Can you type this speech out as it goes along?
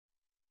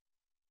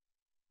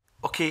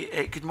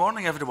Okay, good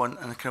morning everyone,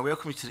 and can I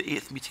welcome you to the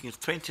 8th meeting of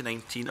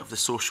 2019 of the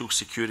Social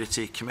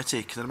Security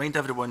Committee. Can I remind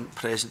everyone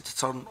present to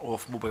turn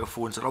off mobile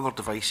phones or other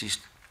devices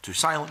to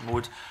silent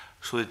mode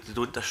so that they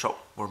don't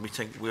disrupt our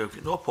meeting. We've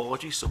got no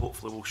apologies, so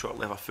hopefully we'll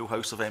shortly have a full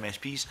house of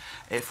MSPs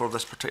for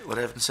this particular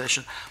evidence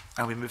session.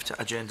 And we move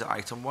to agenda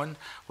item 1,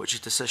 which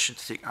is decision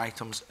to take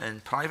items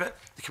in private.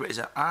 The committee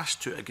is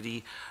asked to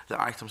agree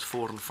that items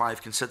 4 and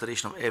 5,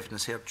 consideration of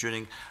evidence heard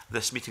during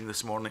this meeting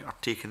this morning, are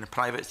taken in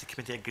private. Has the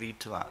committee agreed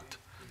to that?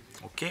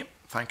 Okay,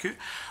 thank you.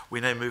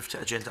 We now move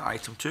to agenda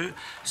item 2,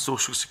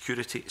 social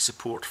security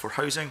support for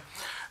housing.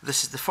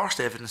 This is the first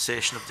evidence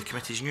session of the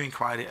committee's new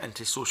inquiry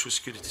into social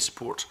security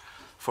support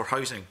for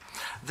housing.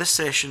 This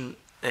session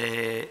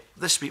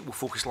this week will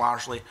focus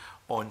largely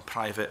on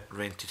private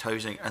rented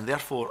housing, and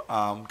therefore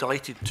I'm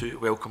delighted to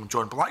welcome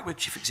John Blackwood,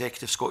 Chief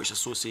Executive, Scottish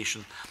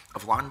Association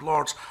of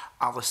Landlords,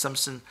 Alice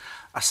Simpson,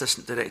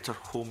 Assistant Director,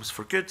 Homes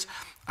for Good,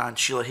 and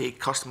Sheila Haig,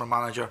 Customer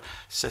Manager,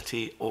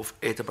 City of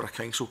Edinburgh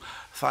Council.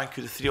 Thank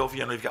you, the three of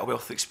you. I know you've got a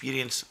wealth of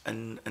experience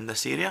in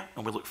this area,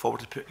 and we look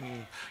forward to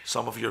putting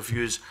some of your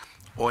views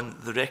on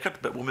the record,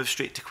 but we'll move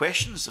straight to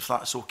questions, if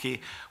that's okay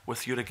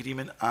with your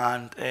agreement.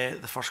 And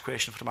the first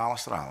question from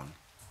Alistair Allen.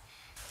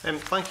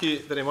 Thank you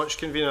very much,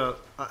 Convener.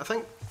 I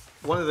think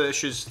one of the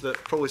issues that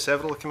probably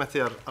several of the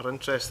committee are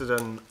interested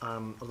in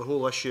are the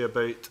whole issue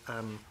about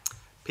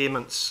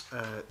payments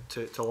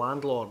to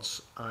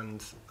landlords,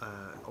 and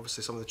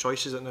obviously some of the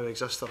choices that now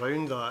exist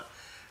around that,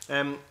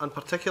 and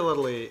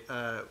particularly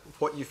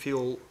what you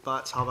feel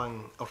that's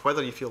having, or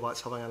whether you feel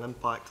that's having an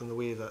impact on the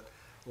way that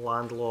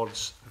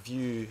landlords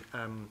view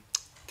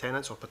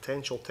tenants or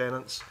potential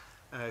tenants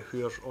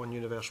who are on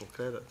universal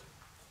credit.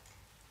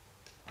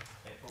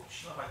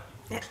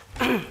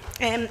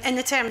 In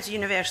the terms of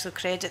universal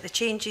credit, the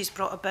changes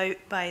brought about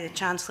by the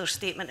Chancellor's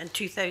statement in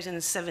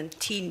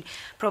 2017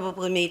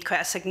 probably made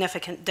quite a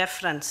significant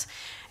difference.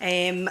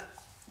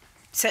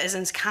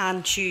 Citizens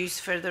can choose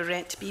for their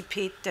rent to be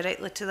paid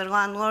directly to their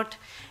landlord,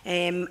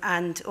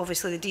 and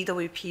obviously the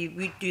DWP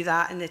would do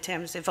that in the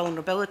terms of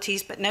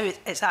vulnerabilities, but now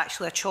it's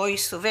actually a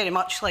choice, so very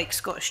much like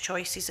Scottish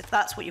Choices, if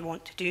that's what you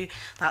want to do,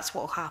 that's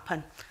what will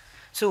happen.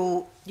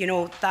 So, you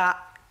know, that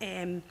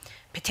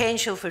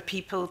potential for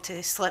people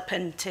to slip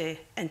into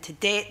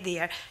debt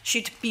there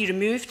should be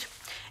removed.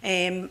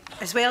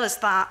 As well as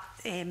that,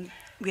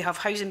 we have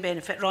housing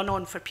benefit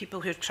run-on for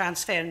people who are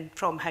transferring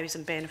from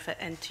housing benefit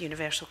into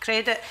universal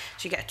credit.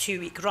 So you get a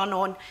 2-week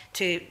run-on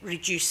to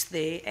reduce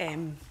the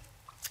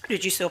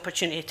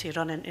opportunity to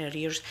run into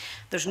arrears.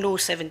 There's no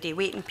 7-day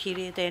waiting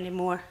period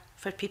anymore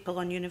for people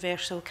on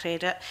universal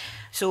credit.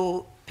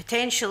 So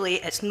potentially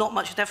it's not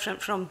much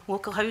different from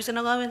local housing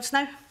allowance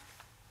now.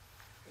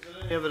 Is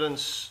there any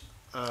evidence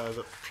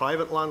that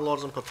private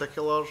landlords in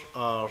particular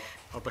are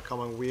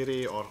becoming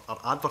wary or are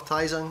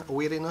advertising a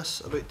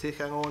wariness about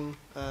taking on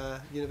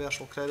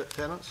universal credit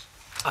tenants?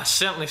 I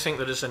certainly think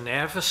there is a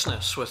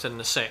nervousness within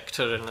the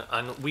sector,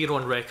 and we're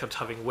on record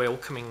having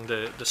welcoming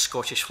the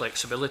Scottish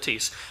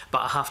flexibilities, but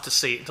I have to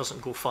say it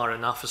doesn't go far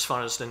enough as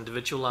far as the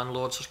individual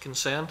landlords are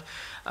concerned.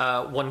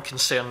 One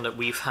concern that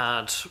we've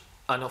had,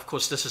 and of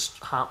course this is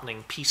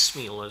happening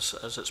piecemeal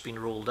as it's been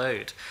rolled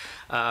out,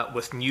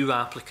 with new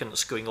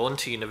applicants going on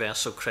to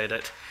universal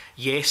credit.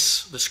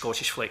 Yes, the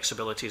Scottish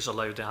flexibilities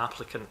allow the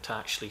applicant to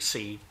actually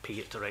say, pay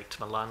it direct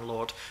to my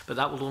landlord, but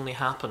that will only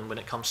happen when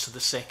it comes to the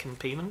second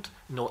payment,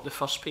 not the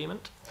first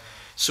payment.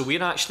 So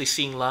we're actually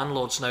seeing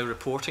landlords now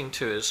reporting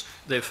to us.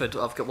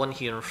 I've got one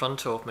here in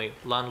front of me,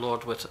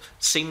 landlord with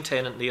same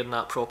tenant there in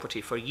that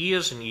property for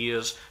years and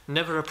years,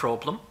 never a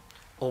problem,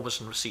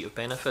 always in receipt of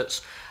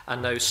benefits,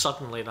 and now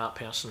suddenly that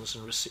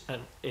person's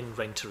in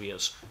rent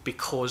arrears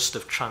because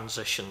they've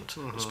transitioned.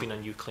 There's been a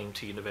new claim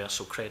to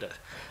universal credit,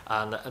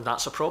 and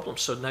that's a problem.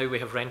 So now we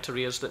have rent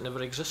arrears that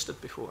never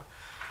existed before.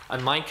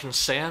 And my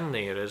concern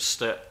there is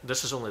that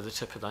this is only the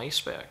tip of the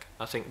iceberg.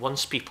 I think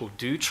once people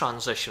do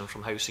transition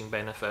from housing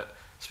benefit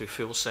through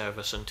full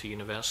service into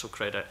universal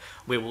credit,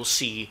 we will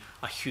see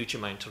a huge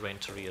amount of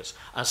rent arrears,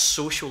 as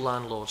social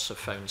landlords have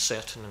found,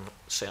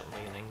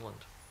 certainly in England.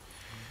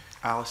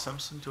 Alice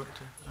Simpson, do you want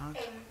to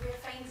add? We're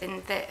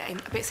finding that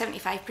about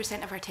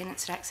 75% of our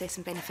tenants are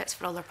accessing benefits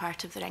for all or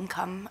part of their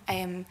income,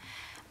 and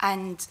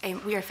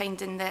we are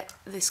finding that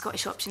the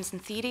Scottish options in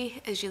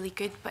theory is really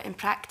good, but in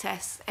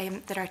practice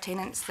there are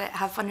tenants that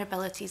have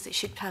vulnerabilities that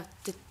should have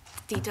the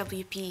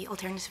DWP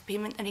alternative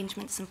payment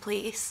arrangements in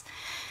place,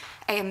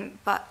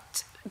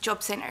 but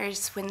job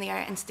centres, when they are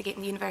instigating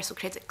the universal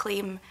credit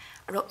claim,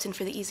 are opting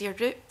for the easier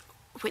route,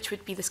 which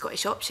would be the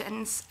Scottish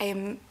options.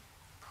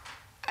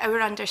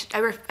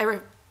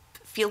 Our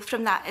feel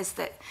from that is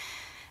that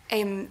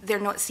they're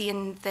not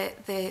seeing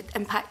the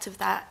impact of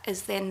that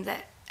is then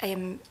that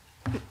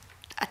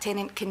a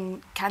tenant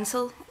can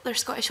cancel their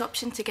Scottish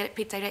option to get it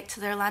paid direct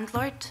to their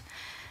landlord.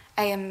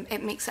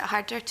 It makes it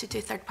harder to do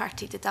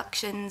third-party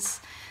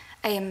deductions,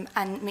 and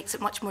makes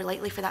it much more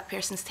likely for that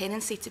person's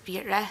tenancy to be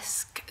at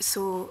risk.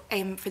 So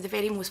for the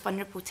very most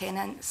vulnerable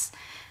tenants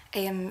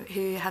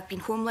who have been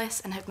homeless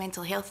and have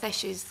mental health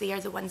issues, they are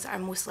the ones that are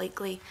most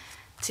likely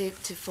to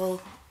fall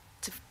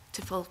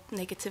fall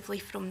negatively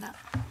from that.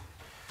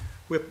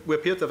 We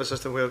appear to have a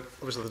system where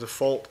obviously the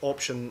default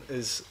option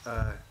is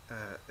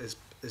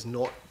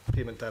not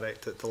payment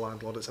direct to the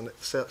landlord. It's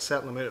a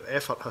certain amount of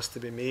effort has to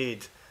be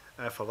made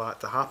for that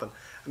to happen.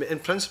 I mean, in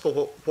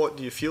principle, what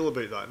do you feel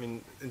about that? I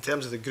mean, in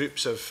terms of the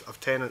groups of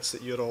tenants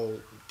that you're all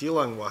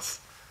dealing with,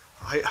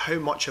 how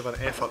much of an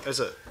effort is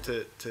it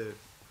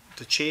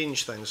to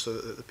change things so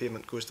that the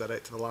payment goes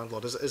direct to the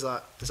landlord? Is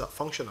that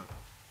functioning?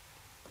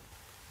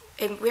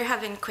 We're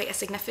having quite a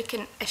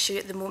significant issue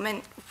at the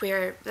moment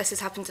where this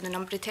has happened in a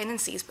number of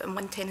tenancies, but in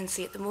one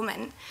tenancy at the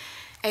moment,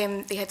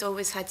 they had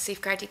always had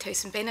safeguarded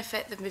housing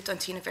benefit. They've moved on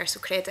to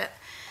universal credit.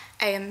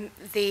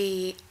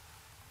 They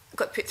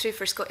got put through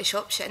for Scottish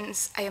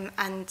options,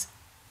 and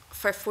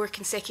for 4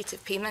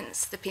 consecutive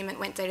payments, the payment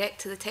went direct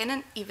to the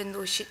tenant, even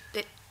though she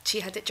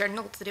had it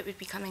journaled that it would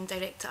be coming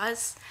direct to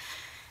us,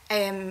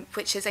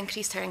 which has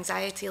increased her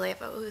anxiety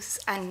levels,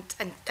 and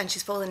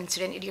she's fallen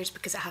into rent arrears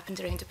because it happened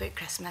around about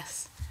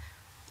Christmas.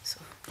 So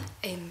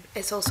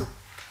it's also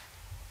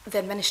the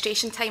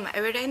administration time at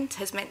our end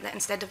has meant that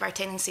instead of our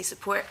tenancy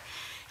support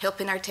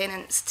helping our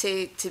tenants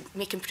to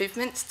make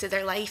improvements to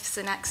their lives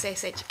and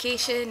access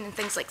education and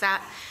things like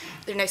that,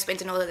 they're now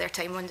spending all of their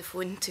time on the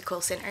phone to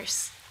call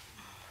centres.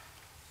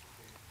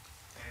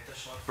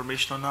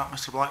 Information on that,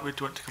 Mr. Blackwood,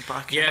 do you want to come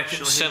back? Yeah, I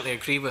can certainly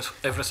agree with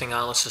everything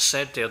Alice has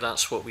said there.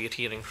 That's what we're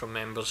hearing from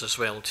members as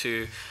well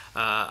too,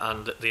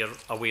 and that they're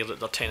aware that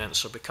their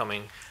tenants are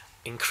becoming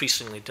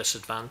increasingly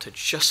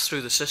disadvantaged just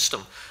through the system.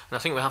 And I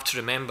think we have to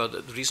remember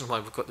that the reason why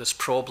we've got this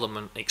problem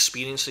and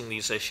experiencing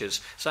these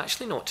issues is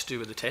actually not to do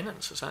with the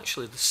tenants, it's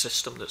actually the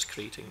system that's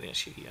creating the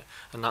issue here,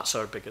 and that's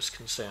our biggest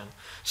concern.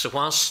 So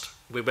whilst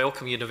we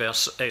welcome the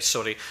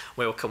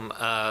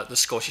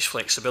Scottish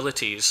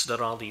flexibilities,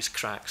 there are these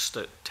cracks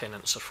that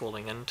tenants are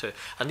falling into,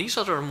 and these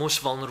are our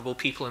most vulnerable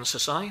people in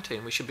society,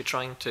 and we should be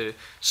trying to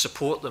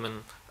support them,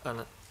 and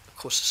of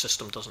course the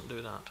system doesn't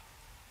do that.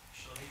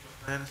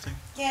 Anything?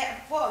 Yeah,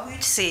 what I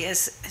would say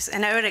is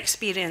in our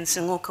experience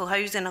in local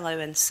housing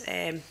allowance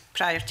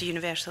prior to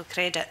universal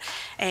credit,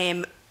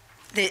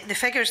 the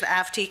figures that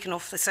I've taken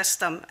off the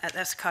system at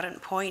this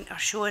current point are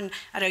showing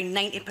around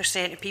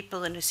 90% of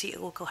people in receipt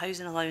of local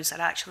housing allowance are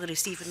actually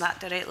receiving that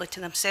directly to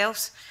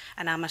themselves,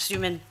 and I'm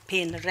assuming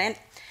paying the rent.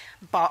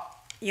 But,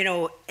 you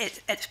know,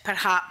 it's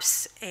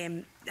perhaps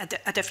a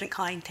different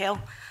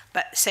clientele,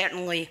 but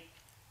certainly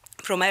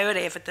from our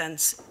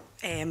evidence,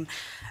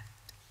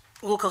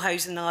 local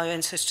housing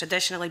allowance has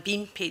traditionally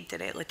been paid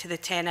directly to the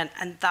tenant,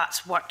 and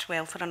that's worked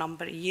well for a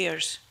number of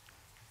years.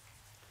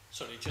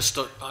 Sorry, just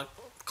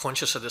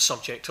conscious of the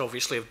subject,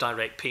 obviously, of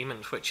direct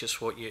payment, which is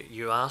what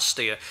you asked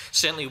there.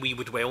 Certainly we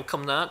would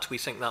welcome that. We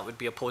think that would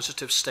be a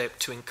positive step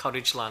to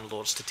encourage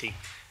landlords to take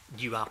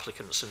new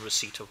applicants in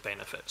receipt of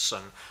benefits,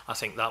 and I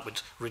think that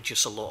would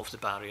reduce a lot of the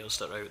barriers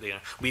that are out there.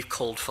 We've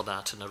called for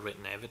that in our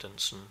written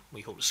evidence, and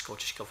we hope the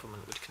Scottish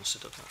Government would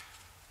consider that.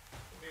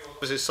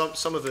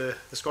 Some of the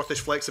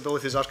Scottish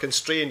flexibilities are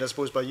constrained, I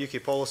suppose, by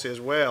UK policy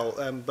as well,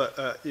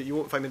 but you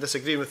won't find me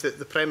disagreeing with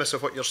the premise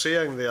of what you're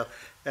saying there.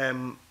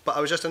 But I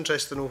was just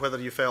interested to know whether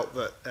you felt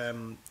that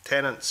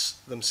tenants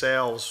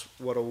themselves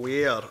were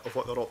aware of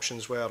what their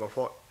options were, or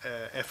what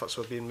efforts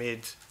were being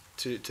made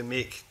to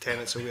make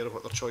tenants aware of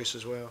what their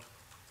choices were.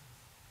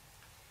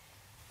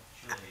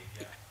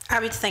 I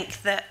would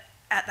think that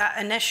at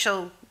that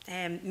initial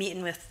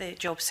meeting with the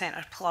Job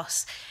Centre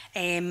Plus,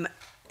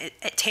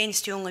 it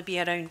tends to only be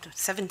around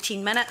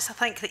 17 minutes, I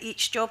think, that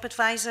each job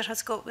advisor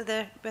has got with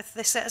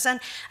the citizen,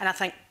 and I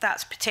think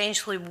that's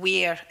potentially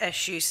where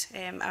issues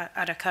are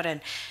occurring.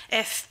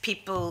 If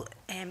people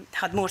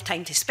had more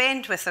time to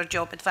spend with their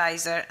job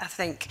advisor, I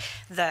think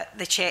that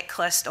the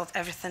checklist of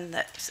everything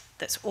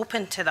that's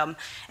open to them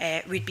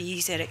would be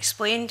easier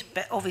explained,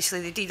 but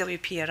obviously the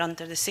DWP are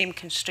under the same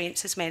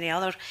constraints as many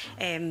other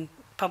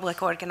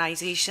public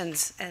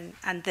organisations,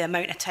 and the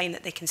amount of time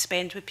that they can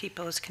spend with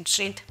people is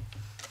constrained.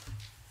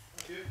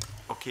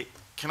 Okay,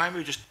 can I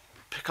maybe just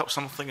pick up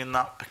something in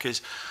that?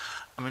 Because,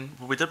 I mean,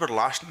 we did our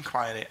last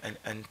inquiry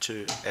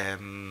into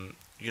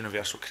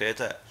universal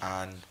credit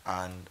and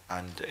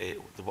the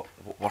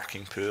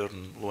working poor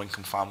and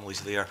low-income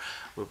families there.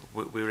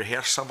 We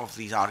rehearsed some of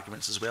these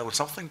arguments as well, and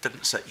something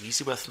didn't sit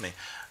easy with me,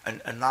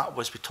 and that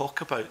was, we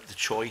talk about the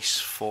choice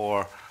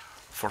for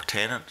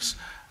tenants,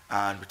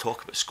 and we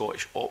talk about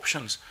Scottish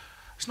options.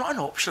 It's not an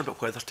option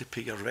about whether to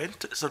pay your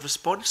rent, it's a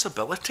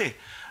responsibility.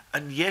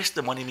 And yes,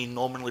 the money may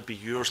nominally be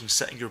yours and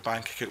sit in your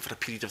bank account for a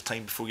period of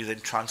time before you then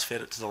transfer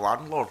it to the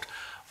landlord.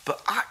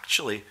 But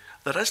actually,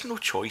 there is no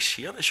choice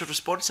here. It's your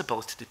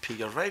responsibility to pay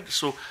your rent.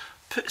 So,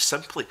 put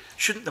simply,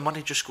 shouldn't the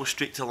money just go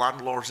straight to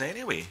landlords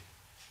anyway?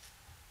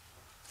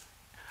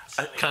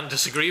 I can't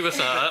disagree with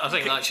that. I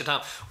think that should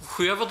happen.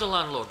 Whoever the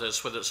landlord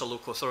is, whether it's a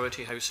local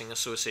authority, housing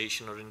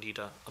association, or indeed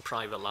a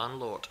private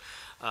landlord,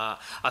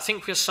 I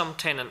think where some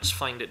tenants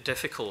find it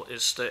difficult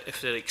is that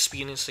if they're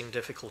experiencing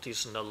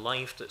difficulties in their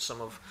life, that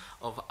some of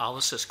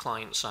Alice's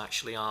clients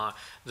actually are,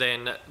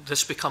 then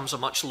this becomes a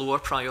much lower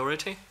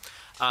priority.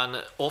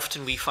 And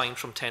often we find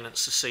from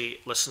tenants to say,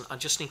 listen, I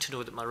just need to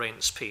know that my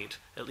rent's paid.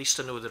 At least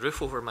I know the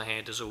roof over my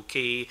head is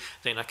okay,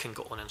 then I can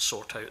go on and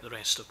sort out the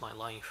rest of my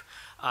life.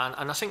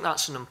 And I think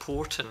that's an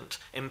important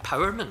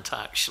empowerment,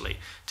 actually,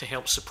 to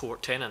help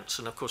support tenants.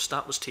 And of course,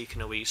 that was taken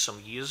away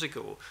some years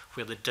ago,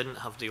 where they didn't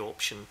have the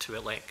option to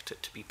elect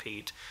it to be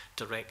paid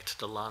direct to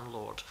the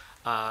landlord.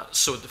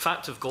 So the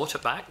fact they've got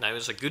it back now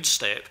is a good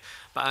step,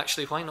 but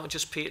actually, why not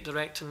just pay it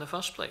direct in the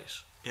first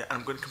place? Yeah, and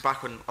I'm going to come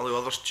back on all the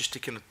others just to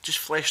kind of just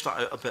flesh that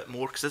out a bit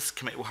more, because this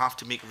committee will have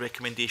to make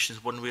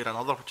recommendations one way or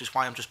another, which is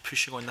why I'm just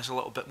pushing on this a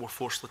little bit more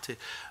forcefully.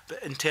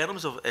 But in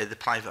terms of the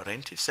private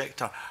rented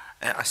sector,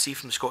 I see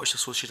from the Scottish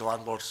Association of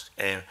Landlords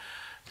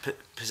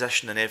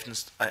position and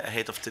evidence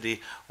ahead of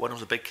today, one of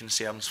the big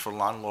concerns for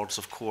landlords,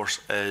 of course,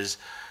 is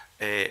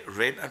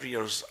rent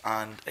arrears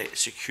and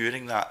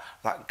securing that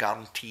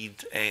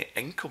guaranteed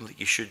income that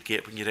you should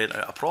get when you rent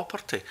out a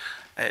property.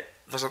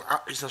 There's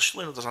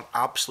an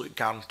absolute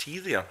guarantee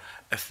there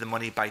if the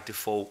money by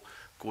default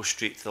goes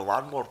straight to the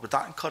landlord. Would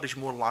that encourage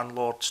more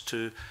landlords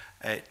to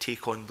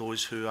take on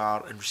those who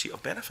are in receipt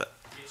of benefit?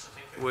 Yes, I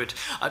think it would.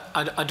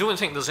 I don't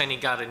think there's any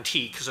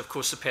guarantee, because of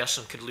course the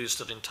person could lose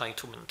their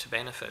entitlement to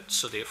benefits,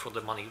 so therefore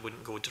the money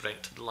wouldn't go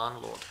direct to the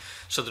landlord.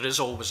 So there is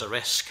always a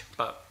risk,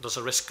 but there's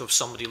a risk of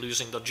somebody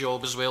losing their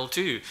job as well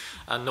too,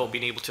 and not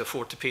being able to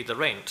afford to pay the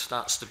rent.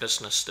 That's the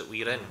business that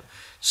we're in.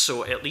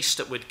 So at least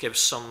it would give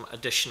some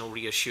additional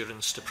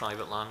reassurance to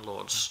private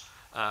landlords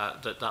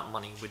that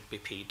money would be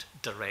paid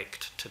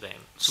direct to them.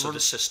 So the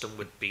system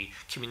would be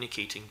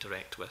communicating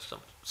direct with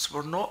them. So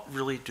we're not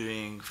really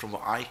doing, from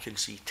what I can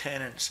see,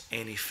 tenants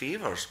any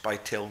favours by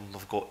telling them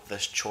they've got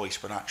this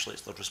choice when actually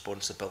it's their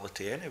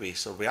responsibility anyway.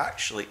 So we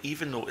actually,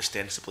 even though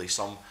ostensibly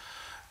some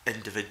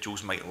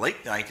individuals might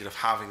like the idea of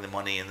having the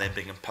money and then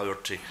being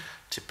empowered to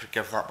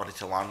give that money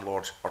to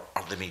landlords, or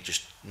they may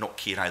just not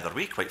care either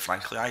way, quite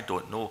frankly, I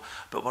don't know.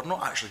 But we're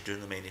not actually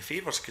doing them any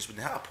favours, because when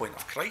they hit a point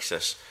of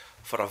crisis,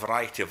 for a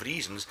variety of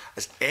reasons,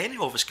 as any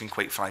of us can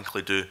quite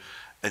frankly do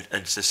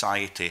in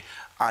society,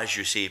 as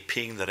you say,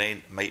 paying the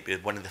rent might be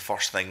one of the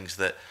first things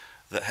that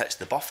hits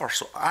the buffer.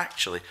 So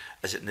actually,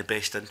 is it in the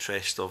best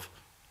interest of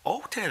all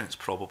tenants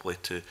probably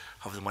to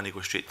have the money go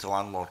straight to the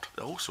landlord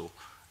also?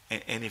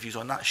 Any views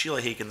on that?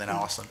 Sheila Hagan, then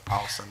Alice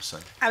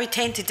Simpson. I would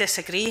tend to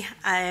disagree.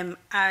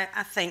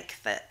 I think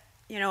that,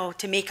 you know,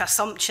 to make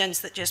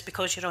assumptions that just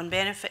because you're on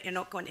benefit you're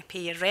not going to pay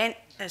your rent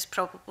is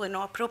probably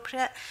not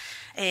appropriate.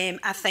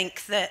 I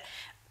think that,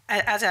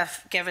 as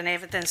I've given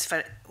evidence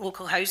for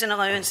local housing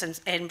allowance in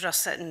Edinburgh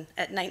sitting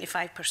at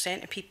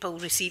 95% of people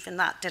receiving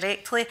that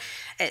directly,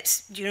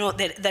 it's, you know,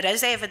 there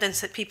is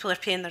evidence that people are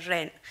paying their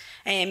rent.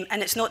 And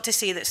it's not to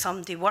say that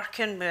somebody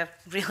working with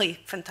a really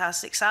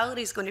fantastic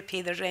salary is going to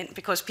pay their rent,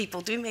 because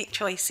people do make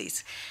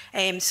choices.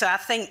 So I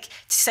think to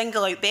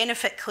single out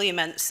benefit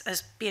claimants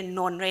as being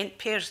non-rent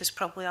payers is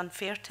probably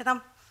unfair to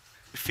them.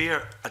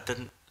 Fair, I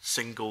didn't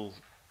single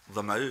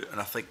them out, and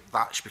I think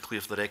that should be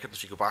clear for the record.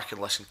 If you go back and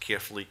listen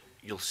carefully,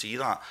 you'll see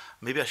that.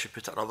 Maybe I should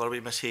put it another way,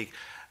 Miss Haig.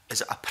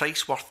 Is it a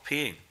price worth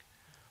paying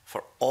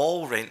for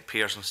all rent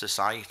payers in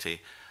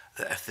society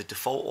that if the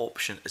default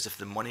option is if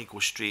the money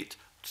goes straight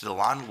to the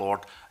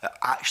landlord, it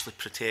actually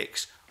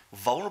protects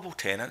vulnerable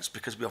tenants,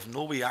 because we have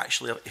no way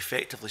actually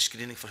effectively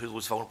screening for who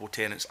those vulnerable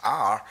tenants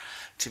are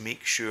to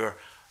make sure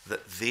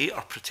that they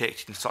are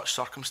protected in such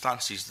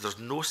circumstances? There's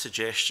no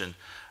suggestion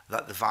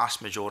that the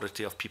vast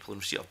majority of people in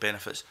receipt of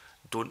benefits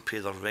don't pay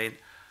their rent,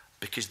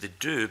 because they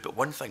do. But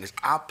one thing is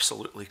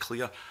absolutely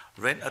clear: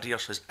 rent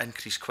arrears has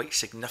increased quite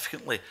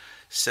significantly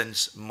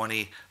since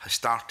money has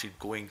started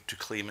going to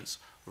claimants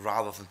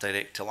rather than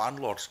direct to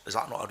landlords. Is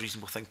that not a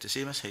reasonable thing to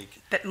say, Ms Haig?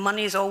 But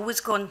money's always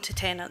gone to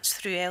tenants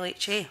through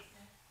LHA.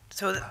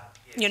 So,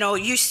 you know,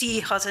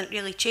 UC hasn't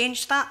really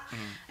changed that,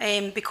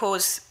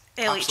 because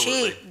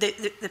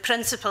LHA, the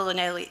principle in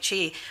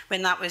LHA,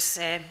 when that was,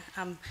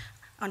 I'm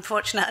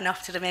unfortunate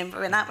enough to remember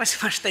when that was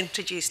first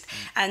introduced,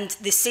 and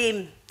the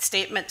same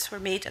statements were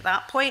made at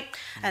that point,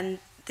 and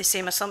the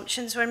same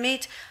assumptions were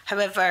made.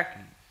 However,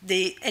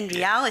 in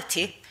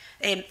reality,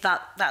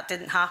 that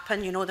didn't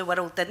happen. You know, the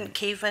world didn't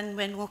cave in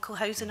when local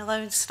housing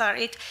allowance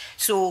started.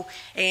 So,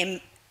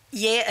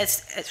 yeah,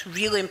 it's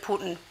really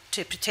important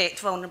to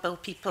protect vulnerable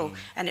people,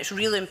 and it's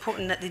really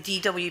important that the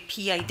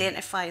DWP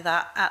identify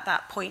that at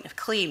that point of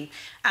claim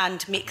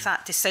and make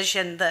that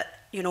decision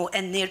that, you know,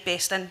 in their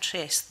best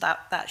interest,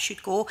 that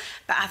should go.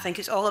 But I think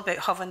it's all about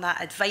having that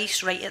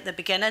advice right at the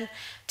beginning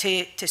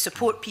to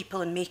support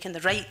people in making the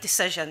right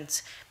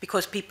decisions,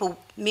 because people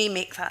may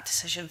make that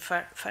decision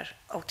for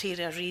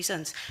ulterior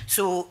reasons.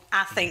 So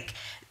I think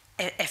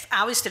if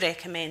I was to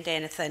recommend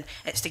anything,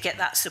 it's to get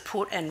that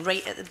support in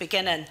right at the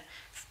beginning,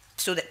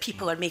 so that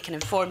people are making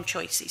informed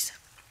choices.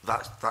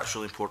 That's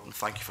really important.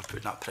 Thank you for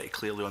putting that pretty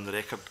clearly on the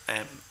record.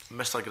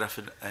 Mr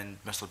Griffin and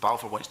Mr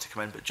Balfour wants to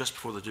come in, but just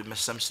before they do, Ms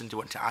Simpson, do you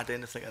want to add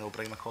anything, and I'll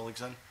bring my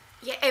colleagues in?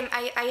 Yeah,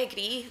 I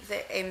agree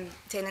that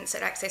tenants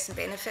that are accessing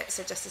benefits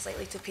are just as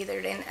likely to pay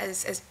their rent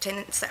as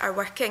tenants that are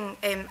working.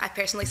 I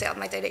personally set up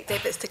my direct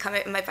debits to come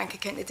out in my bank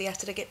account the day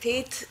after I get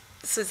paid,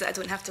 so that I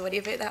don't have to worry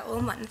about that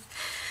all month.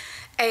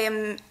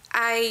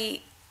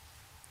 I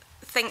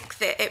think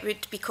that it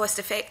would be cost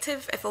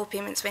effective if all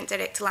payments went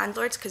direct to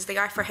landlords, because they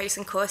are for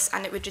housing costs,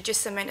 and it would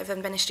reduce the amount of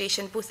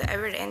administration both at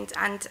our end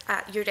and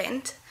at your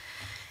end.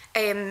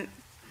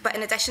 But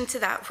in addition to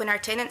that, when our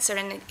tenants are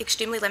in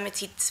extremely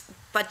limited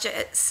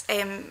budgets,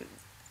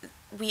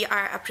 we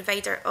are a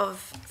provider of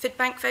food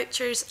bank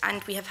vouchers,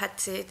 and we have had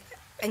to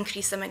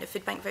increase the amount of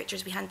food bank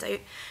vouchers we hand out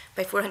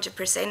by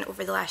 400%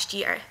 over the last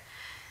year.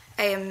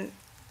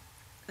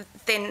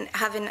 Then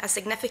having a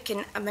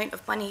significant amount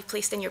of money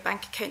placed in your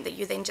bank account that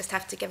you then just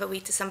have to give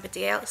away to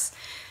somebody else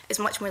is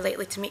much more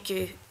likely to make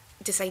you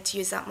decide to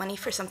use that money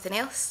for something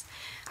else.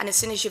 And as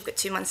soon as you've got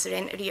 2 months of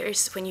rent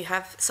arrears, when you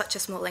have such a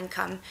small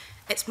income,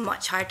 it's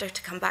much harder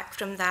to come back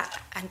from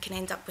that and can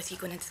end up with you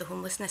going into the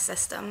homelessness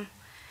system.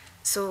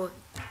 So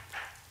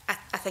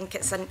I think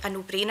it's a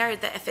no-brainer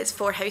that if it's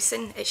for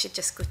housing, it should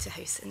just go to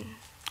housing.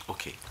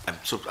 Okay,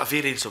 so a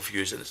variance of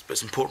views, and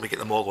it's important we get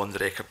them all on the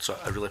record, so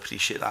I really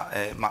appreciate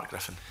that. Mark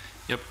Griffin.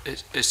 Yep,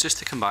 it's just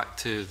to come back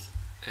to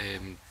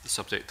the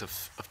subject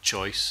of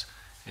choice.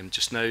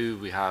 Just now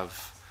we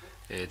have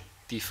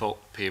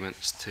default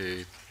payments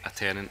to a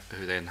tenant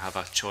who then have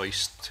a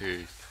choice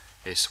to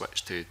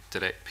switch to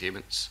direct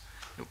payments.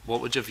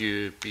 What would your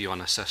view be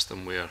on a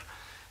system where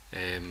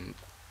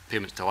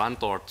payments to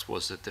landlords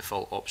was the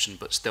default option,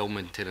 but still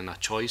maintaining a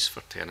choice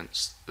for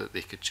tenants that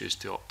they could choose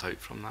to opt out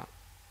from that?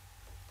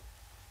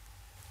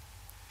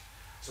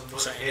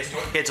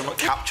 Heads are not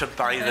captured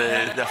by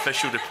the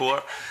official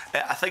report.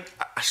 I think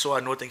I saw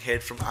a nodding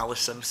head from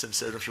Alice Simpson,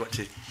 so if you want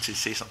to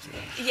say something.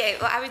 Yeah,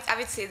 well, I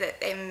would say that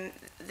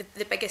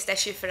the biggest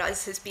issue for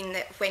us has been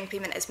that when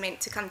payment is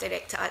meant to come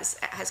direct to us,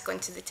 it has gone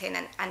to the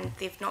tenant, and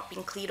they've not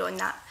been clear on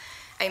that.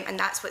 And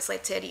that's what's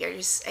led to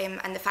arrears,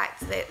 and the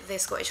fact that the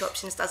Scottish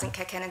Options doesn't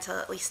kick in until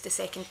at least the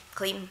second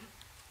claim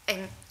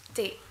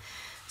date.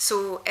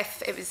 So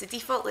if it was the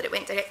default that it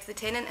went direct to the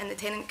tenant and the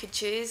tenant could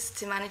choose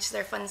to manage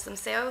their funds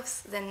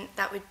themselves, then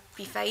that would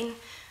be fine.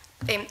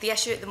 The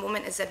issue at the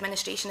moment is the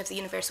administration of the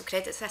universal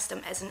credit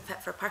system isn't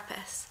fit for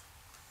purpose.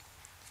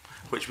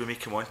 Which we may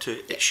come on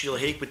to. Sheila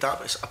Haig, would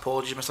that,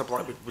 apologies Mr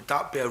Blackwood, would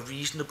that be a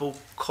reasonable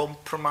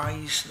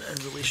compromise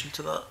in relation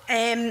to that?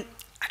 I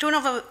don't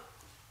have a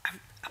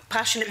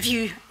passionate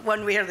view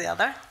one way or the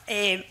other.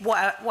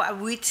 What I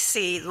would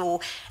say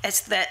though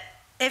is that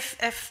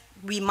if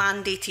we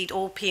mandated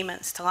all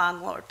payments to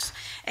landlords,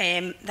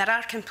 there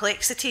are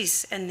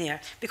complexities in there,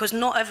 because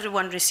not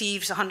everyone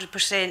receives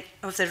 100%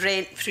 of the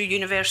rent through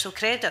universal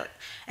credit,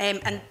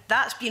 and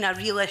that's been a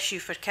real issue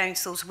for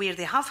councils where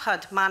they have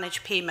had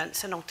managed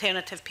payments and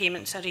alternative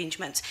payments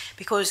arrangements,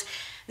 because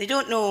they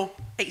don't know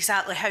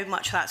exactly how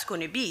much that's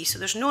going to be. So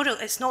there's no,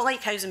 it's not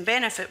like housing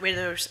benefit where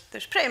there's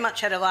pretty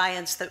much a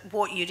reliance that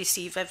what you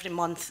receive every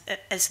month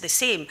is the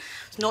same.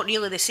 It's not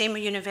really the same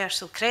with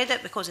universal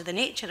credit because of the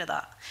nature of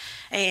that.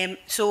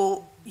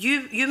 So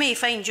you may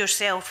find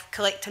yourself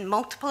collecting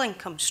multiple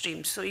income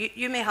streams. So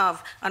you may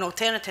have an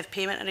alternative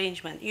payment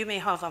arrangement. You may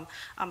have a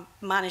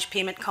managed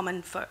payment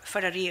coming for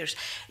arrears.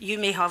 You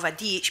may have a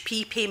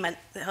DHP payment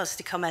that has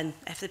to come in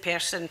if the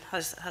person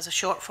has a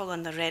shortfall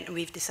in their rent and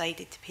we've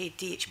decided to pay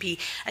DHP.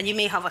 And you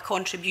may have a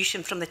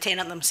contribution from the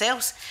tenant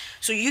themselves.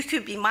 So you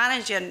could be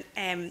managing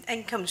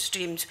income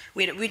streams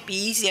where it would be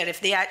easier if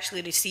they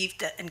actually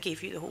received it and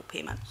gave you the whole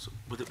payment. So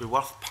would it be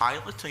worth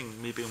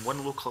piloting, maybe in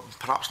one local,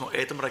 perhaps not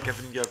Edinburgh,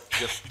 given your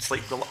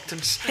slight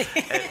reluctance,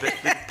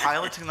 but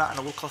piloting that in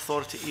a local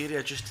authority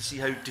area just to see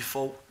how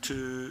default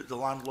to the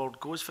landlord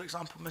goes, for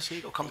example, Ms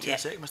Haig? I'll come to you in a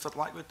second, Mr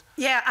Blackwood.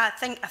 Yeah, I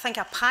think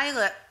a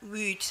pilot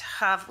would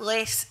have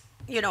less,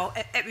 you know,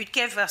 it would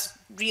give us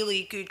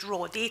really good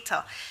raw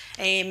data,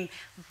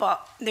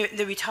 but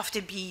there would have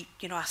to be,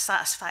 you know, a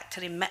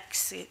satisfactory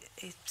mix,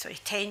 sort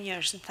of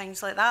tenures and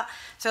things like that.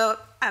 So,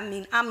 I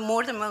mean, I'm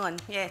more than willing,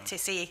 yeah, to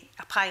say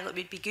a pilot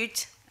would be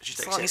good.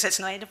 As long as it's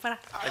not Edinburgh.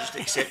 I just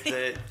accept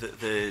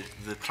the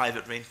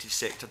private rented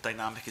sector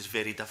dynamic is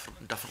very different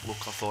in different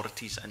local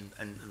authorities, and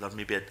there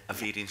may be a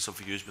variance of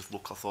views with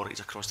local authorities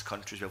across the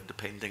country as well,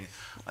 depending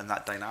on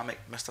that dynamic.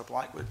 Mr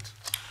Blackwood?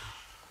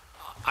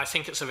 I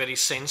think it's a very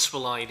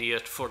sensible idea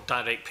for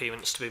direct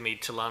payments to be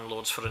made to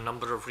landlords for a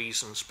number of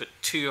reasons, but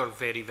two are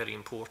very, very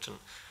important.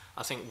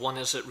 I think one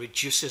is it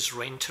reduces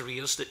rent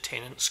arrears that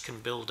tenants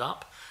can build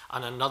up,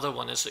 and another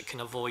one is it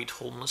can avoid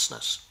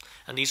homelessness.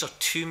 And these are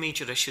two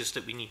major issues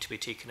that we need to be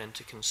taken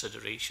into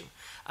consideration.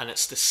 And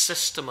it's the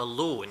system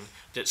alone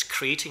that's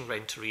creating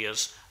rent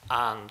arrears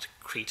and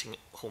creating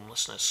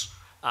homelessness.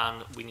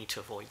 And we need to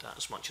avoid that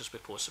as much as we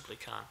possibly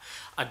can.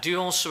 I do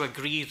also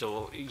agree,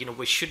 though, you know,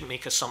 we shouldn't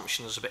make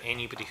assumptions about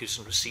anybody who's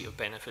in receipt of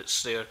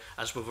benefits. There,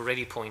 as we've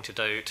already pointed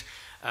out,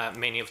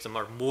 many of them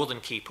are more than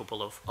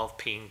capable of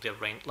paying their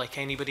rent like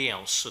anybody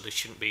else, so they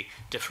shouldn't be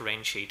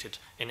differentiated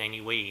in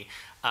any way.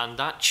 And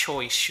that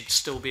choice should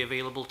still be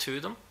available to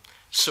them.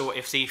 So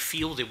if they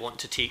feel they want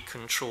to take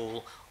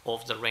control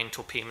of the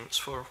rental payments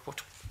for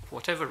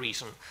whatever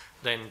reason,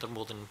 then they're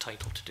more than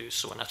entitled to do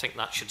so, and I think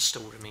that should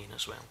still remain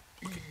as well.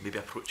 Okay, maybe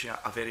approaching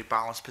a very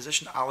balanced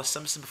position. Alice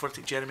Simpson, before I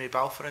take Jeremy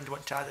Balfour in, do you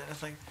want to add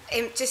anything?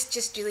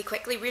 Just really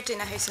quickly, we're doing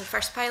a Housing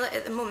First pilot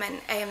at the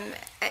moment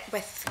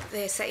with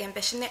the City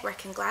Ambition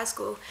Network in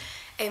Glasgow.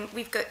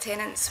 We've got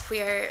tenants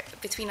where,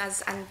 between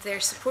us and their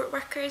support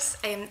workers,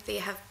 they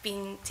have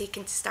been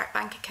taken to start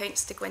bank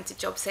accounts, to go into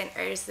job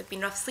centres, they've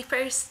been rough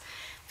sleepers,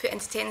 put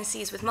into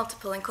tenancies with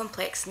multiple and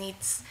complex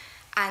needs,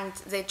 and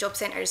the job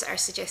centres are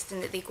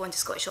suggesting that they go into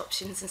Scottish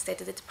Options instead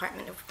of the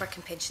Department of Work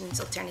and Pensions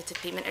alternative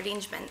payment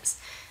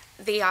arrangements.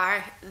 They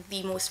are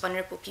the most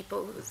vulnerable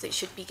people that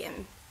should be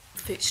getting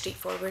put straight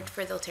forward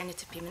for the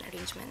alternative payment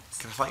arrangements.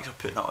 Can I thank you for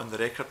putting that on the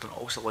record, and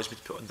also allows me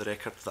to put on the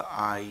record that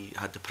I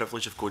had the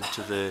privilege of going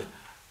to the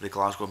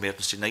Glasgow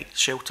Emergency Night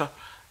Shelter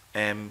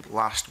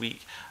last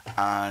week,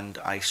 and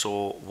I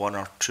saw one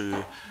or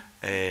two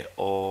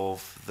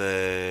of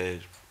the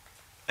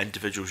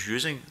individuals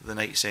using the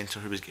night shelter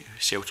who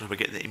were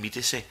getting the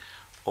immediacy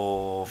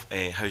of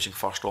Housing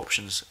First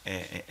Options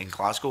in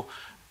Glasgow,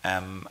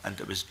 and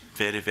it was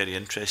very, very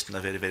interesting,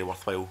 a very, very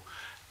worthwhile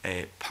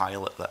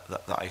pilot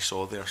that I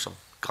saw there. So I'm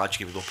glad you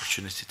gave me the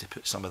opportunity to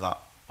put some of that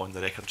on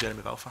the record.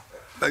 Jeremy Balfour.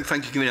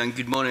 Thank you, Convener, and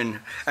good morning.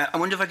 I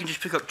wonder if I can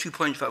just pick up 2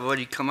 points that have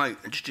already come out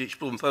and just to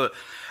explore them further.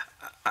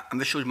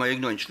 And this shows my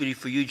ignorance, really,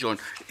 for you, John.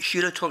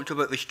 Sheila talked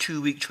about this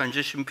 2-week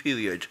transition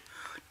period.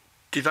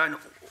 Did that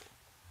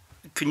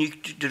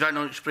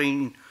not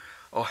explain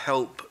or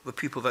help the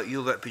people that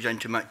you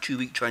represent in that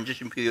 2-week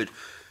transition period?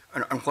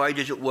 And why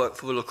does it work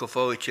for the local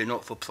authority and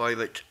not for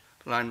private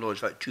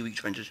landlords, that 2-week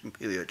transition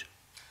period?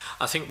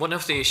 I think one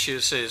of the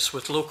issues is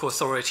with local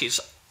authorities,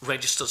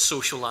 registered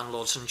social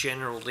landlords in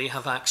general, they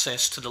have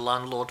access to the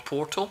landlord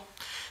portal.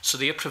 So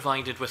they are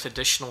provided with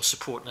additional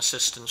support and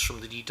assistance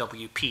from the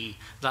DWP.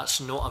 That's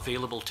not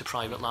available to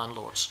private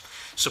landlords.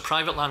 So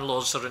private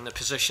landlords are in the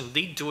position,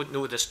 they don't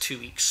know this 2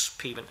 weeks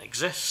payment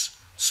exists.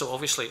 So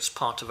obviously it's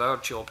part of our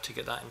job to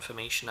get that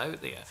information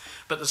out there.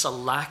 But there's a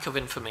lack of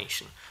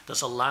information.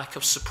 There's a lack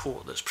of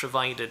support that's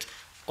provided.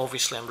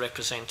 Obviously I'm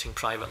representing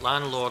private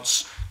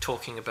landlords,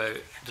 talking about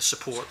the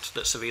support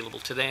that's available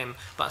to them,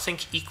 but I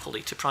think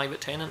equally to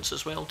private tenants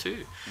as well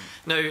too.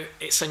 Now,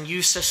 it's a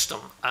new system,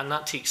 and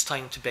that takes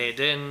time to bed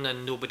in,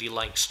 and nobody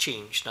likes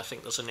change, and I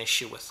think there's an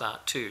issue with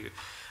that too.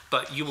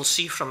 But you will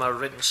see from our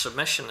written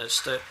submission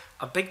is that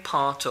a big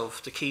part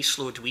of the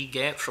caseload we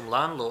get from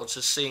landlords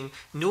is saying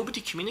nobody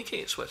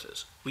communicates with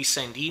us. We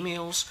send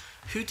emails.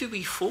 Who do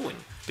we phone?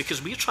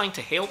 Because we're trying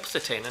to help the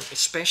tenant,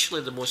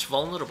 especially the most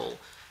vulnerable,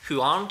 who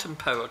aren't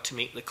empowered to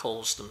make the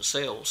calls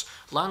themselves.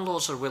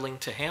 Landlords are willing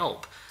to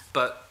help,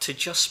 but to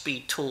just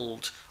be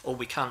told, oh,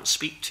 we can't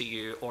speak to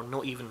you, or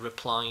not even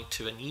reply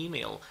to an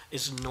email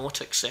is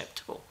not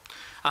acceptable.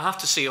 I have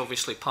to say,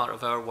 obviously, part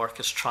of our work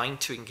is trying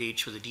to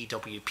engage with the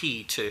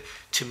DWP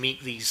to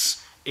make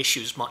these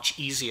issues much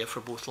easier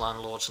for both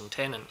landlords and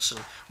tenants,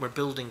 and we're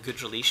building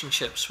good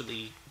relationships with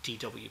the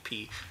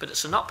DWP, but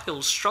it's an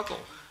uphill struggle.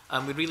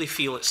 And we really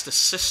feel it's the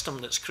system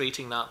that's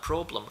creating that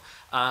problem,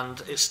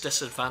 and it's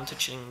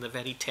disadvantaging the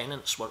very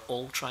tenants we're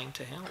all trying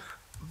to help.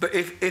 But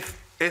if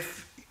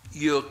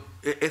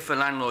the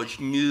landlords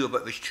knew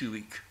about this 2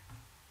 week,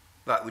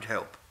 that would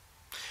help.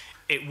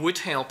 It would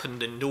help in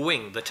the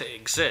knowing that it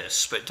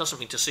exists, but it doesn't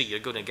mean to say you're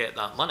going to get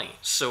that money.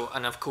 So,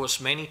 and of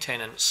course, many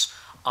tenants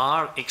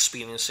are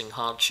experiencing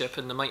hardship,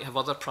 and they might have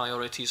other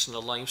priorities in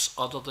their lives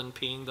other than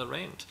paying their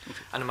rent. Okay.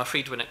 And I'm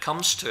afraid when it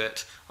comes to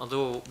it,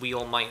 although we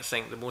all might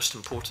think the most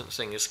important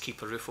thing is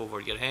keep a roof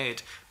over your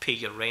head, pay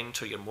your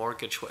rent or your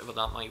mortgage, whatever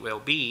that might well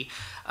be,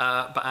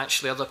 but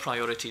actually other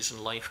priorities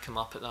in life come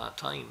up at that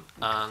time,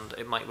 and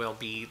it might well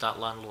be that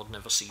landlord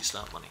never sees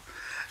that money.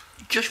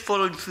 Just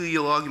following through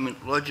your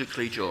argument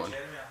logically, John.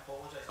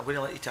 I'm going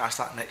to let you to ask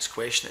that next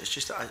question. It's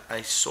just that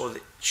I saw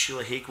that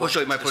Sheila Haig was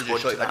to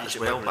respond to that as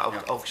well,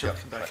 but I'll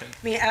come back in.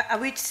 I mean, I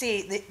would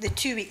say the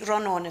 2 week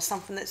run-on is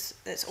something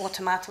that's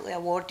automatically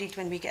awarded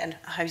when we get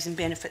a housing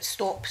benefit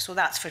stop. So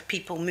that's for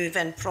people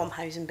moving from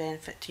housing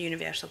benefit to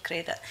universal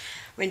credit.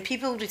 When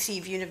people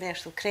receive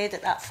universal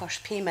credit, that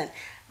first payment,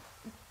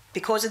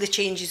 because of the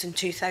changes in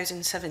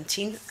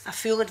 2017, a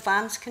full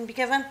advance can be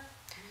given.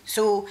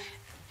 So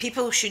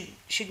people should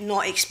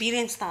not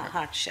experience that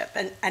hardship.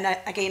 And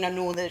again, I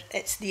know that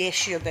it's the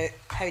issue about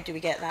how do we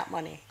get that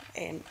money,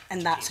 and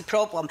that's the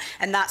problem.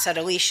 And that's a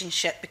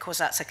relationship because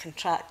that's a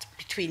contract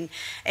between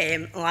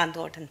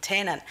landlord and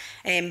tenant.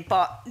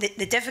 But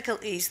the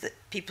difficulties that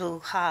people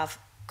have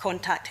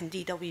contacting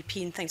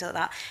DWP and things like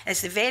that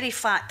is the very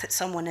fact that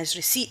someone is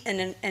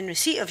in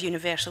receipt of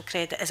universal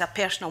credit is a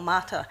personal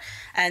matter,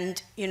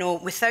 and you know,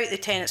 without the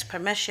tenant's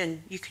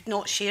permission you could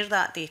not share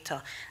that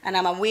data. And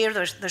I'm aware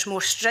there's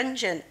more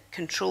stringent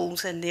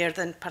controls in there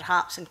than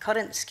perhaps in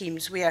current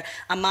schemes where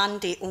a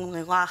mandate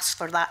only lasts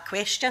for that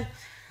question,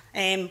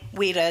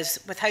 whereas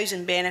with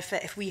housing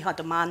benefit, if we had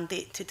a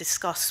mandate to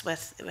discuss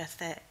with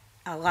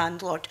a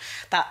landlord,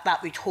 that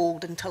would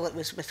hold until it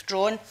was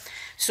withdrawn.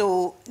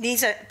 So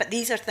these are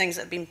things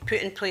that have been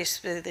put in place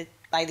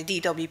by the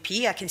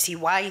DWP. I can see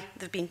why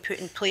they've been put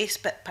in place,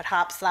 but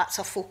perhaps that's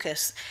a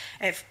focus.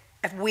 If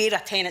if where a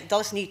tenant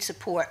does need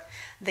support,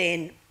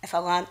 then if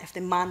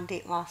the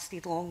mandate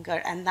lasted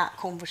longer and that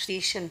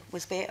conversation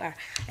was better,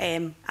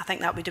 I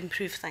think that would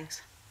improve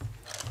things.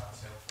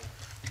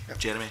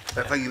 Jeremy.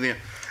 Thank you, Mayor.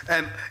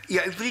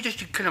 Yeah, it's really just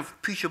to kind of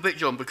push a bit,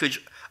 John, because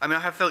I mean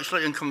I have felt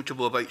slightly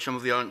uncomfortable about some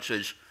of the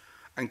answers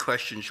and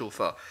questions so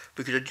far,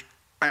 because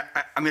I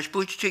mean, I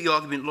suppose to take your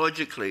argument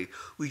logically,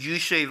 would you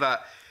say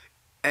that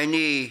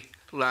any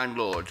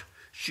landlord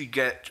should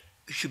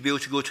be able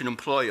to go to an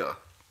employer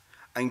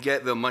and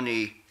get their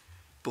money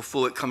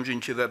before it comes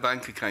into their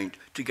bank account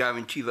to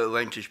guarantee that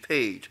rent is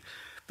paid?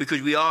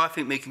 Because we are, I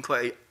think, making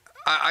quite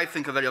I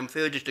think a very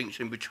unfair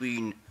distinction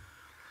between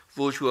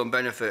those who are on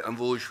benefit and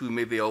those who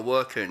maybe are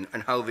working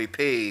and how they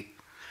pay.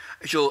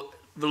 So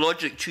the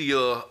logic to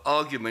your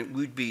argument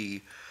would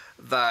be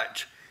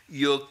that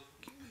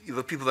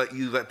the people that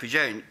you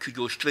represent could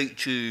go straight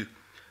to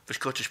the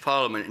Scottish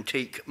Parliament and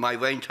take my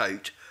rent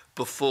out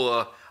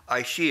before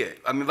I see it.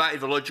 I mean, that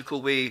is the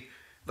logical way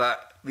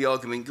that the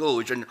argument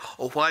goes.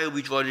 Or why are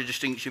we drawing a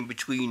distinction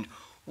between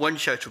one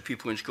set of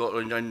people in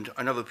Scotland and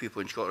other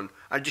people in Scotland?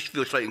 I just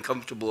feel slightly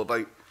uncomfortable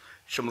about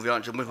some of the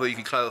answers. Whether you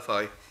can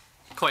clarify.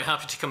 Quite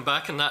happy to come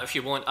back on that if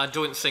you want. I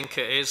don't think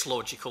it is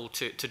logical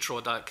to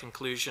draw that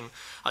conclusion.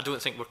 I don't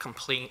think we're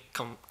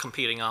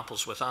comparing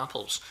apples with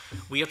apples.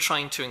 We are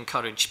trying to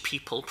encourage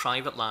people,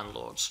 private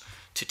landlords,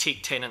 to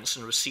take tenants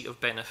in receipt of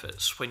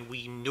benefits when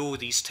we know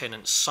these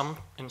tenants,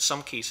 in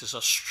some cases,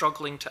 are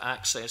struggling to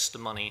access the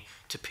money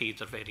to pay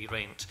their very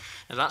rent.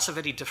 Now, that's a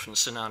very different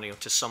scenario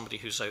to somebody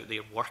who's out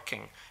there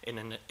working in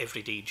an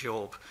everyday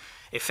job.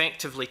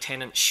 Effectively,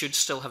 tenants should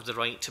still have the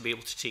right to be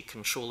able to take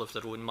control of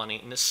their own money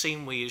in the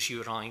same way as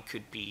you or I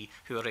could be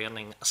who are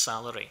earning a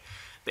salary.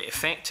 But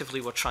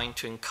effectively, we're trying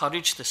to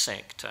encourage the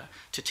sector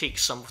to take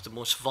some of the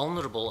most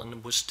vulnerable and the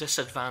most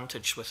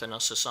disadvantaged within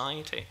our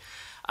society.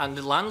 And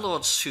the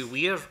landlords who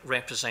we are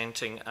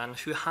representing and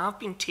who have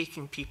been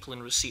taking people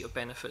in receipt of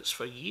benefits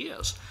for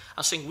years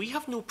are saying we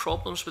have no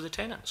problems with the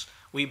tenants.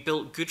 We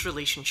built good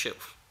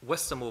relationships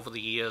with them over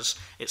the years.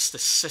 It's the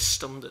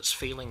system that's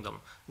failing them,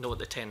 not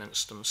the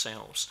tenants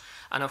themselves.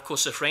 And of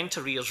course, if rent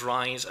arrears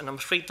rise, and I'm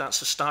afraid that's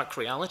the stark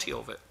reality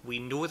of it, we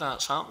know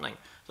that's happening.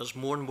 There's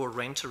more and more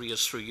rent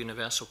arrears through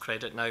universal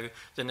credit now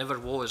than ever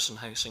was in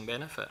housing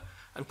benefit.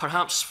 And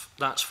perhaps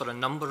that's for a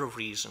number of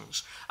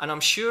reasons. And I'm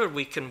sure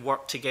we can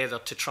work together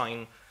to try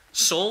and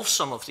solve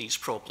some of these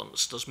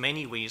problems. There's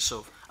many ways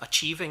of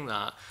achieving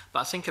that. But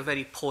I think a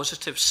very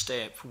positive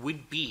step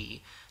would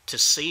be to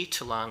say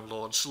to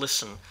landlords,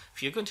 listen,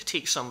 if you're going to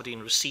take somebody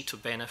in receipt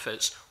of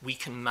benefits, we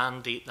can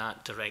mandate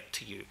that direct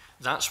to you.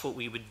 That's what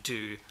we would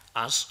do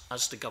as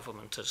the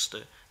government, as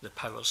the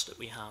powers that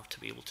we have to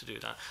be able to do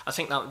that. I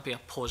think that would be a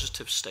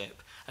positive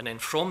step. And then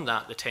from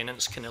that, the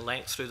tenants can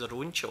elect through their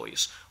own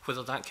choice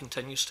whether that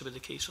continues to be the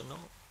case or not.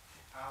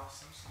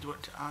 Do you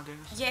want to add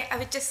anything? Yeah, I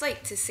would just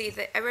like to say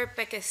that our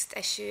biggest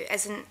issue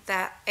isn't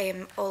that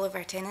all of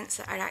our tenants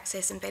that are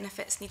accessing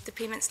benefits need the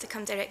payments to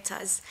come direct to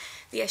us.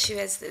 The issue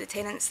is that the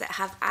tenants that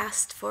have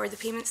asked for the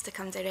payments to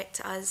come direct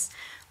to us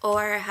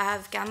or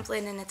have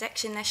gambling and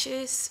addiction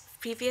issues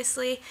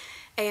previously,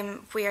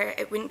 where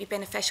it wouldn't be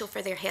beneficial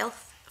for their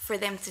health for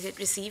them to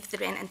receive the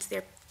rent into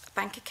their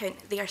bank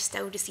account, they are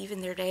still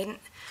receiving their rent,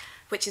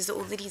 which is the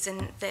only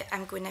reason that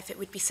I'm going, if it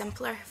would be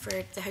simpler for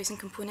the housing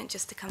component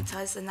just to come to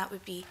us, then that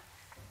would be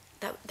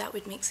that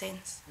would make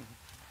sense.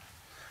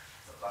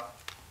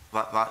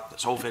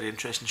 That's all very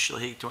interesting. Sheila,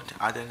 do you want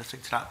to add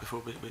anything to that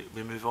before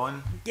we move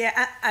on?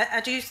 Yeah, I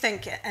do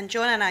think, and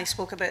John and I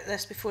spoke about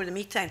this before the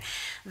meeting,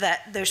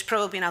 that there's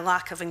probably been a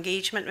lack of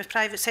engagement with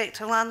private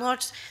sector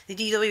landlords. The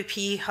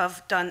DWP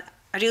have done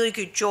a really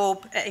good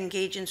job at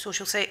engaging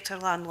social sector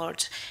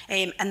landlords,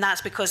 and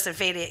that's because they're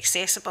very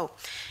accessible.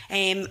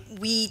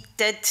 We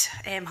did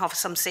have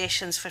some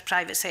sessions for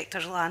private sector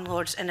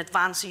landlords in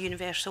advance of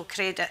universal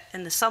credit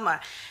in the summer,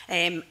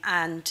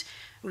 and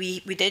we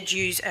did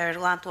use our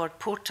landlord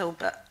portal,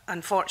 but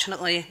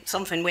unfortunately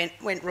something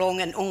went wrong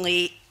and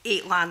only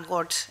 8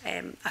 landlords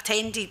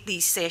attended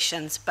these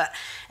sessions. But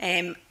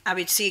I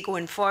would say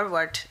going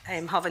forward,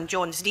 having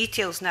John's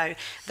details now,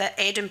 that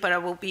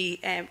Edinburgh will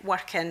be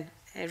working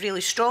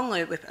really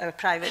strongly with our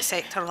private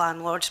sector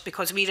landlords,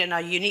 because we're in a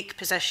unique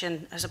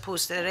position as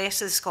opposed to the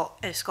rest of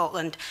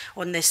Scotland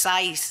on the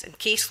size and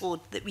caseload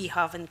that we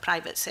have in the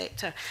private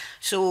sector.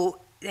 So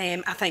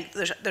I think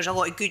there's a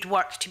lot of good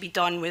work to be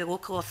done with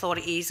local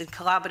authorities in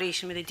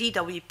collaboration with the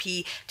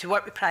DWP to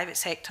work with private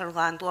sector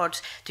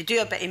landlords, to do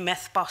a bit of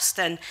myth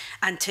busting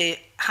and to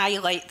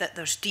highlight that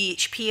there's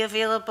DHP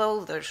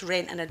available, there's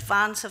rent in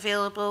advance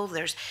available,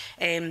 there's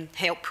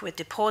help with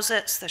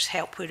deposits, there's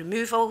help with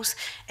removals,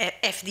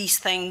 if these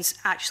things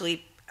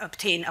actually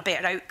obtain a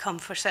better outcome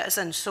for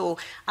citizens. So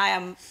I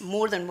am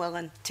more than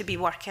willing to be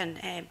working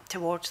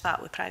towards that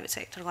with private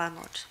sector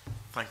landlords.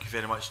 Thank you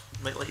very much.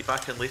 Might let you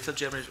back in later,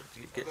 Jeremy.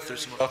 Get through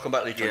some. I'll come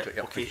back later. Yeah,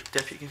 Yeah, okay,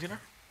 Deputy Convener.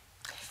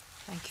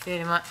 Thank you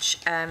very much.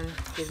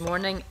 Good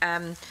morning.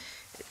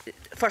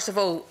 first of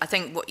all, I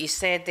think what you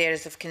said there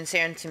is of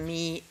concern to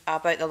me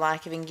about the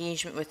lack of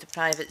engagement with the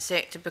private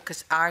sector,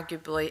 because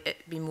arguably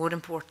it'd be more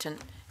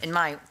important, in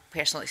my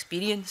personal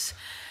experience,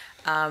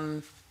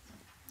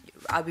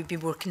 I would be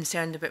more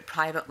concerned about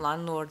private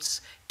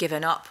landlords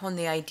giving up on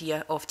the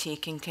idea of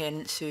taking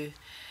tenants who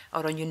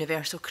are on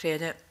universal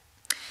credit.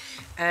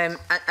 And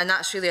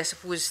that's really, I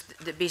suppose,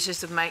 the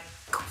basis of my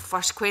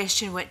first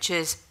question, which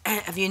is,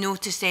 have you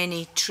noticed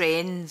any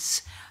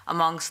trends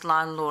amongst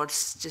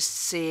landlords just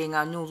saying,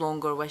 I no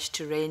longer wish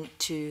to rent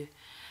to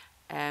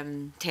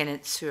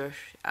tenants who are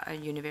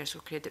on universal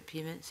credit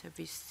payments? Have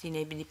you seen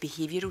any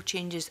behavioural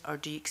changes, or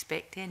do you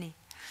expect any?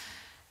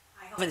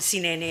 I haven't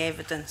seen any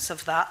evidence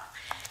of that.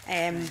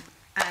 And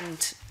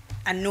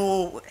I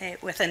know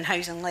within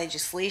housing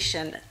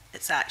legislation,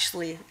 it's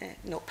actually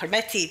not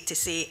permitted to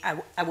say,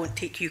 I won't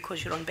take you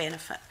because you're on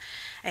benefit.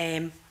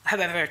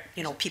 However,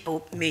 you know,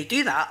 people may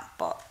do that,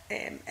 but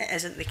it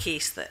isn't the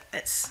case that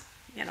it's,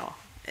 you know,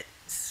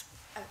 it's...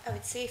 I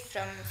would say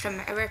from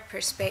our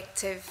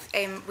perspective,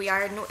 we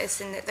are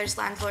noticing that there's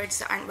landlords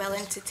that aren't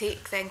willing to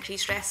take the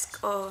increased risk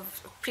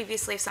of,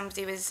 previously if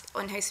somebody was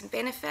on housing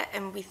benefit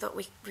and we thought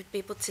we would be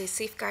able to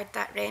safeguard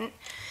that rent,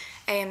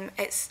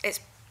 it's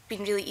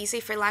been really easy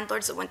for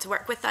landlords that want to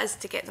work with us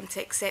to get them to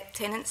accept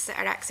tenants that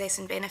are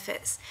accessing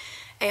benefits.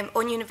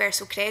 On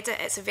universal credit,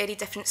 it's a very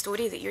different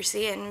story that you're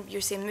saying.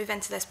 You're saying move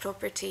into this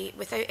property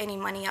without any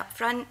money up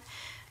front.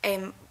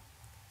 In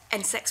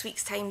 6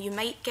 weeks' time, you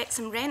might get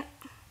some rent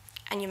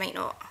and you might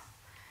not.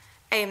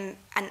 And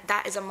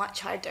that is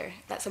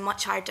that's a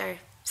much harder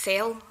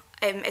sell.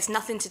 It's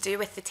nothing to do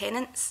with the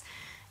tenants,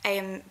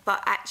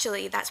 but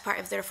actually that's part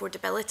of their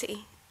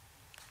affordability.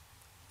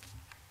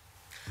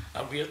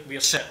 We are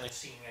certainly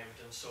seeing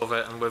evidence of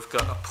it, and we've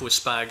got a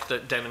postbag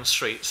that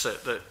demonstrates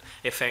that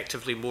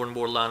effectively more and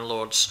more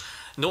landlords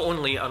not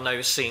only are now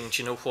saying,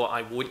 do you know what,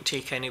 I won't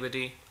take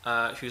anybody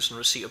who's in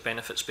receipt of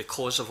benefits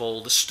because of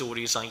all the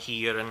stories I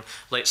hear, and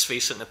let's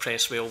face it, in the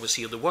press we always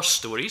hear the worst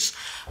stories,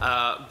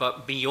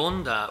 but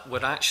beyond that,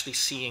 we're actually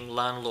seeing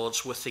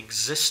landlords with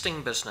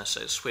existing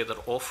businesses where they're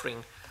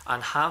offering,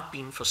 and have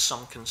been for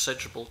some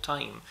considerable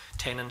time,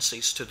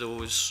 tenancies to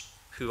those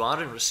who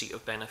are in receipt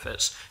of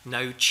benefits,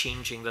 now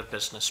changing their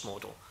business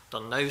model.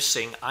 They're now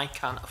saying, I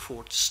can't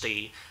afford to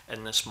stay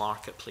in this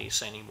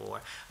marketplace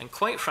anymore. And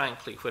quite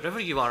frankly, wherever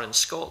you are in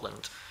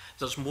Scotland,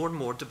 there's more and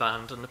more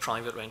demand in the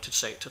private rented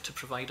sector to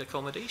provide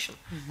accommodation.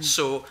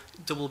 So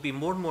there will be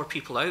more and more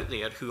people out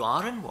there who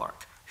are in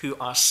work, who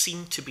are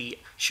seen to be,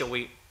 shall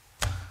we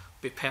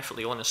be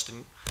perfectly honest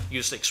and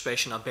use the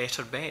expression, a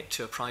better bet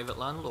to a private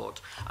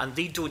landlord. And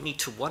they don't need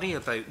to worry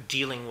about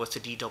dealing with the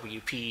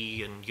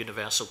DWP and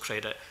universal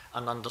credit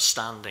and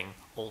understanding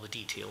all the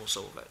details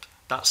of it.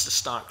 That's the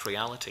stark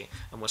reality,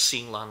 and we're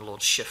seeing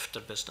landlords shift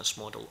their business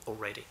model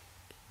already.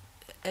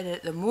 And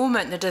at the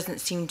moment, there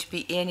doesn't seem to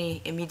be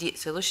any immediate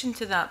solution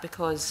to that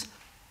because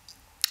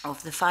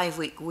of the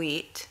 5-week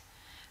wait,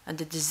 and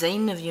the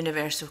design of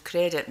universal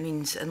credit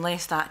means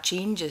unless that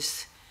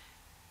changes,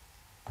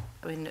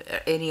 I mean,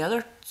 any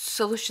other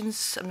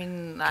solutions? I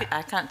mean,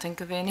 I can't think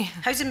of any.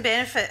 Housing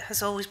benefit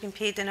has always been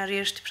paid in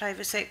arrears to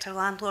private sector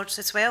landlords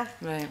as well.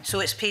 Right.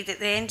 So it's paid at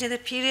the end of the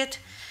period.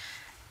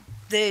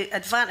 The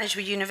advantage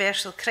with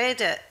universal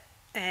credit,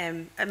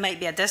 it might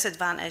be a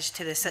disadvantage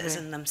to the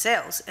citizen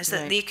themselves, is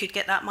that they could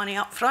get that money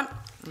up front.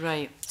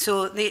 Right.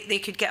 So they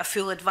could get a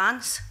full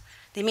advance.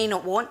 They may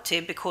not want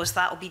to because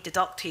that will be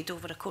deducted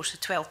over the course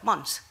of 12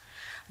 months.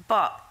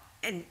 But,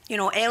 you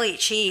know,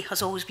 LHA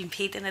has always been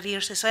paid in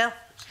arrears as well.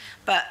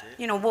 But,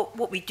 you know,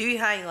 what we do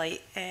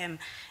highlight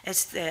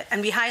is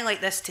and we highlight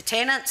this to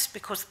tenants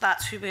because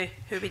that's who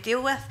we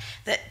deal with,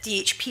 that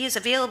DHP is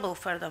available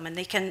for them and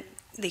they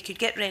could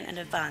get rent in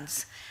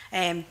advance,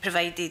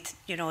 provided,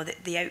 you know,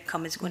 that the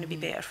outcome is going to be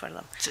better for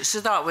them. So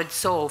that would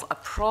solve a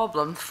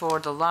problem for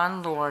the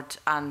landlord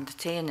and the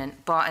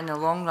tenant, but in the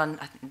long run,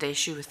 the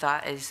issue with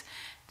that is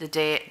the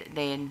debt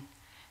then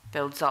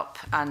builds up,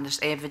 and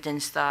there's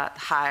evidence that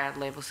higher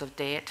levels of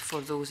debt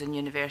for those in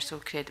universal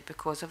credit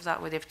because of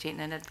that, where they've taken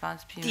an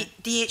advance payment.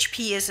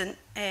 DHP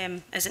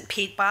isn't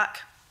paid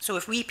back. So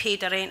if we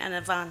paid a rent in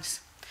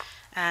advance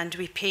and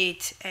we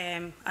paid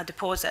a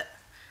deposit,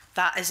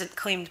 that isn't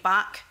claimed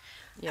back.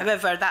 Yeah.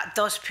 However, that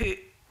does put,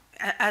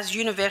 as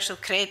universal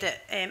credit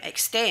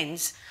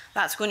extends,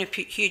 that's going to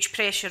put huge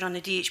pressure on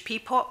the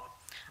DHP pot,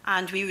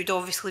 and we would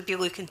obviously be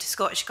looking to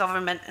Scottish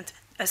Government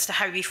as to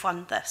how we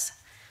fund this.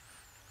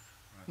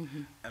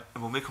 And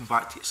we may come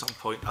back to at some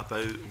point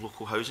about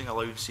local housing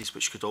allowances,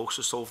 which could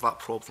also solve that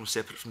problem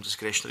separate from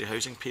discretionary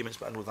housing payments,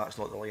 but I know that's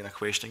not the line of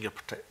questioning you're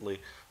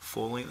particularly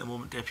following at the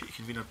moment, Deputy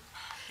Convener.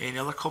 Any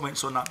other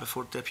comments on that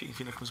before Deputy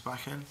Convener comes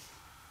back in?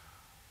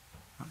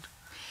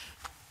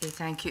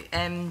 Thank you.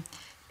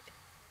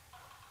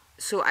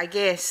 So I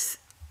guess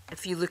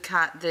if you look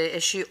at the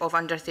issue of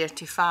under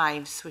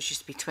 35s, which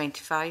used to be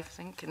 25, I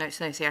think, and now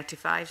it's now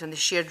 35s, and the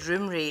shared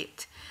room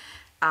rate,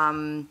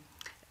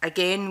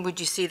 again, would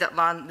you say that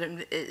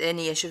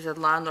any issues with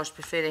landlords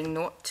preferring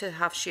not to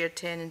have shared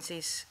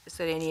tenancies? Is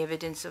there any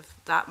evidence of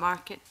that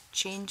market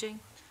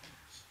changing?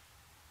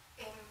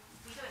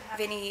 have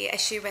any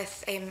issue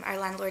with our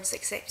landlords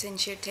accepting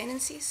shared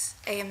tenancies,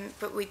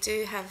 but we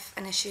do have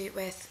an issue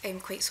with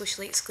quite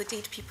socially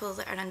excluded people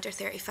that are under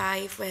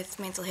 35 with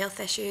mental health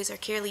issues or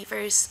care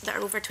leavers that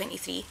are over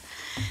 23.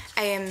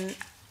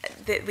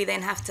 That we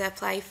then have to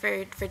apply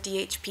for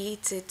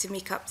DHP to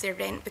make up their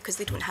rent because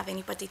they don't have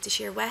anybody to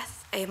share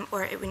with,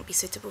 or it wouldn't be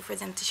suitable for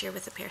them to share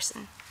with a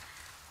person.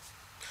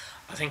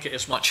 I think it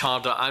is much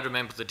harder. I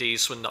remember the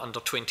days when the under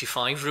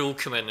 25 rule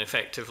came in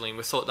effectively, and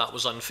we thought that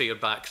was unfair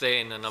back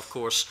then, and of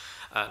course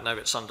now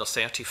it's under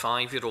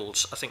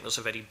 35-year-olds. I think there's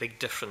a very big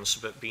difference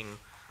about being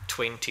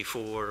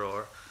 24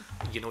 or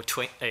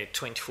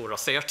 24 or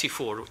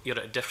 34. You're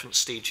at a different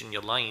stage in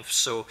your life,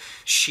 so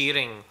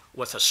sharing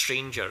with a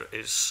stranger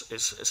is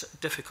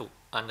difficult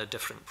and a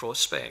different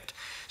prospect.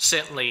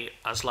 Certainly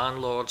as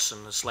landlords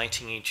and as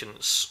letting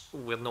agents,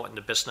 we're not in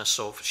the business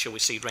of, shall we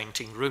say,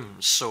 renting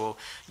rooms, so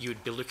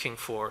you'd be looking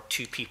for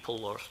 2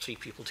 people or 3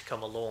 people to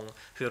come along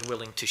who are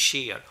willing to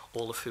share,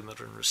 all of whom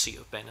are in receipt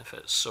of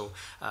benefits. So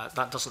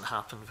that doesn't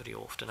happen very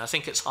often. I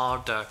think it's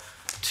harder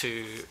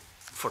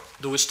for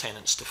those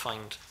tenants to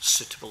find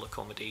suitable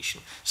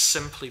accommodation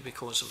simply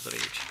because of their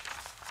age.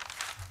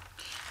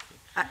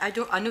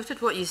 I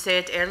noted what you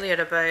said earlier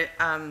about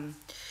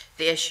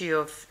the issue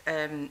of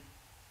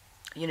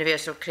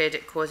universal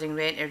credit causing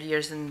rent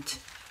arrears and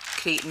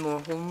creating more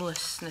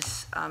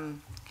homelessness.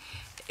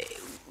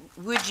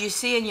 Would you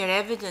say in your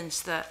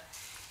evidence that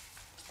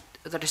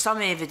there is some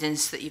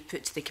evidence that you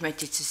put to the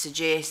committee to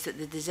suggest that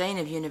the design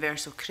of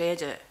universal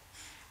credit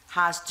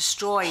has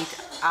destroyed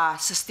a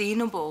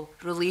sustainable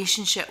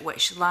relationship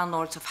which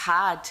landlords have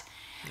had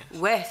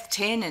with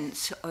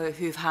tenants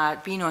who've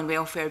been on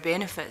welfare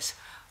benefits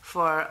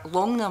for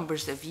long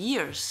numbers of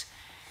years,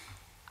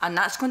 and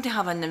that's going to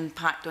have an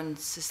impact on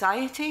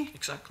society?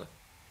 Exactly.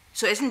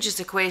 So it isn't just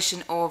a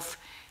question of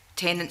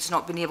tenants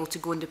not being able to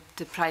go into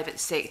the private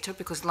sector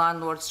because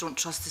landlords don't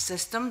trust the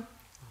system.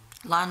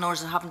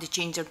 Landlords are having to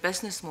change their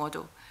business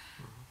model.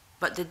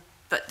 But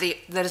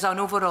there is an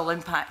overall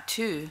impact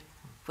too,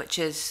 which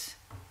is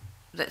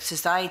that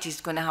society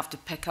is going to have to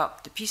pick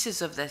up the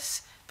pieces of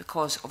this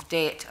because of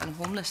debt and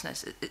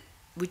homelessness.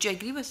 Would you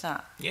agree with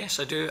that? Yes,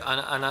 I do.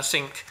 And I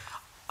think,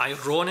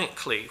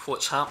 ironically,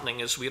 what's happening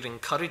is we're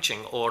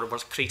encouraging, or we're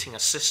creating a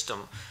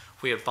system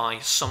whereby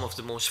some of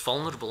the most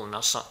vulnerable in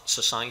our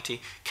society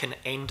can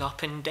end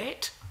up in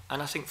debt.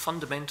 And I think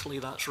fundamentally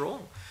that's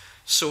wrong.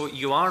 So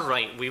you are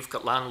right, we've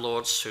got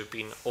landlords who've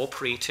been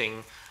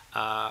operating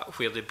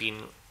where they've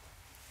been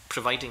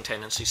providing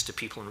tenancies to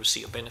people in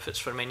receipt of benefits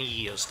for many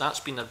years.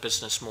 That's been their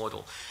business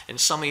model. In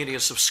some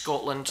areas of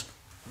Scotland,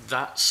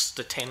 that's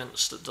the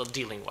tenants that they're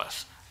dealing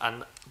with,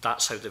 and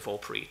that's how they've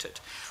operated.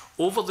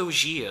 Over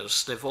those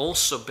years, they've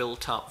also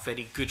built up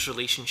very good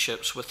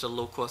relationships with the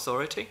local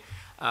authority.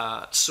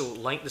 So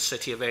like the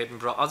City of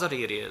Edinburgh, other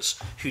areas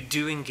who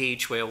do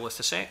engage well with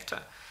the sector.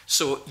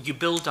 So you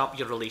build up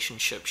your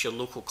relationships, your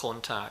local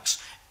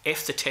contacts.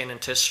 If the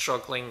tenant is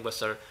struggling with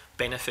their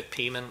benefit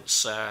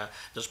payments,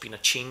 there's been a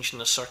change in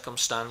the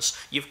circumstance,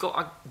 you've got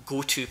a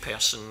go-to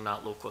person in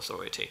that local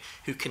authority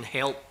who can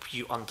help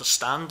you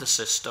understand the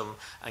system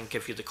and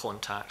give you the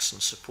contacts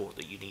and support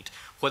that you need,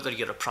 whether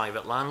you're a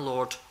private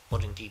landlord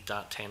or indeed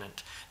that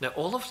tenant. Now,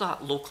 all of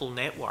that local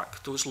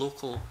network, those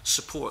local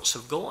supports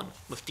have gone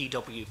with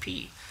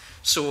DWP.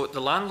 So the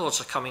landlords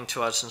are coming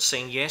to us and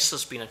saying, yes,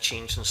 there's been a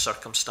change in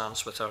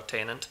circumstance with our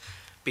tenant.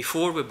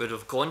 Before we would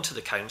have gone to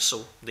the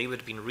council, they would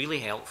have been really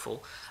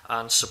helpful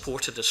and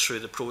supported us through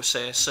the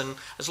process. And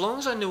as long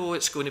as I know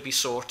it's going to be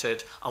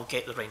sorted, I'll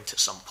get the rent at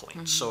some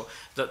point. So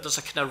there's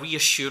a kind of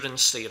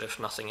reassurance there, if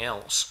nothing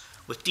else.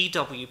 With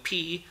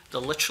DWP,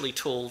 they're literally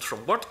told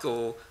from word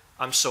go,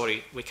 I'm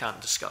sorry, we can't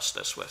discuss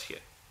this with you.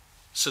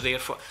 So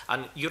therefore,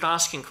 and you're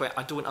asking,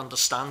 I don't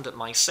understand it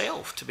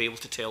myself to be able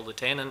to tell the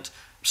tenant,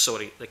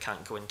 sorry, they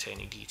can't go into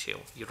any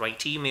detail. You write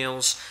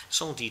emails,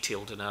 it's all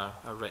detailed in our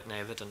written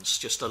evidence,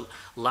 just a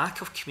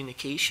lack of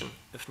communication,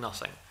 if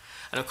nothing.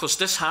 And of course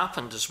this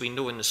happened, as we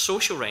know, in the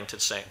social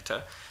rented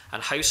sector,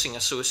 and housing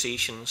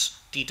associations,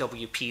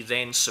 DWP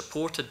then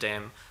supported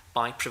them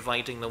by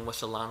providing them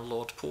with a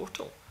landlord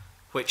portal,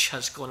 which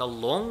has gone a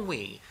long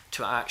way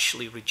to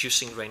actually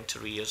reducing rent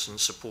arrears and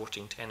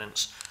supporting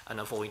tenants and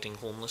avoiding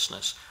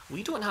homelessness.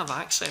 We don't have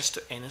access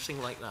to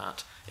anything like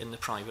that in the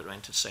private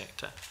rented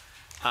sector.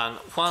 And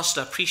whilst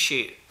I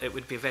appreciate it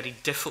would be a very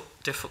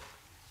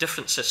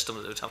different system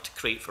that they would have to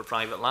create for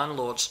private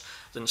landlords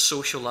than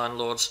social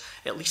landlords,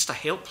 at least a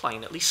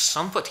helpline, at least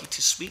somebody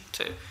to speak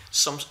to,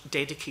 some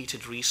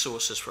dedicated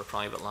resources for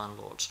private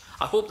landlords.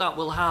 I hope that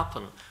will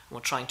happen. We're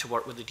trying to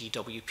work with the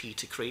DWP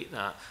to create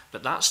that,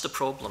 but that's the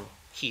problem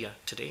here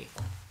today.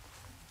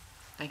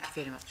 Thank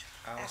you very much.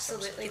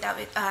 Absolutely, that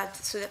would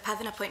so that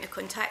having a point of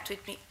contact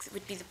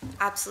would be the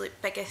absolute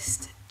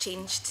biggest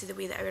change to the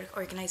way that our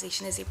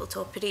organisation is able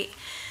to operate.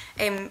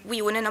 We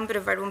own a number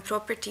of our own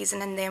properties,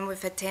 and in them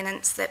we've had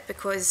tenants that,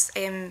 because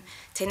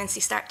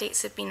tenancy start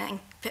dates have been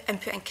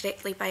input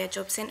incorrectly by a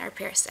job centre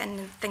person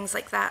and things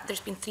like that, there's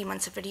been 3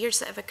 months of arrears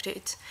that have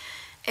accrued.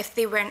 if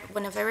they weren't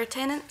one of our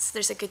tenants,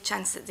 there's a good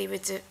chance that they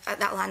would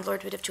that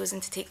landlord would have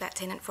chosen to take that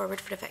tenant forward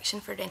for eviction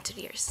for rent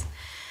arrears.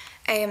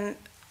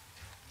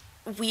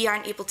 We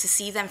aren't able to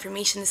see the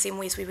information the same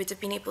way as we would have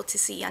been able to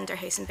see under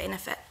housing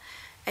benefit.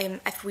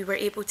 If we were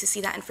able to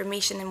see that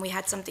information and we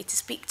had somebody to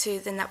speak to,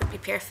 then that would be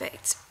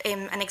perfect.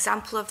 An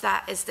example of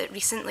that is that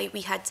recently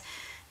we had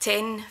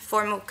 10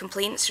 formal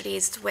complaints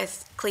raised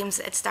with claims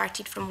that had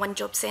started from one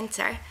job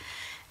centre.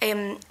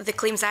 The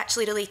claims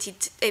actually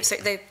related,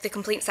 the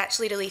complaints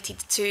actually related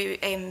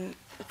to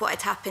what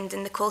had happened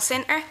in the call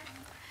centre,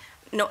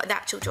 not the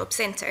actual job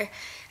centre.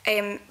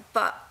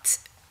 But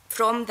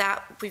from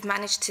that, we've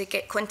managed to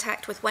get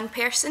contact with one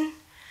person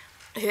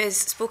who has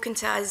spoken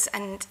to us,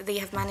 and they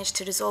have managed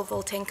to resolve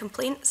all 10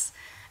 complaints,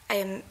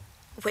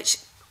 which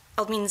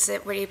means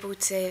that we're able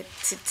to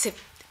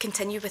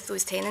continue with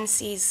those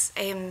tenancies.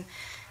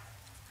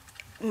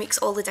 Makes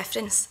all the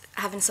difference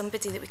having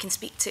somebody that we can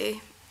speak to.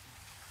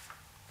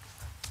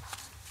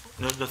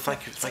 No,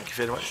 thank you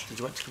very much. Did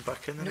you want to come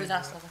back in? No,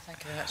 that's lovely. Thank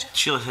you very much.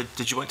 Sheila,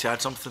 did you want to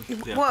add something?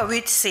 Yeah. What I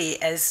would say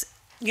is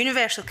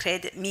universal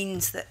credit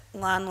means that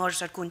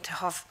landlords are going to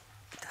have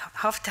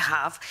to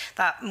have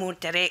that more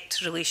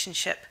direct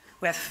relationship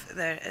with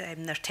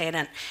their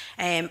tenant,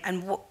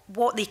 and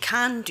what they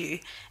can do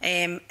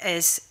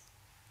is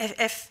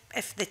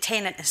if the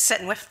tenant is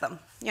sitting with them,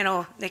 you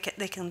know, they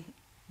can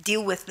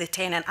deal with the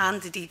tenant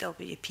and the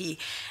DWP,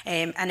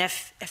 and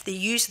if they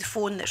use the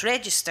phone that's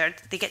registered,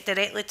 they get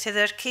directly to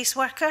their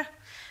caseworker.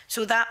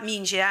 So that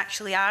means you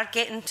actually are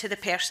getting to the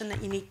person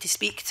that you need to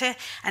speak to.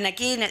 And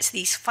again, it's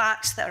these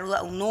facts that are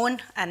little known,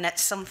 and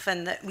it's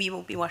something that we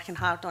will be working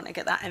hard on to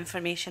get that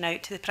information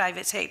out to the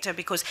private sector,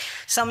 because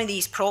some of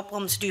these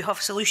problems do have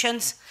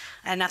solutions,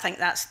 and I think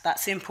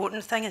that's the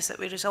important thing, is that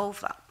we resolve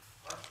that.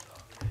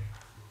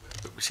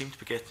 But we seem to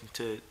be getting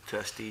to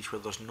a stage where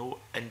there's no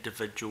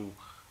individual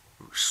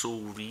sole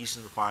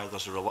reason why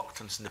there's a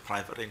reluctance in the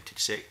private rented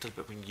sector,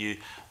 but when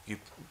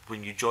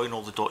you join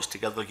all the dots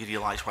together, you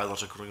realise why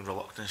there's a growing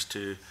reluctance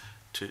to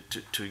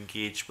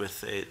engage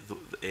with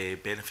the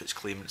benefits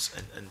claimants,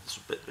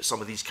 but some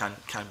of these can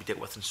be dealt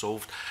with and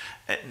solved.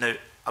 Now,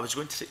 I was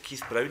going to take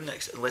Keith Brown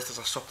next, unless there's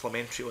a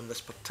supplementary on this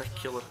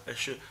particular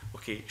issue.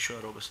 Okay,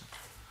 Shona Robertson.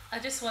 I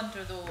just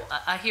wonder though,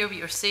 I hear what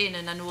you're saying,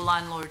 and I know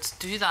landlords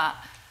do that,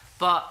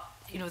 but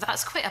you know,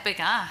 that's quite a big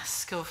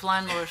ask of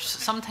landlords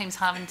sometimes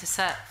having to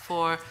sit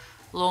for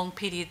long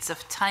periods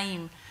of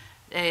time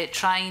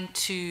trying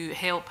to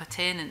help a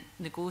tenant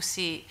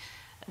negotiate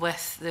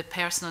with the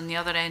person on the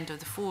other end of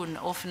the phone,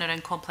 often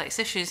around complex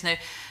issues. Now,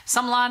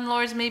 some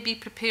landlords may be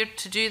prepared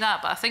to do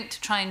that, but I think to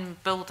try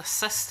and build a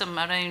system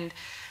around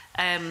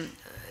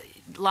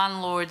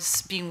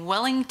landlords being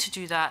willing to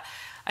do that,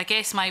 I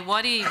guess my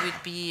worry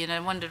would be, and I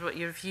wondered what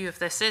your view of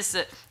this is,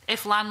 that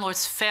if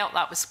landlords felt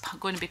that was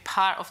going to be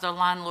part of their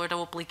landlord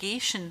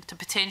obligation to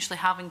potentially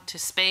having to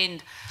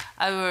spend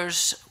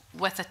hours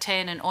with a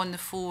tenant on the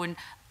phone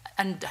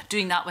and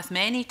doing that with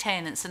many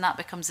tenants, and that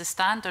becomes the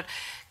standard,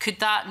 could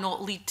that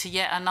not lead to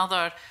yet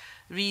another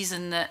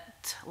reason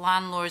that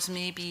landlords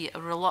may be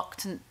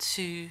reluctant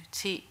to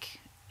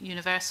take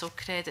universal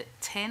credit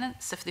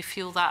tenants if they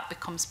feel that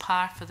becomes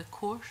par for the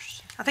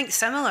course? I think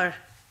similar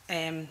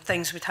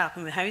things would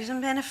happen with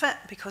housing benefit,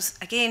 because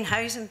again,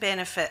 housing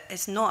benefit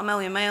is not a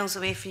million miles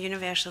away from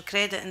universal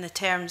credit in the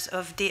terms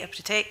of data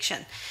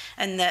protection,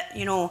 and that,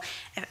 you know,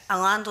 if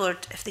a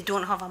landlord, if they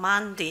don't have a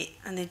mandate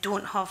and they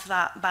don't have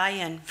that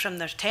buy-in from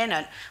their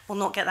tenant, will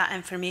not get that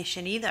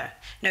information either.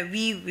 Now,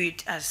 we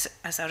would, as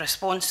a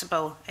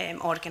responsible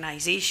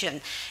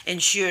organisation,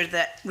 ensure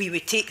that we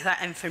would take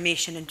that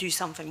information and do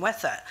something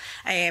with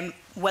it.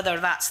 Whether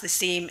that's the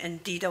same in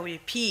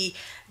DWP,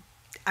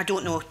 I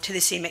don't know, to the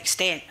same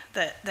extent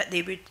that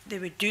they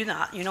would do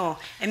that. You know,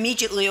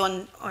 immediately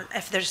on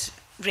if there's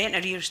rent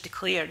arrears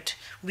declared,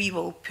 we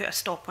will put a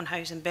stop on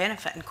housing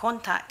benefit and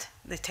contact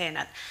the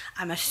tenant.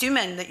 I'm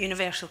assuming that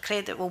universal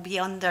credit will be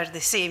under the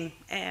same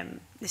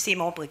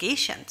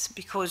obligations,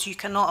 because you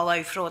cannot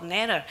allow fraud and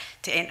error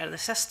to enter the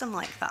system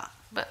like that.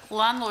 But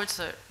landlords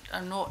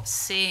are not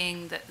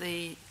saying that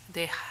they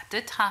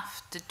did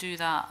have to do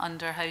that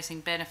under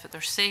housing benefit.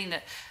 They're saying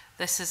that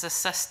this is a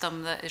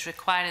system that is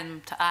requiring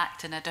them to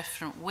act in a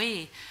different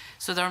way.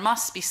 So there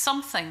must be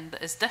something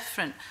that is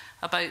different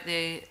about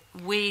the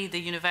way the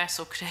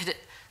universal credit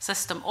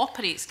system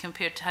operates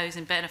compared to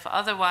housing benefit.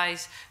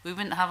 Otherwise, we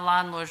wouldn't have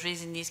landlords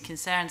raising these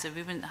concerns, and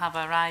we wouldn't have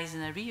a rise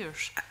in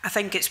arrears. I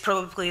think it's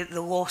probably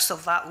the loss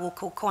of that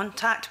local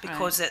contact,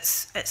 because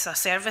it's a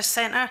service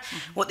centre.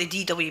 What the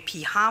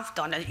DWP have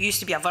done, it used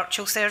to be a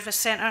virtual service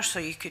centre, so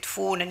you could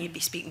phone and you'd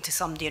be speaking to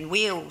somebody in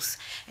Wales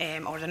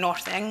or the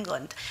north of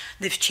England.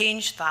 They've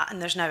changed that,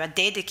 and there's now a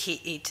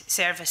dedicated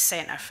service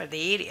centre for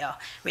the area,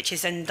 which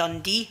is in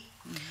Dundee.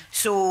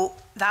 So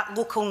that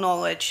local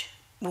knowledge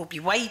will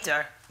be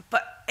wider,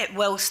 but it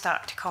will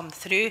start to come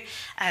through.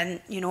 And,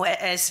 you know, it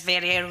is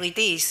very early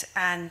days,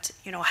 and,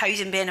 you know,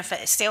 housing benefit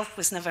itself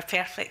was never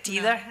perfect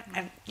either.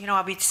 And, you know,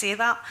 I would say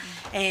that.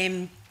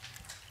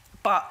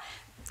 But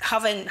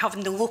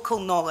having the local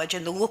knowledge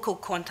and the local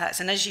contacts,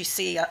 and as you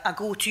say, a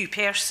go-to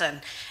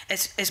person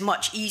is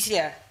much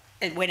easier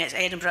when it's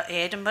Edinburgh to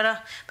Edinburgh,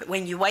 but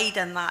when you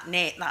widen that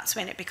net, that's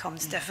when it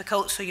becomes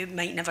difficult, so you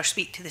might never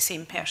speak to the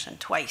same person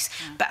twice.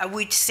 But I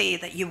would say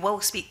that you will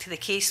speak to the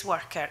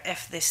caseworker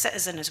if the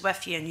citizen is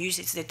with you and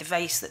uses the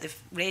device that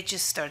they've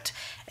registered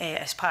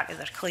as part of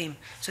their claim.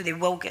 So they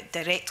will get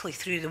directly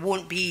through. There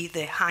won't be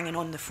the hanging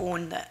on the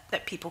phone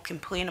that people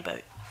complain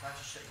about. Can I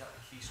just check that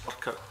the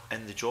caseworker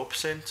in the job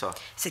centre?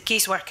 It's the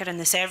caseworker in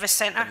the service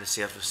centre. In the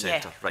service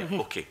centre, Yeah. right,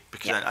 okay.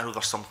 Because I know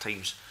there's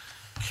sometimes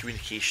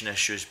communication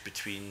issues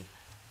between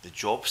the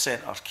job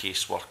centre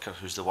caseworker,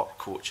 who's the work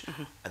coach,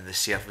 and the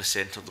service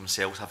centre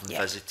themselves, having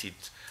visited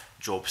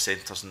job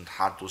centres and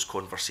had those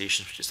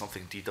conversations, which is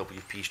something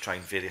DWP is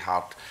trying very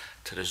hard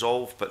to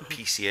resolve. But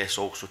PCS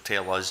also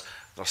tell us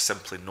there's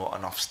simply not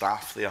enough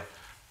staff there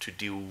to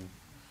deal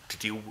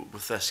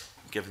with this,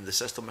 given the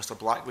system. Mr.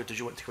 Blackwood, did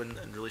you want to go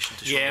in relation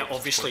to? Yeah,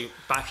 obviously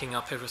backing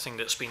up everything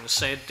that's been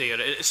said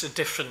there, it's a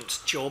different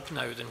job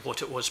now than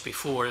what it was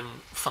before, and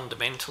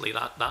fundamentally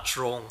that's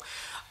wrong.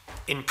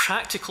 In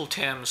practical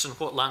terms, and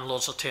what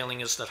landlords are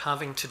telling us they're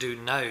having to do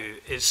now,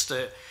 is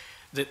that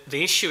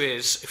the issue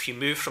is, if you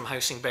move from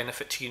housing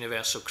benefit to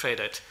universal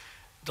credit,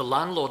 the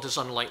landlord is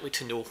unlikely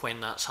to know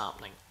when that's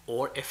happening,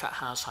 or if it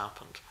has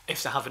happened,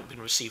 if they haven't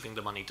been receiving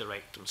the money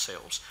direct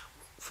themselves,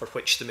 for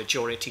which the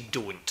majority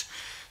don't.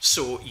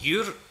 So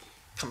you're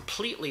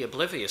completely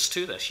oblivious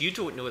to this. You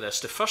don't know this.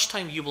 The first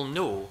time you will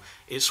know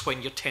is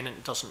when your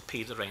tenant doesn't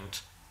pay the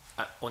rent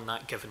on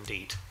that given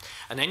date.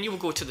 And then you will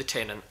go to the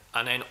tenant,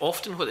 and then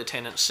often what the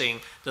tenant's saying,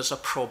 there's a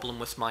problem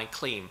with my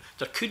claim.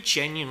 There could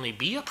genuinely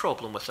be a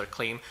problem with their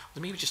claim,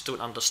 they maybe just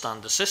don't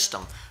understand the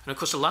system. And of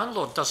course the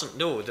landlord doesn't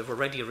know they've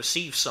already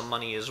received some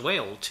money as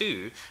well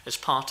too, as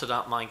part of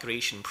that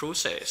migration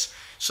process.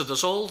 So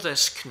there's all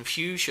this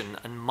confusion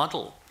and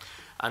muddle.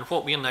 And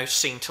what we're now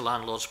saying to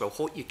landlords, well,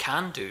 what you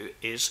can do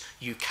is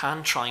you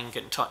can try and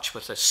get in touch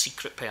with a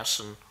secret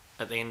person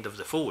at the end of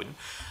the phone,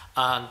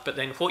 but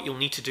then what you'll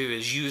need to do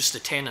is use the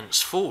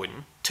tenant's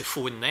phone to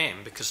phone them,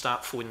 because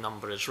that phone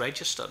number is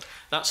registered.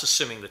 That's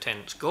assuming the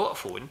tenant's got a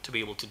phone to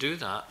be able to do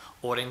that,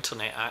 or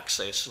internet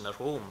access in their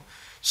home.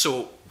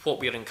 So what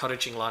we're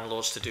encouraging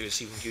landlords to do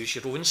is even use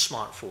your own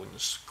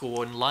smartphones, go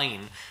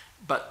online.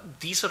 But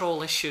these are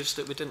all issues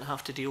that we didn't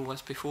have to deal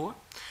with before.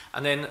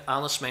 And then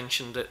Alice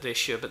mentioned the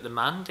issue about the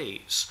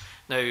mandates.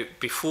 Now,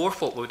 before,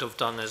 what we would have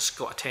done is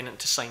got a tenant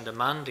to sign the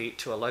mandate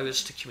to allow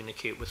us to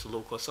communicate with the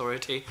local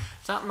authority.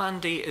 That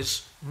mandate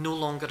is no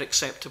longer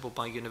acceptable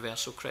by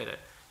universal credit.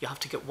 You have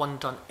to get one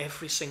done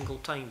every single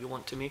time you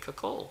want to make a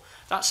call.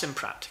 That's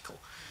impractical.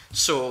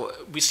 So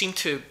we seem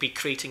to be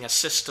creating a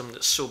system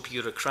that's so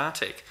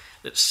bureaucratic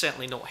that's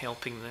certainly not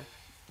helping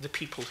the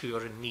people who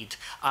are in need,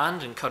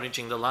 and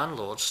encouraging the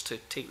landlords to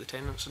take the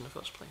tenants in the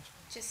first place.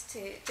 Just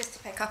to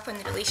pick up on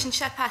the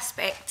relationship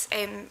aspect,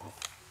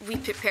 we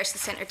put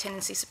person-centred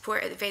tenancy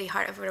support at the very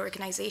heart of our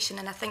organisation,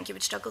 and I think you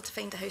would struggle to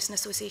find a housing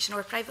association or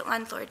a private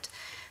landlord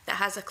that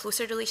has a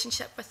closer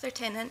relationship with their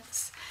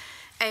tenants.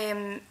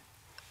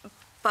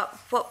 But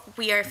what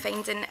we are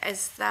finding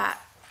is that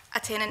a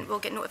tenant will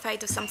get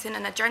notified of something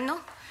in a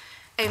journal.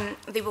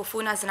 They will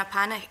phone us in a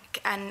panic,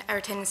 and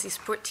our tenancy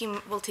support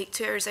team will take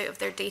 2 hours out of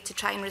their day to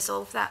try and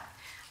resolve that,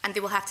 and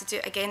they will have to do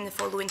it again the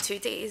following 2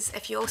 days.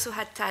 If you also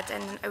had to add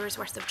in an hour's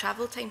worth of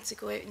travel time to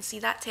go out and see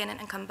that tenant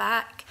and come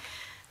back,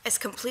 it's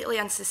completely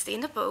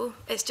unsustainable.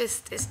 It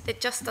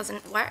just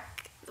doesn't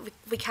work.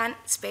 We can't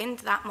spend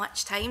that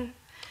much time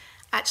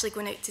actually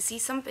going out to see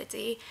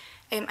somebody,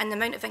 and the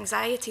amount of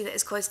anxiety that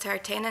is caused to our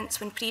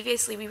tenants, when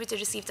previously we would have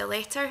received a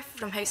letter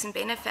from Housing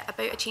Benefit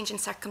about a change in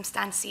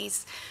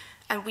circumstances,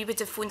 and we would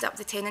have phoned up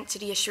the tenant to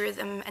reassure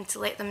them and to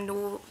let them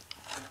know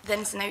the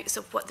ins and outs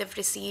of what they've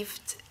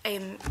received.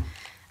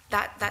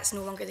 That's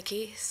no longer the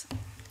case.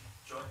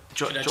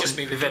 Can I just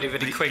maybe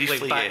very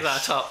quickly back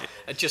that up?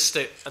 And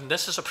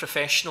this is a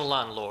professional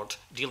landlord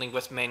dealing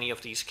with many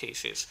of these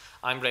cases.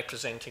 I'm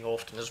representing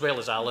often, as well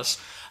as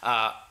Alice,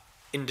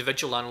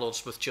 individual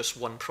landlords with just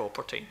one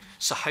property.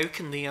 So how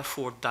can they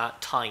afford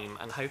that time,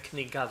 and how can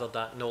they gather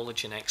that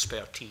knowledge and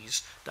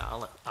expertise that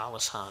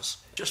Alice has?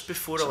 Just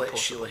before I let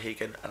Sheila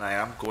Hagan, and I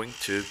am going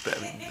to, but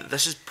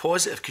this is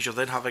positive because you're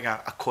then having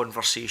a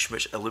conversation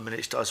which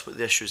illuminates to us what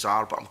the issues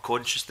are, but I'm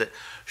conscious that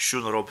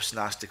Shona Robinson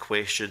asked a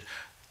question.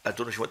 I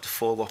don't know if you want to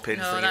follow up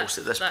anything else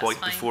at this point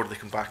before they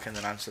come back in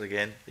and answer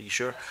again. Are you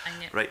sure?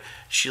 Right.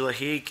 Sheila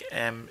Haig,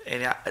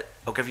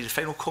 I'll give you the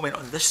final comment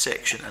on this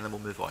section and then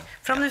we'll move on.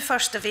 From the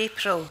 1st of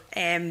April,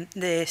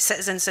 the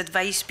Citizens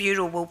Advice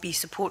Bureau will be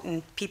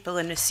supporting people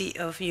in receipt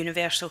of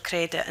universal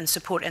credit and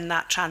supporting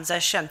that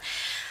transition.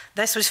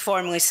 This was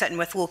formerly sitting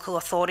with local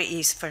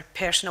authorities for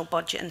personal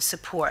budget and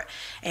support.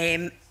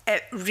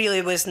 It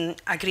really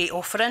wasn't a great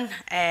offering.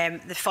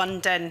 The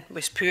funding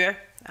was poor,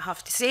 I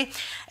have to say,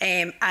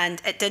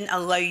 and it didn't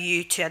allow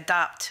you to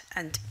adapt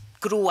and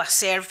grow a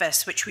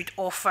service which would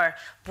offer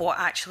what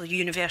actually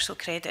universal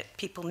credit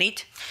people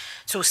need.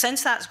 So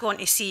since that's gone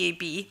to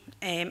CAB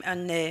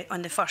on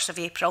the 1st of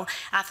April,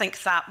 I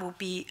think that will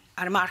be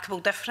a remarkable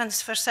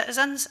difference for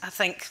citizens. I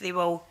think they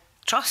will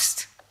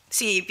trust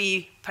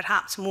CAB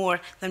perhaps more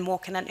than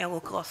walking into a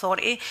local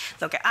authority.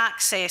 They'll get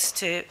access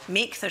to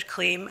make their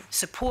claim,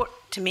 support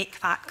to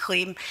make that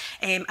claim,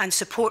 and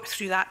support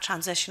through that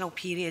transitional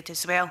period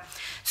as well.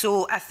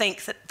 So I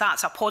think that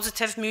that's a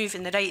positive move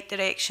in the right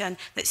direction,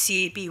 that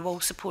CAB will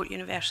support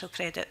universal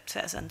credit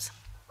citizens.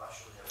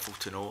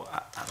 To know.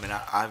 I mean,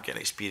 I've got an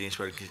experience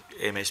where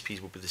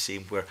MSPs will be the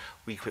same, where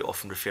we quite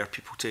often refer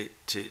people to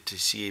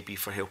CAB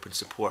for help and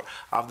support.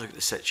 I've looked at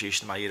the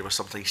situation in my area where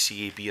sometimes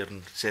CAB are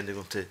sending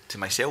them to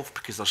myself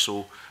because they're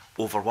so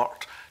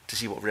overworked, to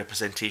see what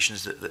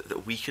representations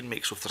that we can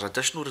make. So if there's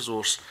additional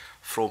resource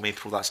from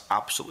April, that's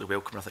absolutely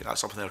welcome. I think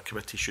that's something our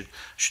committee should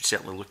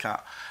certainly look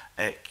at.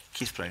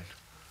 Keith Brown.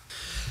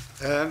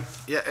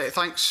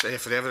 Thanks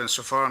for the evidence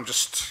so far. I'm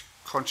just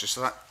conscious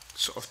of that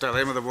sort of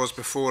dilemma there was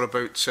before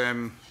about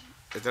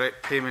the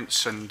direct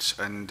payments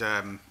and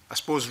I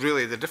suppose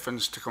really the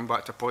difference, to come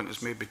back to a point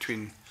is made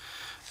between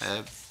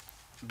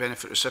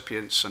benefit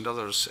recipients and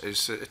others,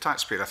 is that the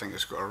taxpayer, I think,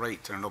 has got a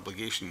right and an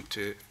obligation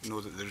to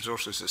know that the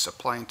resources it's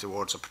applying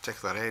towards a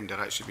particular end are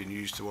actually being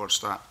used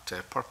towards that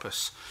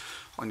purpose.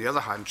 On the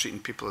other hand, treating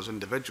people as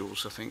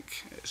individuals, I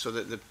think, so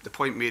that the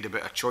point made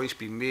about a choice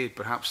being made,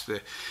 perhaps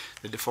the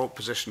default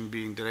position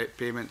being direct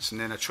payments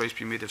and then a choice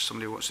being made if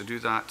somebody wants to do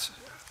that.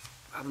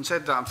 Having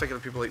said that, I'm thinking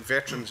of people like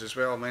veterans as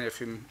well, many of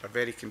whom are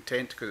very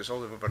content because it's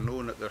all they've ever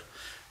known, that their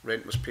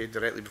rent was paid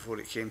directly before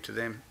it came to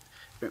them.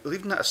 But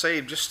leaving that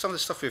aside, just some of the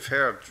stuff we've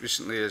heard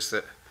recently is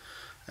that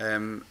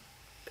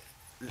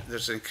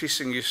there's an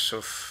increasing use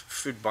of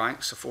food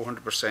banks, a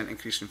 400%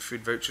 increase in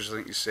food vouchers, I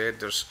think you said.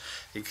 There's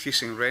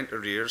increasing rent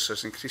arrears,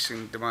 there's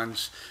increasing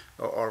demands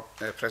or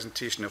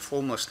presentation of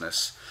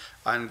homelessness.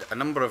 And a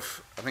number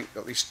of, I think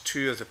at least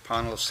two of the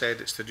panel have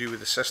said it's to do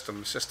with the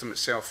system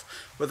itself,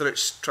 whether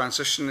it's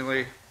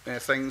transitionally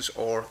things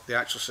or the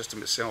actual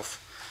system itself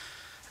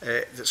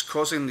that's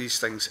causing these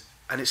things.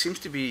 And it seems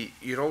to be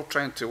you're all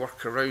trying to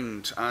work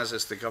around, as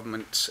is the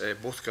government,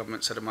 both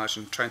governments I'd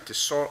imagine, trying to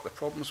sort the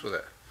problems with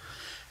it.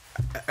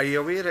 Are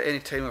you aware at any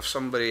time of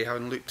somebody,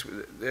 having looked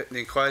at the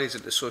inquiries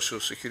into social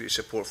security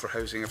support for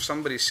housing, of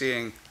somebody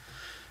saying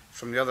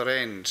from the other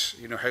end,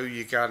 you know, how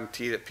you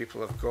guarantee that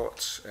people have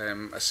got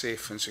a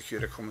safe and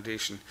secure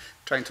accommodation,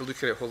 trying to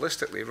look at it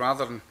holistically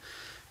rather than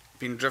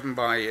being driven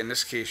by, in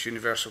this case,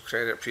 universal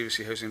credit,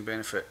 previously housing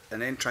benefit,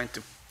 and then trying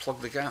to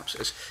plug the gaps?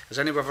 Has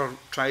anyone ever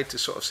tried to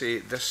sort of say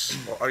this,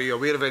 or are you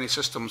aware of any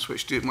systems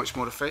which do it much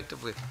more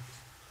effectively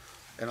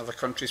in other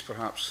countries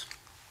perhaps?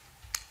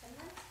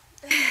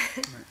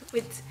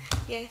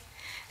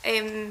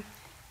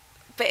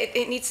 But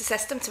it needs a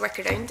system to work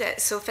around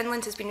it. So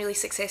Finland has been really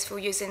successful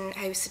using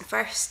Housing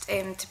First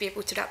to be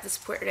able to wrap the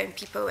support around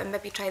people and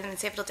maybe try them in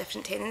several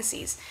different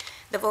tenancies.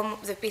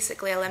 They've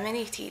basically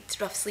eliminated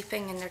rough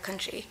sleeping in their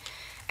country.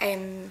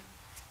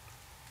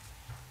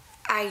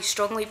 I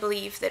strongly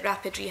believe that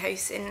rapid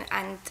rehousing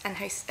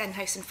and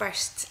Housing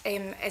First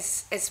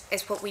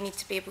is what we need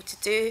to be able to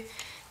do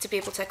to be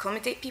able to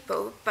accommodate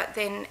people. But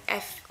then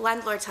if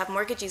landlords have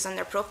mortgages on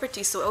their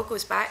property, so it all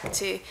goes back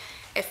to,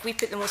 if we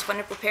put the most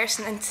vulnerable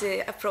person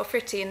into a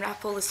property and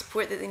wrap all the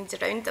support that they need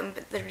around them,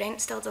 but the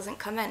rent still doesn't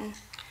come in,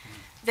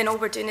 then all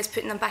we're doing is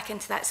putting them back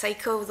into that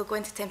cycle. They'll go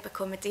into temp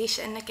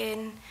accommodation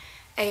again.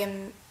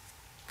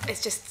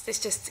 It's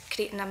just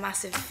creating a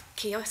massive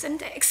chaos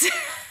index.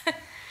 I'm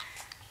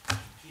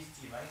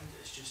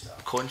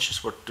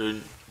conscious we're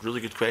doing really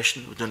good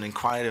question. We're doing an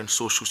inquiry on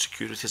social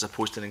security as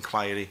opposed to an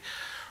inquiry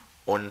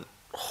on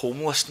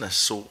homelessness.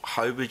 So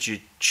how would you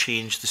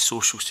change the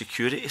social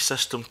security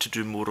system to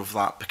do more of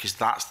that? Because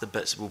that's the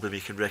bits that we'll be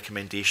making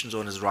recommendations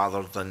on, is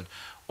rather than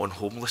on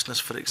homelessness,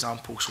 for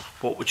example. So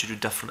what would you do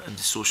different in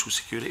the social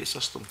security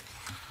system?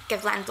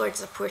 Give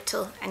landlords a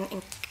portal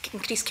and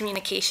increase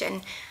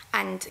communication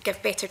and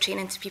give better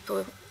training to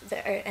people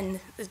that are in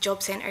the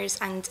job centres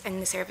and in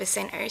the service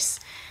centres.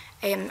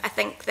 I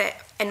think that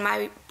in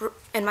my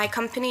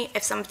company,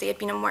 if somebody had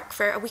been in work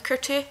for a week or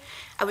two,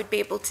 I would be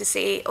able to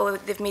say, oh,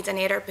 they've made an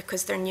error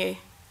because they're new.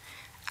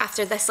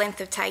 After this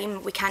length of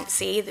time, we can't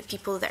say that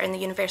people that are in the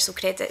universal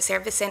credit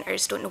service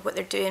centres don't know what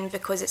they're doing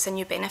because it's a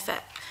new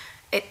benefit.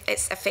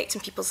 It's affecting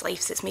people's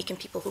lives, it's making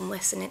people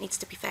homeless, and it needs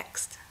to be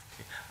fixed.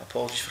 Okay.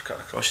 Apologies for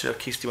cutting across there.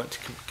 Keith, do you want to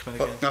come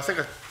in again? No, I think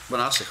when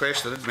I asked the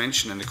question, I did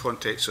mention in the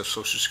context of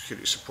social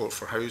security support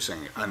for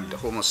housing, and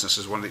homelessness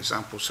is one of the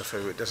examples of how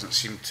it doesn't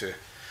seem to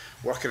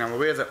work. And I'm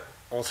aware that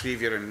all three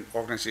of you are in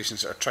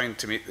organisations that are trying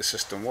to make the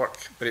system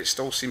work, but it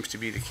still seems to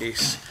be the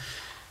case.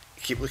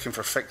 You keep looking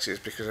for fixes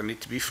because there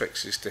need to be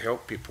fixes to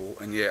help people,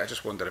 and yet I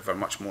just wonder if a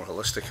much more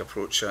holistic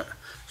approach at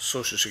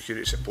social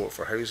security support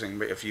for housing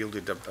might have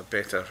yielded a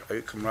better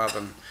outcome rather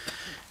than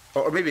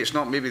or maybe it's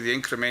not, maybe the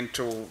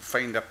incremental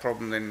find a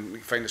problem, then we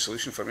find a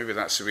solution for it. Maybe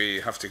that's the way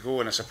you have to go,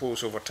 and I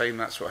suppose over time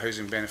that's what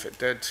housing benefit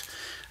did.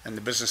 And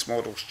the business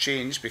models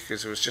changed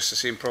because it was just the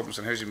same problems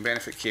when housing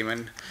benefit came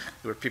in.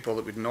 There were people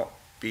that would not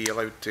be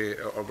allowed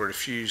to, or were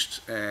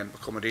refused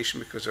accommodation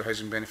because they're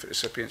housing benefit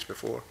recipients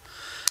before.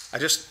 I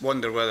just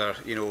wonder whether,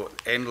 you know,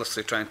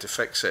 endlessly trying to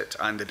fix it,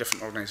 and the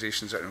different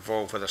organisations that are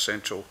involved, whether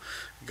central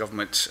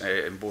government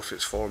in both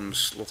its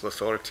forms, local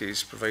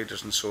authorities,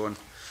 providers and so on,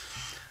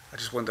 I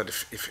just wondered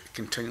if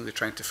continually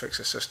trying to fix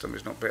a system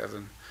is not better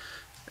than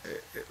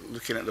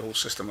looking at the whole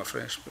system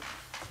afresh. But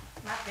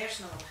my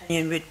personal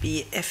opinion would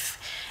be if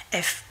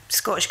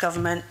Scottish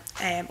Government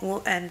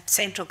and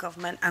central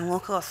government and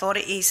local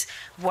authorities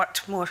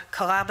worked more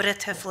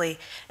collaboratively.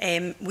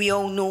 We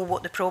all know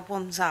what the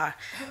problems are,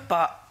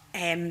 but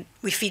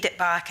we feed it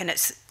back, and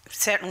it's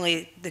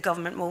certainly the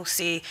government will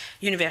say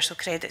universal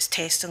credit's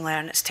test and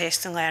learn, it's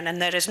test and learn, and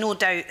there is no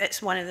doubt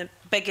it's one of the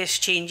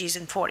biggest changes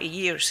in 40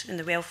 years in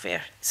the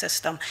welfare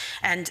system,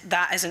 and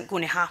that isn't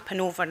going to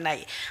happen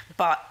overnight.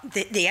 But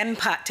the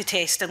impact to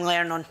test and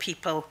learn on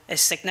people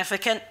is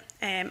significant,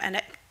 and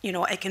it, you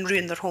know, it can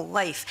ruin their whole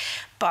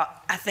life.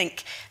 But I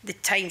think the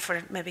time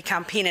for maybe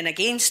campaigning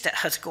against it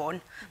has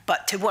gone,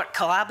 but to work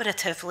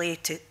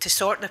collaboratively to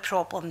sort the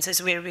problems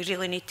is where we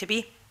really need to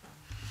be.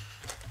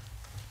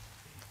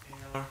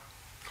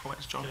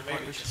 Comments, John?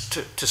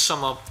 To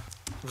sum up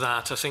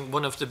that, I think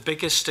one of the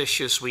biggest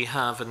issues we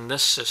have in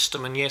this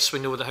system, and yes, we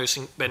know the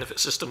housing benefit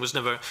system was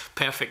never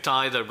perfect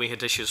either, we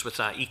had issues with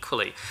that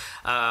equally,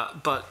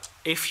 but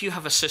if you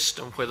have a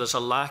system where there's a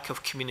lack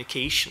of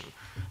communication,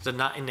 then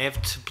that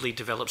inevitably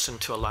develops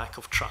into a lack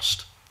of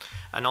trust.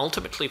 And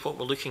ultimately what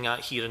we're looking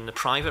at here in the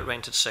private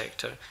rented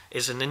sector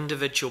is an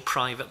individual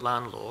private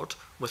landlord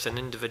with an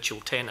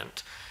individual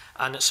tenant.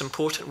 And it's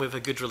important we have a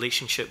good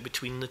relationship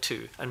between the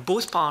two. And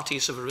both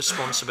parties have a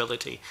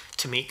responsibility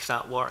to make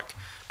that work.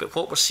 But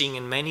what we're seeing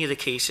in many of the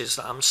cases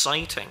that I'm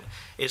citing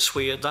is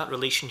where that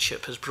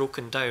relationship has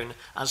broken down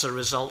as a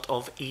result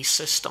of a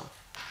system.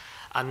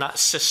 And that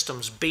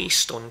system's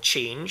based on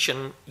change.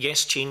 And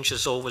yes, change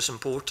is always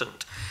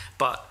important.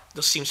 But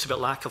there seems to be a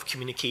lack of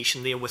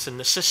communication there within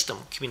the system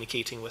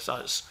communicating with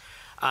us.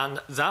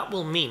 And that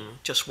will mean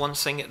just one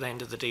thing at the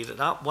end of the day,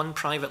 that one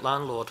private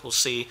landlord will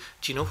say,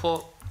 do you know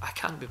what? I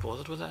can't be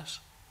bothered with this.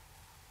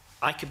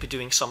 I could be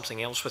doing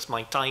something else with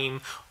my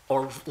time,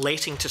 or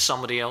letting to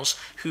somebody else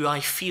who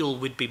I feel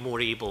would be more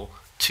able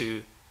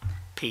to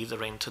pay the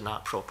rent on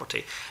that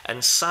property.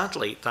 And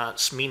sadly,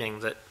 that's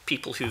meaning that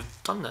people who've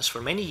done this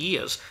for many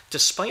years,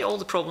 despite all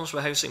the problems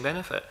with housing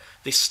benefit,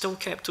 they still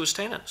kept those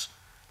tenants.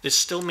 They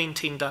still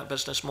maintained that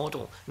business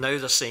model. Now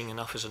they're saying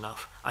enough is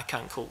enough. I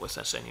can't cope with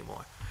this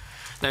anymore.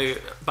 Now,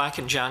 back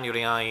in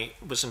January, I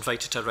was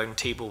invited to a round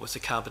table with the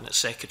Cabinet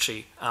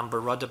Secretary, Amber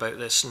Rudd, about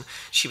this, and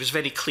she was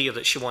very clear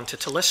that she wanted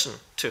to listen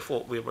to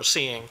what we were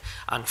saying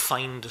and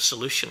find the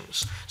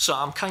solutions. So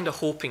I'm kind of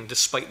hoping,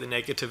 despite the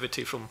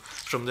negativity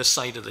from this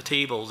side of the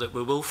table, that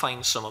we will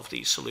find some of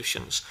these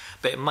solutions.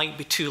 But it might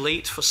be too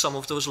late for some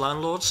of those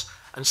landlords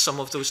and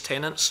some of those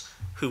tenants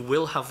who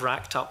will have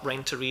racked up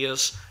rent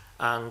arrears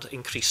and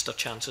increased their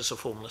chances of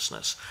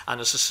homelessness.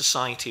 And as a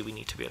society, we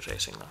need to be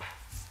addressing that.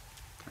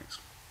 thanks.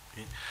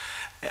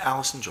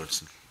 Alison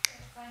Johnson.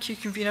 Thank you,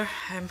 Convener.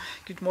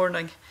 Good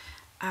morning.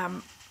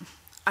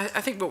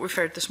 I think what we've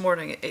heard this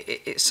morning,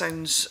 it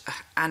sounds,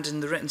 and in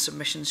the written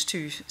submissions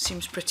too,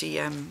 seems pretty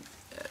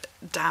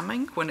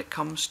damning when it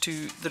comes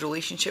to the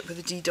relationship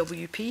with the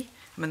DWP.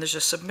 I mean, there's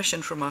a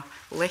submission from a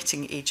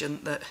letting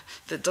agent that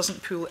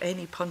doesn't pull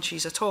any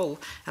punches at all,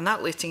 and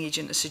that letting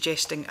agent is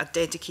suggesting a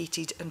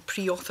dedicated and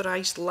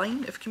pre-authorised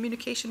line of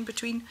communication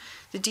between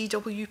the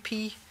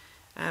DWP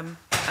and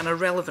a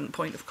relevant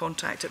point of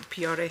contact at the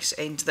PRS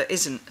end that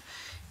isn't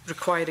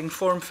requiring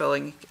form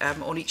filling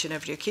on each and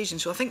every occasion.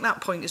 So I think that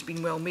point has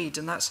been well made,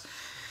 and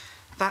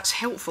that's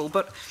helpful.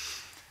 But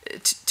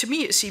to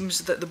me, it seems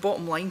that the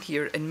bottom line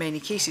here in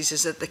many cases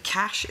is that the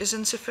cash is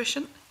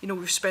insufficient. You know,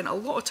 we've spent a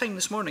lot of time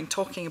this morning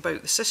talking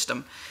about the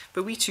system,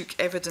 but we took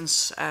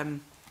evidence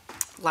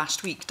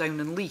last week down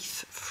in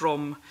Leith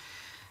from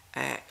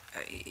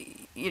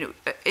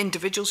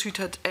individuals who'd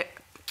had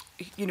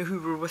who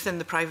were within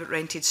the private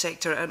rented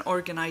sector and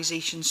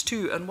organisations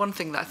too. And one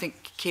thing that I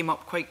think came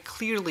up quite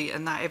clearly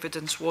in that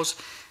evidence was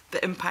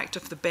the impact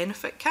of the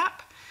benefit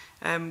cap.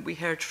 We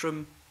heard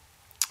from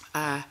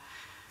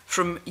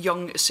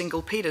young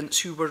single parents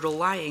who were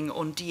relying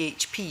on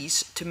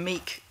DHPs to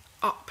make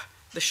up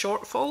the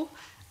shortfall,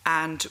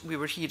 and we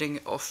were hearing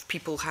of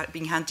people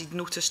being handed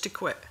notice to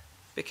quit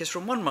because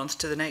from 1 month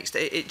to the next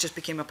it just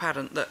became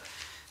apparent that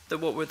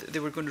what they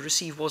were going to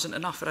receive wasn't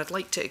enough. And I'd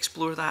like to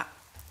explore that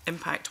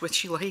impact with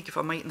Sheila Haig, if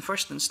I might, in the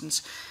first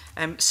instance.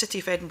 City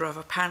of Edinburgh have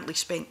apparently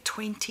spent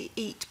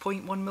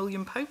 £28.1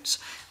 million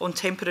on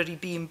temporary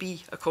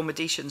B&B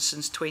accommodations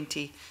since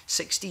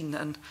 2016,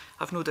 and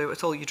I've no doubt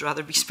at all you'd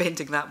rather be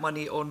spending that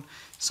money on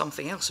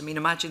something else. I mean,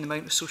 imagine the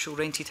amount of social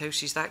rented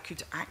houses that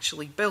could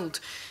actually build.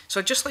 So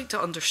I'd just like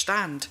to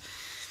understand,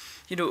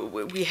 you know,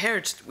 we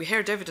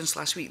heard evidence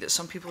last week that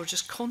some people are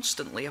just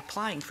constantly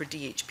applying for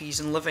DHPs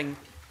and living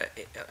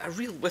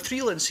with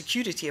real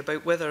insecurity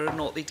about whether or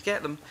not they'd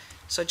get them.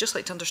 So I'd just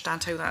like to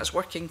understand how that is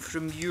working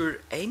from your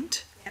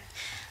end.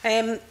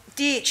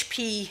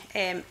 DHP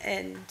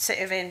in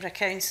City of Edinburgh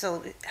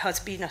Council has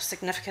been a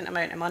significant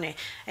amount of money.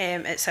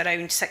 It's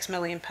around £6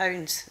 million,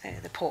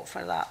 the pot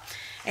for that.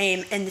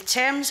 In the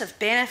terms of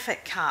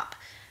benefit cap,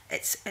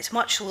 it's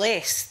much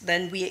less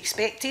than we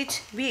expected.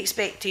 We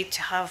expected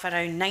to have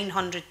around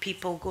 900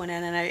 people going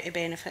in and out of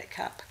benefit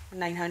cap,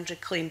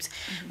 900 claims.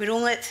 We're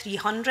only at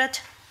 300.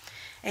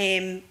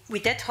 We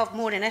did have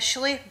more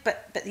initially,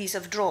 but these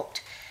have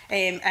dropped.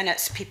 And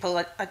it's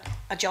people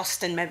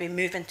adjusting, maybe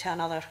moving to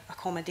another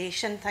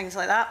accommodation, things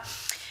like that.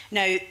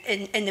 Now,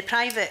 in the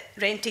private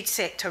rented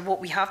sector, what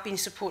we have been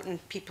supporting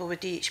people with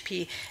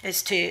DHP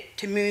is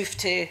to move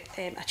to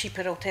a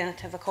cheaper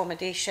alternative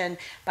accommodation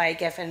by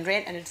giving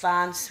rent in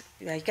advance,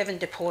 by giving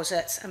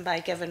deposits and by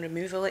giving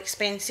removal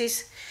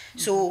expenses.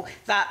 So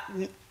that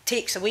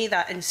takes away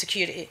that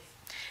insecurity.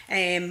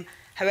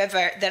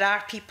 However, there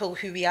are people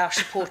who we are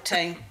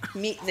supporting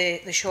meet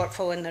the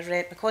shortfall in their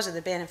rent because of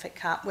the benefit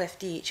cap with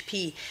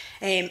DHP.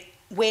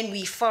 When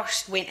we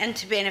first went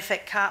into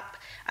benefit cap,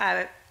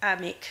 I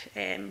make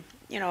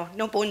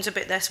no bones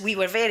about this. We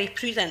were very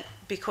prudent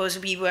because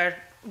we were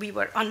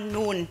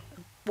unknown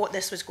what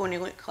this was going to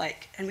look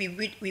like, and we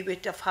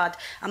would have had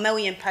 £1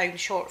 million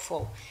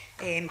shortfall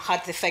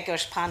had the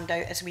figures panned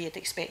out as we had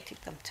expected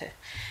them to.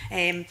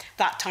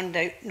 That turned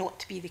out not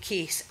to be the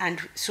case,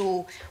 and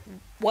so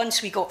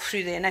once we got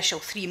through the initial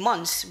 3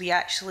 months, we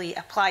actually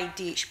applied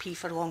DHP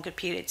for longer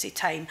periods of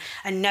time,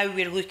 and now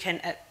we're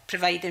looking at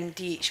providing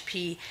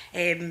DHP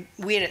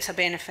where it's a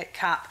benefit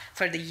cap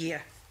for the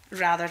year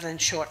rather than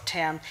short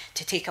term,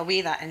 to take away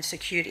that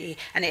insecurity,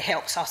 and it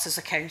helps us as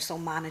a council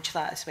manage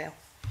that as well.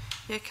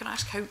 Yeah, can I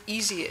ask how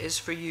easy it is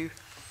for you?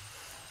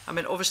 I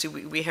mean,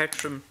 obviously we heard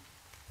from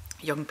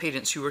young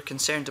parents who were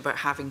concerned about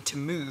having to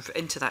move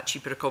into that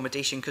cheaper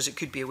accommodation because it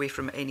could be away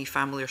from any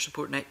family or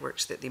support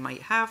networks that they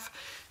might have,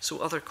 so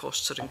other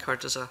costs are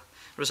incurred as a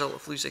result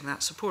of losing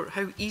that support.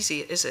 How easy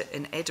is it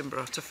in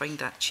Edinburgh to find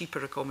that cheaper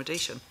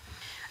accommodation?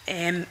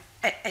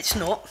 It's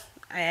not.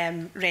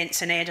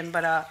 Rents in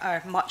Edinburgh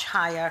are much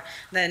higher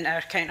than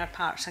our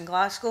counterparts in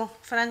Glasgow,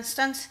 for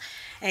instance,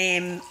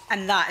 and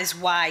that is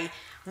why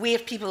where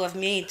people have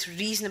made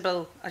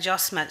reasonable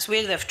adjustments,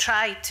 where they've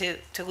tried to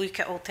look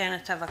at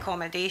alternative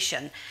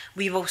accommodation,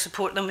 we will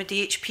support them with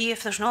DHP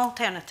if there's no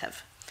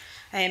alternative.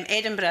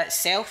 Edinburgh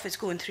itself is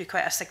going through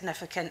quite a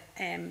significant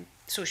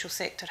social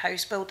sector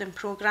house building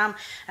programme,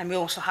 and we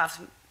also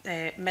have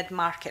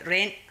mid-market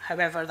rent.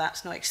 However,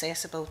 that's not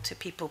accessible to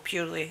people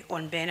purely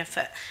on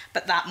benefit,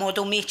 but that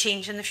model may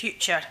change in the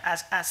future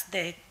as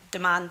the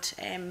demand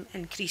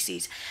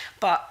increases.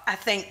 But I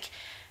think,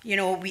 you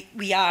know,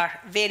 we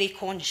are very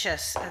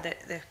conscious of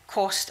the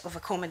cost of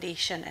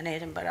accommodation in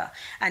Edinburgh,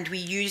 and we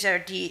use our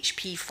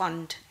DHP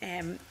fund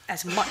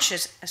as much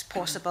as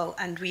possible,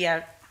 and we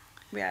are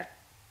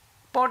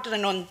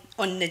bordering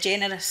on the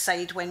generous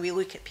side when we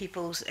look at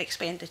people's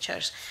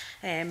expenditures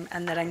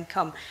and their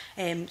income,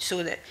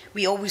 so that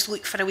we always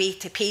look for a way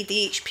to pay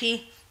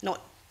DHP,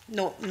 not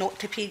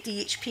to pay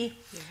DHP.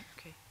 Yeah,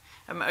 okay.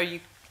 Are you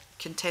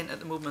content at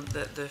the moment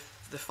that the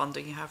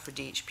funding you have for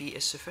DHP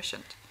is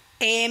sufficient?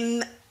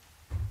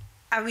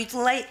 I would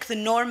like the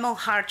normal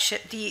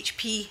hardship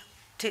DHP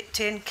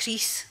to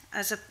increase.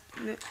 I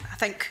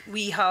think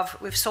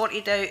we've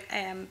sorted out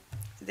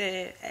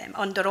the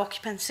under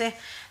occupancy.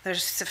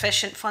 There's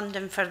sufficient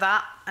funding for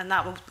that, and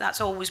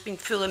that's always been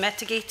fully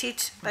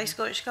mitigated by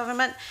Scottish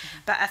Government.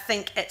 But I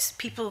think it's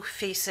people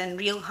facing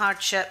real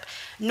hardship,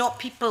 not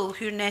people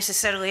who are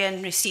necessarily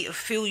in receipt of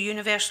full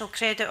universal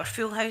credit or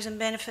full housing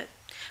benefit,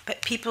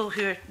 but people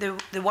who are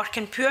the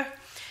working poor,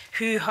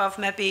 who have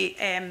maybe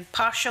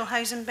partial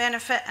housing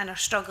benefit and are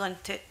struggling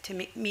to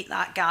meet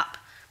that gap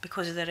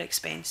because of their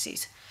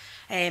expenses.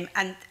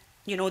 And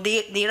you know,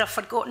 they're a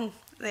forgotten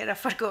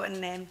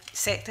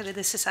sector of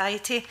the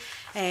society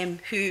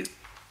who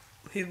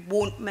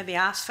won't maybe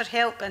ask for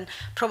help, and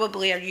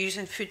probably are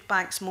using food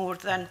banks more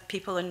than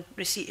people in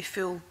receipt of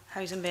full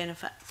housing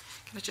benefit.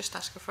 Can I just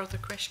ask a further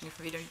question?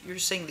 You're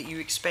saying that you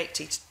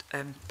expected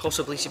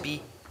possibly to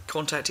be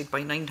contacted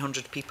by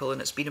 900 people,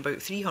 and it's been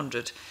about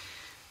 300.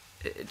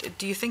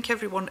 Do you think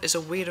everyone is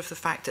aware of the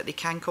fact that they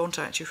can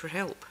contact you for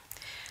help?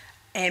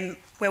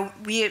 Well,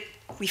 we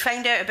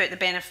find out about the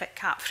benefit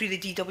cap through the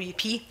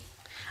DWP,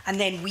 and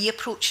then we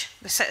approach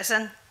the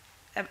citizen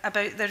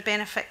about their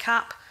benefit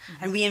cap,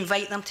 and we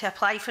invite them to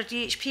apply for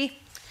DHP.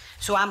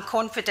 So I'm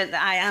confident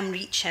that I am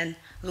reaching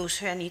those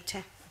who I need to.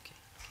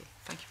 Okay.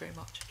 Thank you very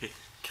much. Okay.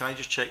 Can I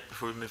just check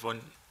before we move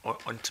on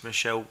to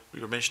Michelle?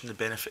 You were mentioning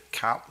the benefit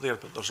cap there,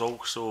 but there's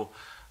also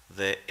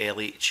the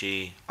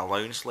LHA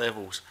allowance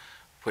levels,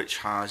 which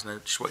has, and I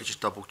just want to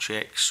double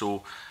check,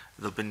 so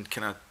they've been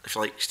kind of, if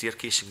you like,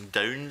 staircasing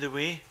down the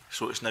way,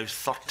 so it's now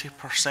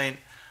 30%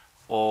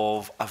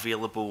 of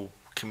available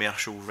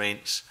commercial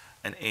rents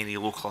in any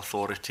local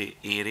authority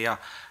area,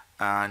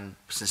 and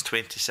since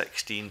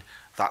 2016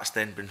 that's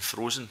then been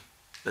frozen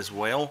as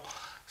well.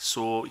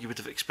 So you would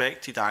have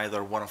expected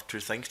either one of two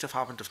things to have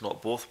happened, if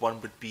not both.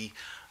 One would be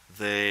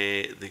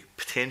the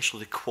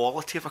potentially the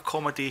quality of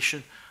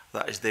accommodation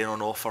that is then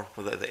on offer,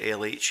 whether the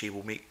LHA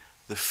will make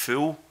the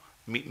full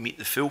meet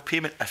the full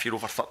payment. If you're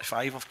over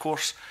 35, of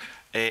course,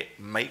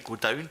 might go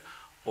down,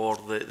 or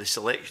the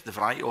selection, the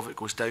variety of it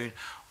goes down,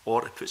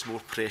 or it puts more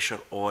pressure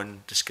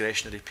on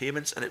discretionary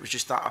payments. And it was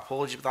just that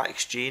apology, that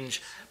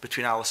exchange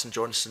between Alison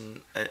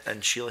Johnson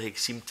and Sheila Higg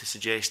seemed to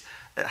suggest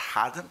it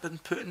hadn't been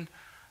putting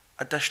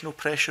additional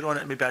pressure on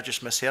it. Maybe I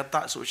just misheard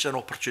that, so it's an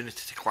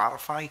opportunity to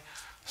clarify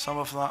some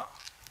of that.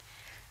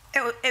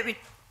 It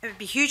would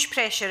be huge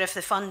pressure if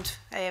the fund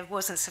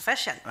wasn't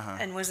sufficient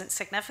and wasn't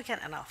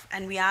significant enough.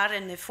 And we are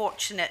in the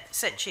fortunate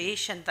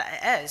situation that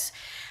it is.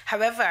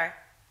 However,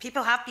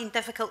 people have been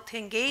difficult to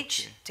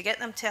engage to get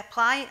them to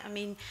apply. I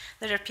mean,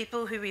 there are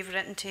people who we've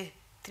written to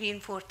 3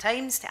 and 4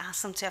 times to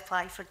ask them to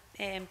apply for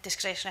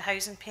discretionary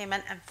housing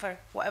payment, and for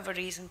whatever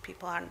reason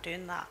people aren't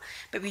doing that.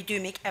 But we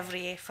do make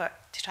every effort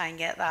to try and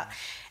get that.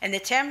 In the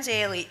terms of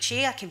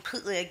LHA, I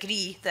completely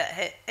agree that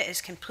it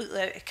is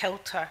completely out of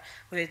kilter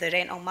with the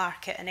rental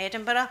market in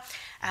Edinburgh,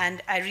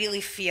 and I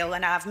really feel,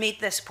 and I've made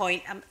this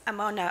point, I'm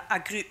on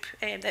a group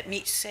that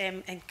meets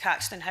in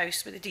Caxton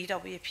House with the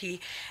DWP,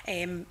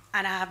 and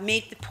I have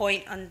made the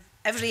point on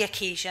every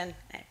occasion,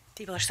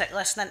 people are still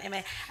listening to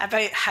me,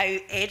 about how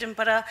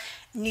Edinburgh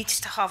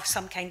needs to have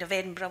some kind of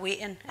Edinburgh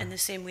waiting in the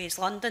same way as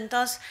London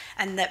does,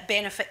 and that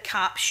benefit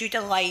cap should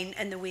align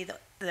in the way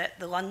that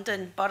the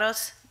London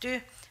boroughs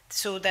do,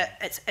 so that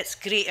it's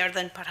greater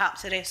than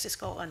perhaps the rest of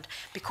Scotland,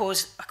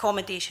 because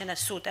accommodation is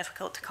so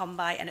difficult to come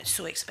by and it's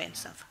so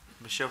expensive.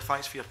 Michelle,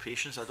 thanks for your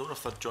patience. I don't know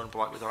if John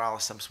Blackwood or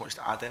Alice Simpson wants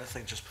to add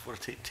anything just before I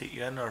take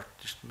you in, or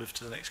just move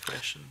to the next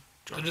question.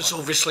 There is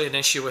obviously an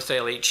issue with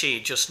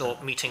LHA just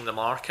not meeting the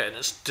market, and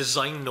it's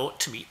designed not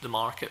to meet the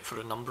market for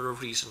a number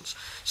of reasons.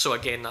 So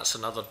again, that's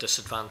another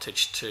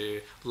disadvantage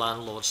to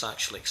landlords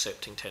actually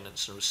accepting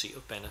tenants in receipt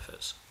of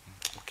benefits.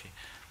 Okay.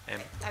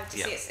 I would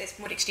say it's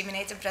more extreme in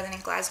Edinburgh than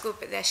in Glasgow,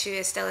 but the issue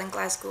is still in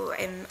Glasgow,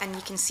 and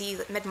you can see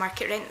that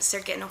mid-market rents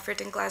are getting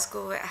offered in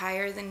Glasgow at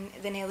higher than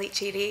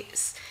LHA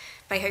rates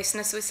by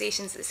housing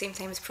associations at the same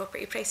time as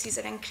property prices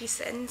are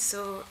increasing,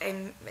 so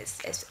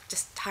it's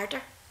just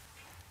harder.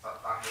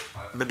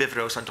 Maybe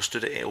everyone else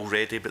understood it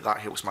already, but that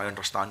helps my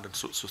understanding,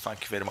 so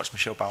thank you very much,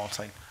 Michelle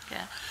Ballantyne.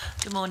 Yeah,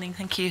 good morning,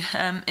 thank you.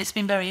 It's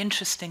been very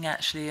interesting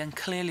actually, and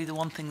clearly the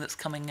one thing that's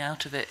coming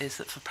out of it is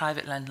that for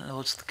private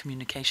landlords the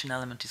communication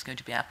element is going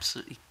to be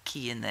absolutely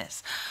key in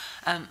this.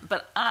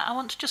 But I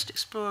want to just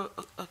explore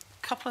a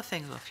couple of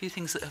things, or a few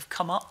things that have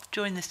come up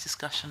during this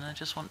discussion, and I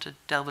just want to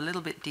delve a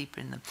little bit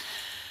deeper in them.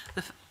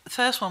 The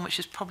first one, which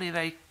is probably a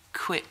very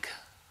quick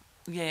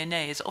yay or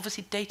nay, is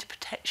obviously data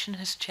protection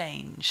has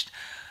changed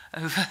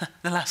over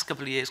the last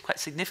couple of years quite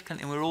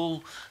significantly. We're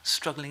all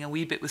struggling a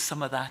wee bit with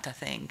some of that, I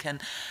think,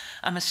 and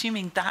I'm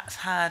assuming that's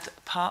had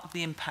part of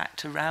the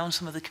impact around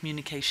some of the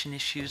communication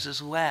issues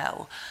as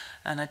well.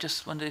 And I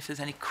just wonder if there's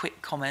any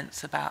quick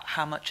comments about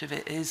how much of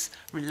it is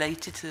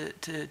related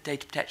to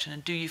data protection,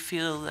 and do you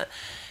feel that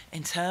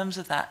in terms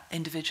of that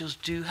individuals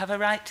do have a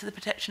right to the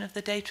protection of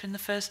the data in the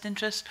first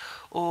interest,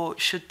 or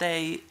should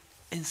they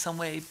in some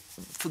way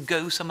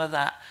forgo some of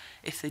that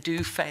if they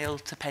do fail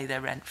to pay their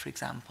rent, for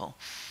example?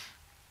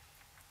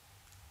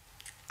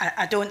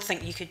 I don't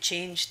think you could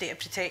change data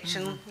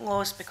protection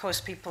laws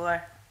because people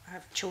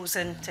have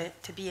chosen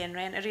to be in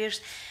rent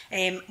arrears.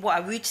 What I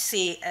would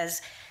say is,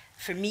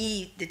 for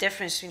me, the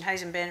difference between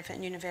housing benefit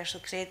and universal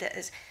credit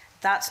is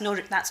that's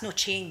not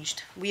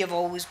changed. We have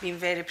always been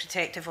very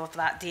protective of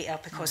that data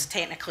because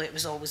technically it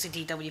was always the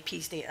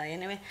DWP's data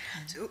anyway.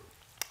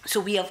 So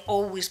we have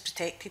always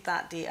protected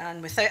that data,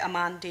 and without a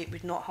mandate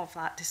we'd not have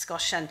that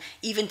discussion,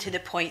 even to the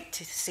point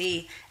to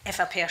say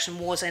if a person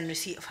was in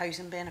receipt of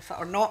housing benefit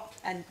or not,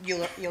 and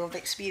you'll have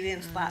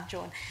experienced that,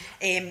 John.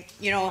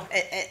 You know,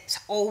 it's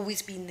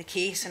always been the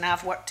case, and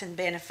I've worked in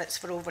benefits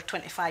for over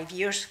 25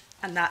 years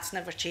and that's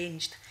never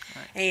changed.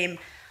 Right.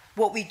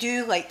 What we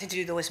do like to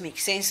do though is make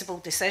sensible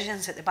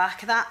decisions at the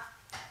back of that.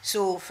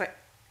 So for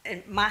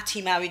in my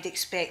team, I would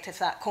expect if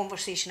that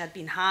conversation had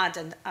been had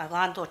and a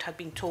landlord had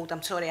been told,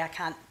 I'm sorry, I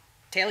can't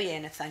tell you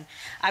anything,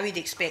 I would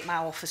expect my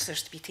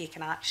officers to be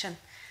taking action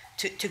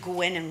to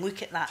go in and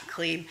look at that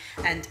claim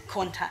and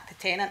contact the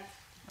tenant,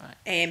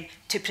 right,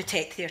 to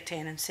protect their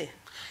tenancy.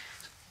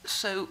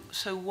 So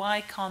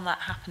why can't that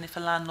happen if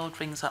a landlord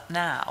rings up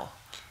now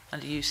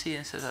and you see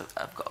and says,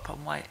 I've got a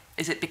problem? Why?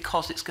 Is it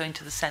because it's going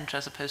to the centre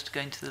as opposed to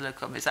going to the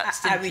local? Is that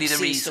simply the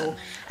reason? So.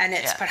 And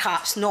it's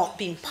perhaps not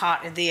been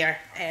part of their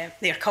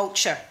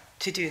culture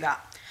to do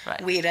that.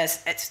 Right.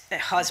 Whereas it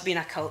has been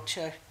a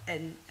culture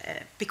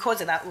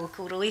because of that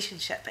local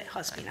relationship, it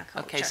has been a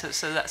culture. Okay,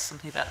 so that's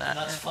something about that. And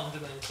that's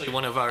fundamentally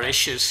one of our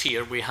issues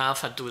here. We have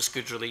had those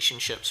good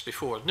relationships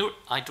before. No,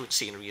 I don't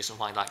see any reason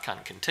why that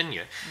can't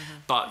continue.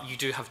 But you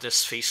do have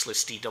this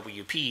faceless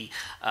DWP,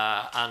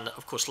 and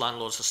of course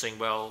landlords are saying,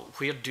 well,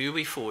 where do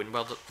we phone?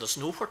 Well, there's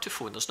nowhere to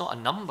phone. There's not a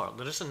number.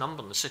 There is a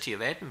number in the City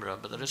of Edinburgh,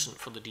 but there isn't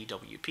for the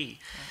DWP.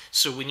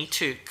 So we need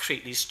to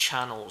create these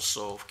channels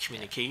of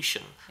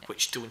communication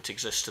which don't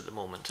exist at the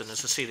moment. And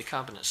as I say, the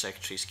Cabinet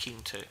Secretary is keen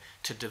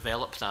to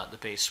develop that the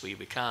best way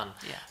we can.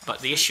 But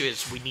the issue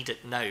is we need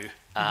it now,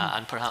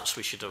 and perhaps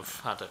we should have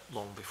had it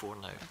long before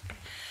now.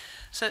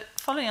 So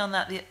following on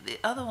that, the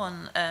other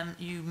one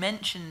you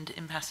mentioned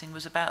in passing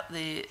was about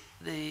the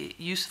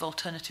use of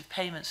alternative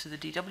payments through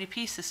the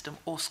DWP system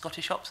or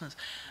Scottish options.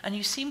 And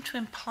you seem to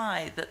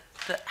imply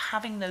that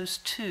having those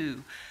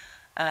two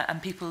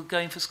and people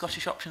going for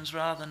Scottish options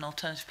rather than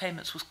alternative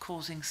payments was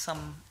causing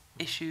some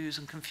issues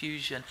and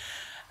confusion.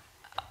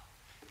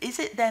 Is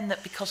it then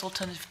that because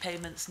alternative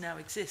payments now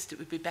exist, it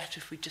would be better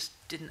if we just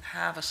didn't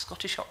have a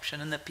Scottish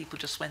option and that people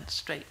just went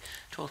straight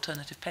to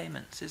alternative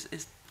payments?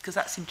 Because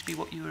that seemed to be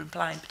what you were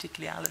implying,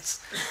 particularly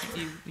Alice.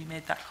 You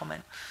made that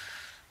comment.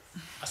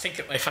 I think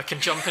if I can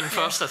jump in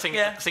first, I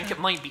think it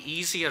might be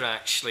easier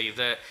actually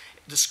that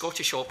the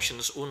Scottish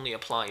options only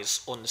applies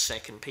on the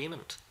second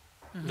payment,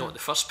 not the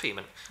first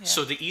payment.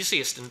 So the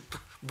easiest and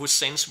most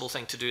sensible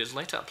thing to do is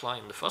let it apply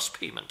on the first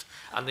payment,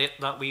 and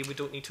that way we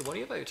don't need to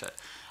worry about it.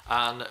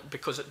 And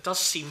because it does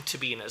seem to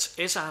be, and it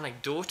is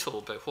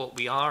anecdotal, but what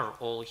we are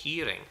all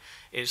hearing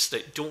is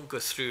that don't go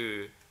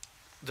through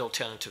the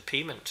alternative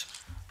payment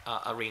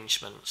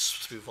arrangements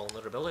through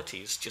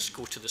vulnerabilities, just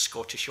go to the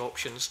Scottish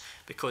options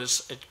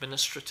because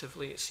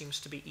administratively it seems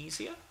to be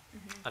easier.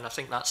 And I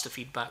think that's the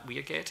feedback we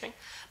are getting.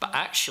 But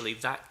actually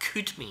that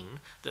could mean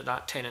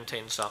that tenant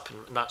ends up,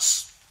 and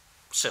that's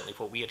certainly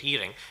what we are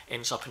hearing,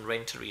 ends up in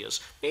rent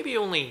arrears. Maybe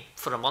only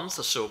for a month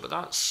or so, but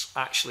that's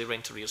actually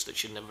rent arrears that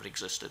should never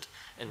existed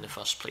in the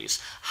first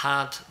place,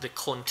 had the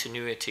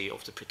continuity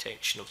of the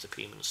protection of the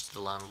payments to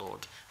the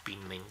landlord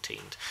been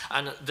maintained.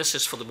 And this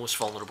is for the most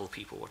vulnerable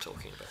people we're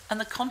talking about. And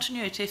the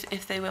continuity,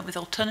 if they went with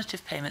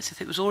alternative payments,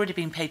 if it was already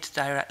being paid to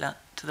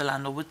the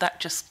landlord, would that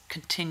just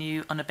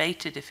continue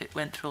unabated if it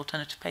went through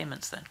alternative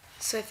payments then?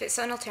 So if it's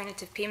on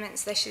alternative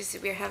payments, the issues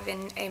that we're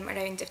having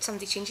around if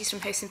somebody changes from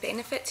housing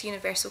benefit to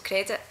universal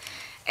credit,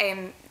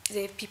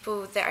 the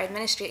people that are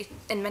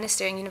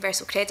administering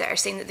universal credit are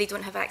saying that they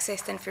don't have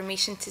access to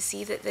information to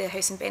see that the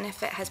housing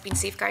benefit has been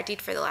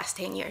safeguarded for the last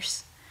 10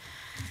 years.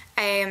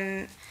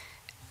 I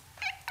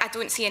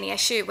don't see any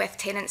issue with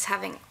tenants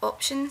having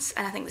options,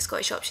 and I think the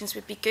Scottish options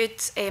would be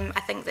good. I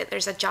think that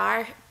there's a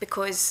jar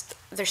because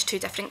there's two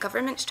different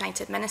governments trying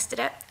to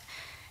administer it.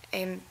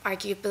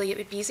 Arguably it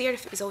would be easier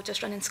if it was all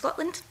just run in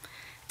Scotland.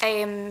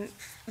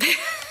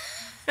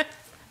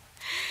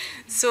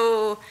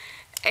 So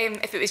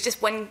if it was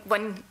just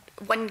one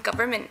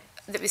government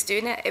that was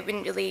doing it, it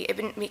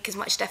wouldn't make as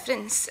much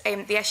difference.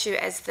 The issue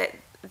is that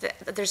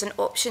there's an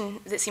option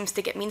that seems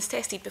to get means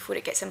tested before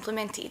it gets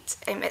implemented.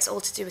 It's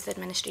all to do with the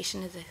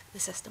administration of the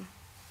system.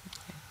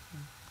 Okay.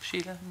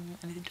 Sheila,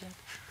 anything to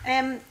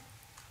add?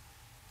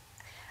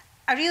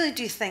 I really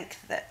do think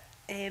that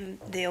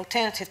the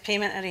alternative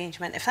payment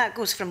arrangement, if that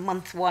goes from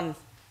month one,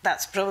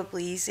 that's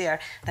probably easier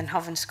than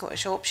having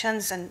Scottish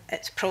options, and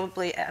it's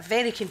probably at a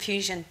very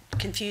confusing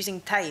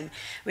time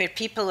where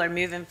people are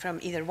moving from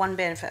either one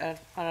benefit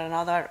or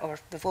another, or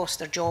they've lost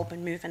their job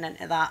and moving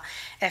into that.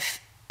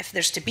 If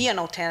there's to be an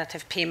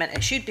alternative payment,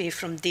 it should be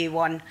from day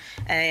one,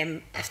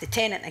 if the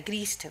tenant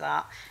agrees to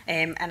that.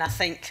 And I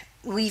think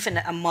leaving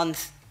it a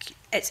month,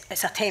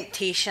 it's a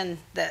temptation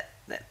that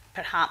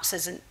perhaps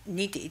isn't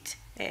needed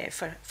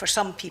for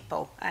some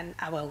people. And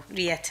I will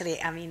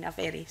reiterate, I mean a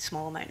very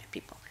small amount of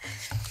people.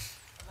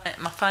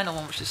 My final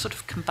one, which is sort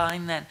of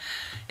combined then,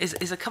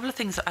 is a couple of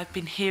things that I've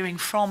been hearing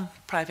from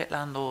private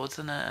landlords,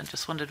 and I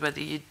just wondered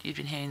whether you'd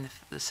been hearing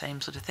the same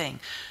sort of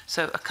thing.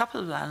 So a couple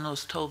of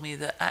landlords told me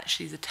that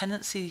actually the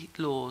tenancy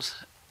laws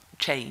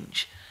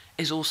change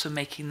is also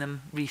making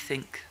them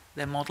rethink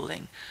their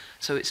modelling.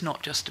 So it's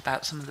not just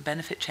about some of the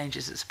benefit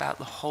changes, it's about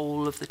the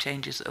whole of the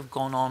changes that have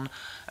gone on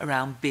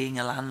around being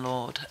a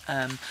landlord.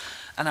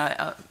 And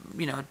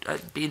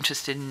I'd be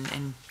interested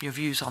in your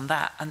views on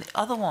that. And the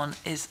other one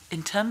is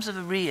in terms of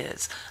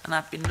arrears, and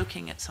I've been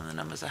looking at some of the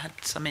numbers. I had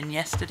some in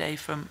yesterday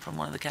from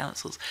one of the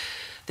councils.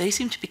 They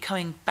seem to be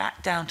coming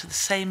back down to the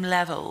same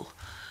level.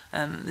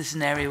 This is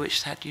an area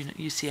which has had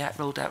UC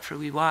rolled out for a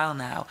wee while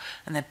now,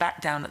 and they're back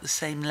down at the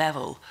same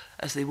level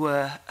as they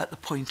were at the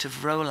point of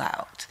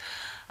rollout.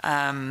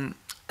 And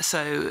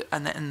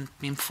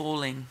been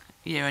falling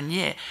year on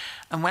year.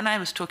 And when I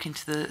was talking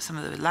to some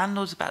of the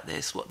landlords about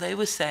this, what they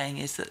were saying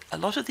is that a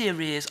lot of the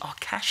arrears are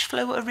cash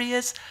flow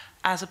arrears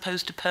as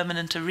opposed to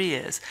permanent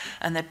arrears.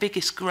 And their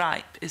biggest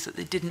gripe is that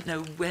they didn't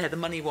know where the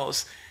money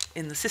was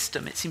in the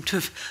system. It seemed to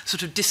have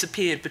sort of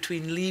disappeared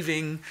between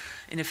leaving,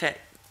 in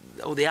effect,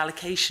 or the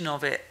allocation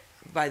of it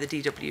by the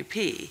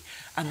DWP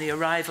and the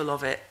arrival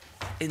of it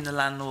in the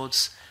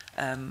landlord's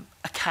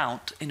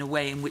account in a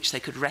way in which they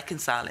could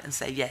reconcile it and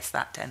say, yes,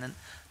 that tenant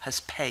has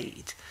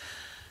paid.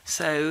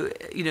 So,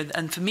 you know,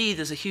 and for me,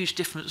 there's a huge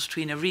difference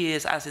between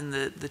arrears, as in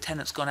the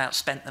tenant's gone out,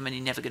 spent them, and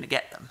you're never going to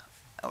get them,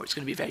 or it's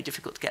going to be very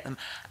difficult to get them,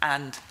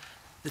 and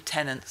the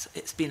tenants,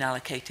 it's been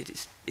allocated,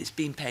 it's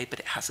been paid, but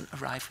it hasn't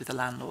arrived with the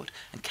landlord.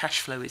 And cash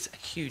flow is a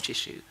huge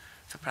issue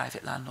for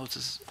private landlords,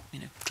 as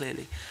you know,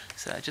 clearly.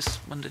 So I just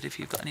wondered if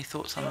you've got any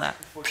thoughts on that.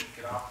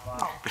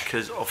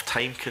 Because of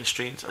time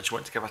constraints, I just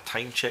want to give a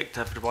time check to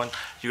everyone.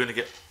 You're going to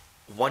get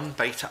one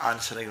bite at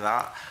answering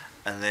that,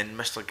 and then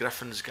Mr.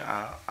 Griffin's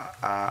got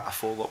a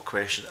follow-up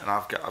question, and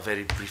I've got a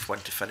very brief one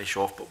to finish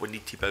off, but we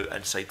need to be out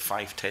inside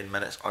 5-10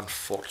 minutes,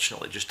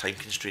 unfortunately, just time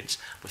constraints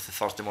with the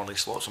Thursday morning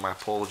slot, so my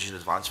apologies in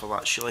advance for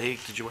that. Sheila Haig,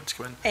 did you want to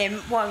come in?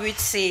 What I would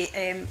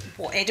say,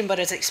 what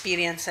Edinburgh's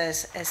experience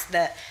is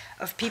that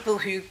of people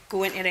who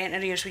go into rent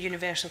arrears with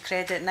universal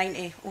credit,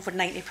 over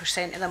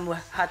 90% of them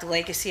had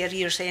legacy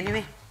arrears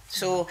anyway.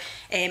 So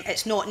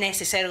it's not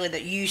necessarily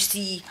that you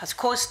see has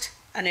caused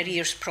an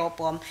arrears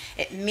problem.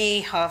 It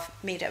may have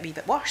made it a wee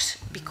bit worse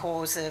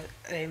because of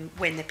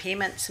when the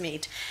payment's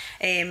made.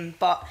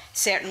 But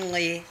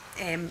certainly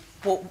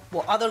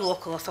what other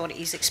local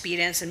authorities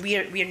experience, and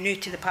we're new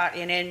to the party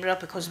in Edinburgh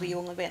because we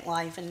only went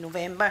live in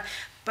November,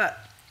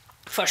 but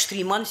first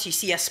 3 months you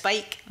see a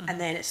spike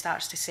and then it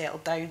starts to settle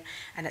down,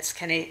 and it's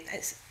kind of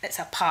it's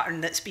a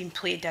pattern that's been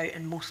played out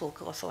in most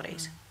local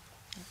authorities.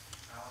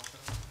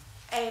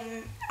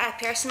 I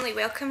personally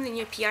welcome the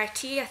new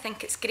PRT. I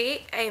think it's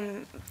great.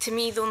 To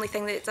me, the only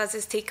thing that it does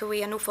is take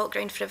away a no-fault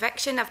ground for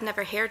eviction. I've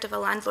never heard of a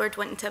landlord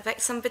wanting to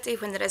evict somebody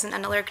when there isn't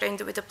another ground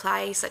that would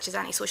apply, such as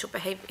antisocial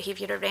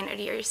behaviour or rent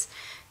arrears,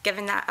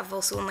 given that I've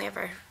also only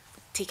ever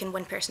taken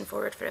one person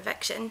forward for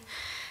eviction.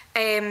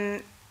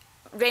 Rent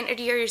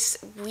arrears,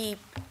 we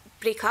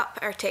break up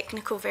our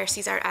technical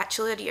versus our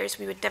actual arrears.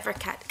 We would never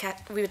count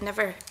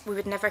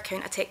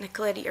a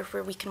technical arrear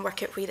where we can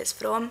work out where it's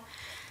from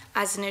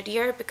as an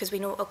arrear, because we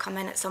know it will come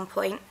in at some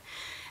point.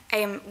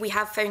 We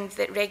have found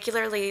that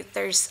regularly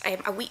there's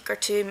a week or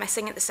two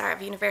missing at the start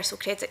of a universal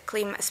credit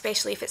claim,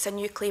 especially if it's a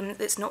new claim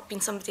that's not been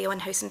somebody on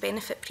house and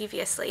benefit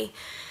previously.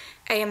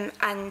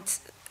 And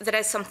there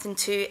is something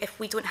to, if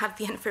we don't have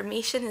the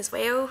information as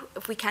well,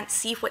 if we can't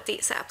see what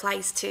dates it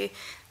applies to,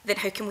 then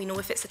how can we know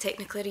if it's a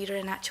technical arrear or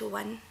an actual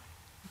one?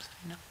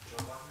 No.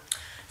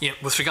 Yeah,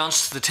 with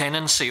regards to the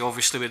tenancy,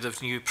 obviously with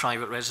the new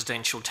private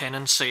residential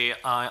tenancy,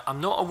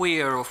 I'm not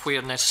aware of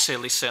where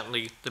necessarily,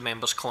 certainly the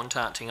members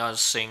contacting us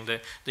saying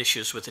the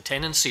issues with the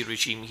tenancy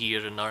regime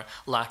here and our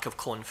lack of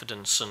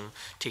confidence in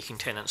taking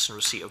tenants in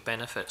receipt of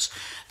benefits.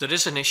 There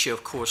is an issue,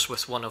 of course,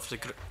 with one of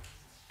the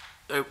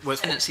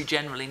with tenancy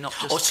generally, not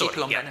just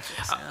people on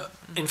benefits.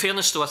 In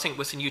fairness, though, I think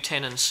with the new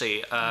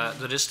tenancy,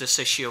 there is this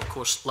issue. Of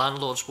course,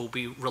 landlords will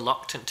be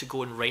reluctant to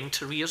go on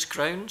rent arrears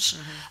grounds,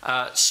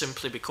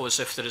 simply because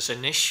if there is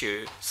an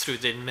issue through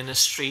the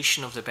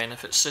administration of the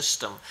benefit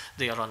system,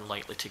 they are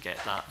unlikely to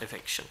get that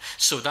eviction.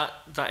 So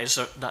that is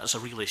a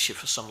real issue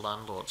for some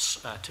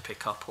landlords to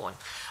pick up on.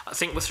 I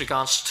think with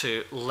regards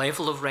to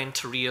level of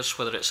rent arrears,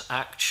 whether it's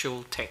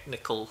actual,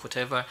 technical,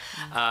 whatever,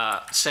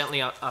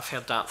 certainly I've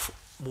heard that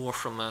more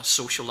from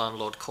social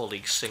landlord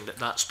colleagues saying that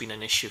that's been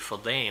an issue for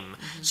them,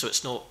 so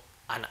it's not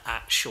an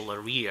actual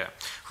arrear.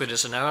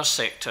 Whereas in our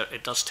sector,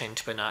 it does tend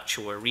to be an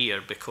actual arrear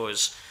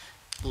because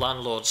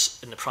landlords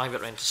in the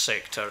private rental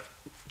sector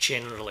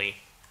generally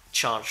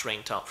charge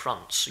rent up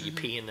front, so you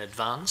pay in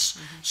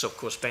advance. So of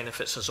course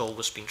benefits has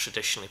always been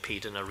traditionally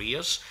paid in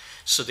arrears.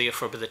 So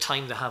therefore, by the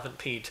time they haven't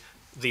paid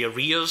the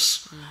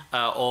arrears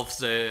of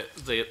the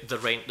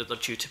rent that they're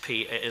due to pay,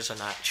 it is an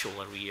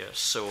actual arrears.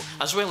 So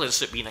as well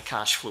as it being a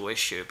cash flow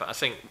issue, but I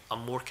think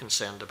I'm more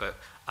concerned about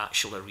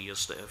actual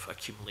arrears that have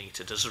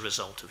accumulated as a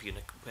result of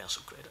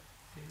universal credit.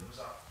 There was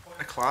a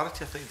point of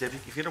clarity, I think, Debbie,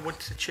 if you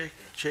wanted to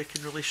check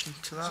in relation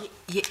to that.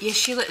 Yeah,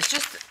 Sheila, it's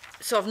just,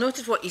 so I've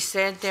noted what you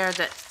said there,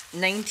 that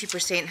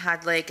 90%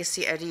 had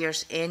legacy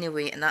arrears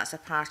anyway, and that's a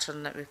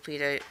pattern that we've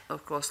played out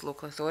across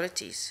local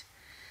authorities.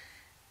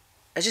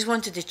 I just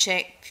wanted to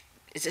check,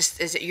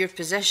 is it your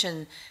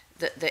position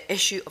that the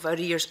issue of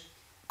arrears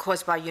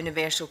caused by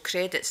universal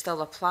credit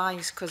still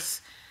applies?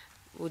 Because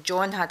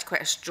John had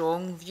quite a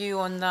strong view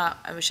on that,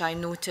 which I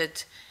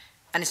noted,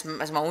 and it's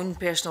as my own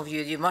personal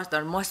view,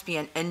 there must be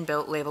an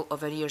inbuilt level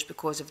of arrears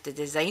because of the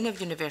design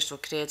of universal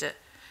credit.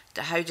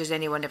 How does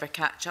anyone ever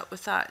catch up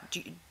with that?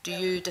 Do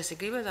you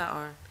disagree with that,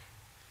 or?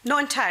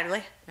 Not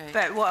entirely, right.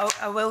 But what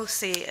I will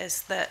say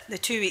is that the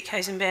 2-week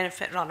housing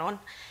benefit run-on,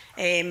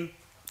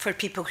 for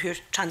people who are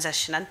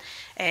transitioning,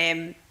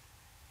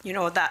 you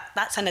know,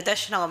 that's an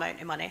additional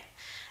amount of money.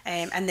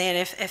 And then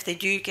if they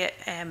do get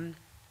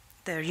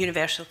their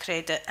universal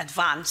credit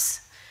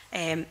advance,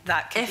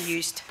 that can be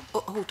used.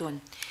 Oh, hold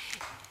on.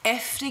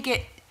 If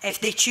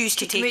they choose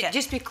to take it.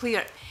 Just be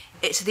clear,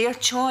 it's their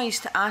choice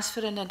to ask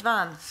for an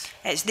advance.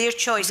 It's their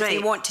choice if they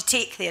want to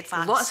take the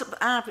advance.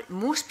 But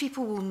most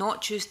people will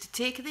not choose to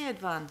take the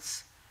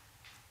advance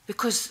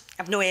because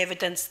I've no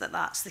evidence that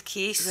that's the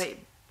case. Right.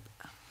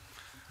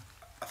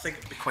 I think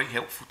it'd be quite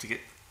helpful to get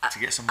to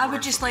get some I more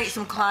would just like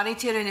some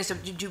clarity around this.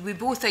 Do we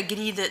both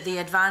agree that the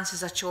advance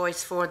is a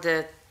choice for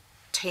the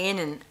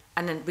tenant,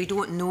 and then we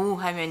don't know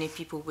how many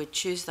people would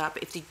choose that,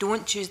 but if they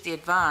don't choose the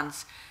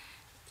advance,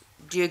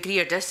 do you agree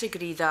or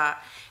disagree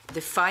that the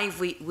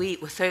 5-week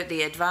wait without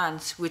the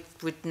advance would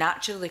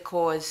naturally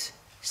cause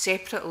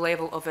separate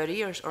level of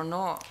arrears or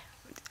not?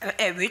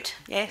 It would,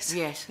 yes.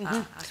 Yes,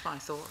 that's what I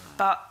thought.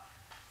 But,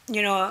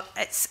 you know,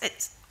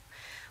 it's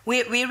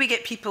where we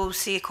get people,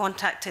 say,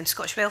 contacting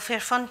Scottish Welfare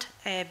Fund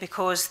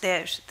because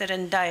they're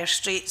in dire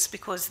straits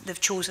because they've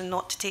chosen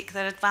not to take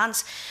their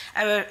advance.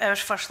 Our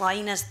first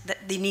line is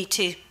that they need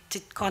to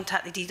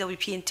contact the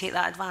DWP and take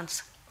that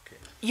advance.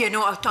 Yeah,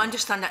 no, I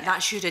understand that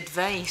that's your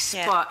advice,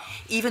 but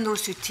even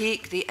those who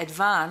take the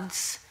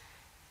advance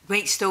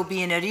might still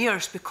be in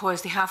arrears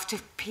because they have to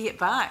pay it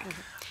back.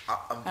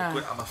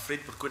 I'm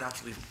afraid we're going to have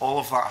to leave all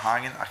of that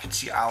hanging. I can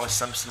see Alice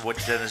Simpson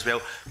wanted in as well.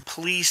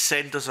 Please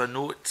send us a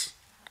note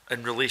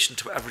in relation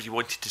to whatever you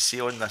wanted to say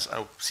on this.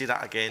 I'll say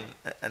that again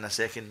in a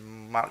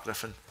second. Mark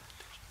Griffin.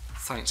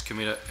 Thanks,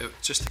 Camilla.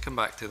 Just to come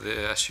back to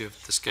the issue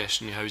of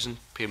discretionary housing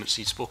payments,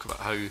 you spoke about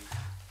how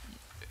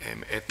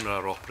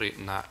Edinburgh are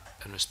operating that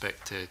in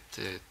respect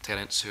to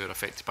tenants who are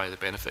affected by the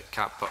benefit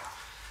cap, but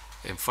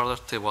further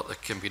to what the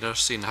convener is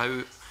saying,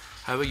 how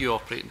are you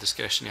operating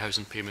discretionary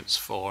housing payments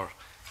for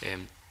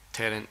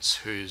tenants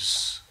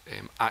whose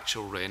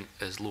actual rent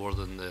is lower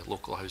than the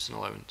local housing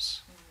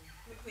allowance?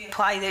 We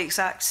apply the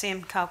exact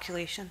same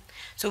calculation.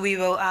 So we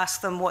will ask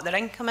them what their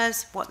income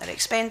is, what their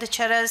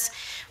expenditure is.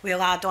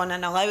 We'll add on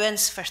an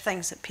allowance for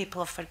things that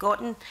people have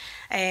forgotten.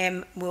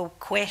 We'll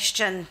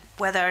question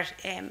whether,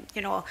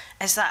 you know,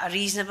 is that a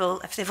reasonable,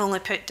 if they've only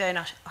put down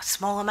a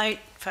small amount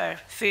for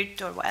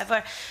food or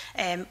whatever,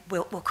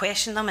 we'll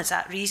question them, is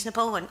that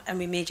reasonable? And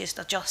we may just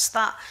adjust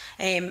that.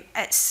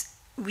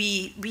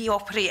 We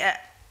operate it,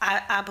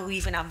 I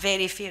believe, in a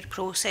very fair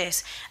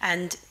process,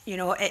 and you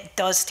know it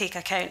does take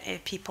account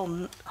of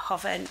people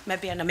having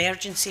maybe an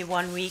emergency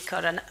 1 week or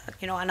an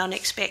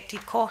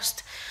unexpected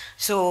cost.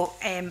 So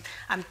I'm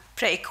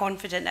pretty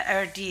confident that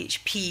our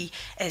DHP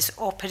is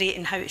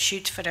operating how it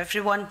should for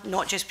everyone,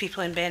 not just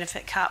people in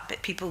benefit cap,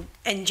 but people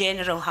in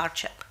general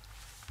hardship.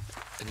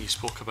 And you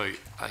spoke about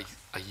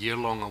a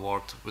year-long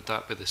award. Would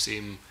that be the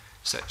same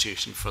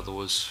situation for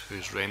those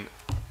whose rent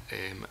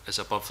is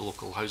above the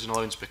local housing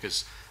allowance?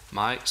 Because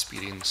my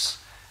experience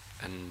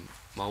in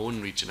my own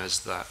region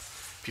is that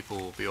people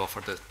will be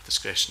offered a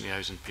discretionary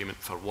housing payment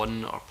for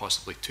 1 or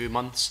possibly 2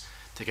 months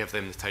to give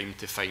them the time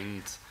to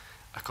find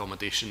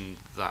accommodation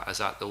that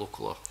is at the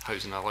local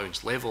housing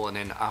allowance level, and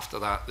then after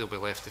that they'll be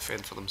left to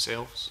fend for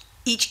themselves.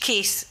 Each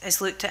case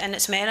is looked at in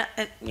its merit,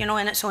 in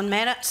its own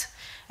merits.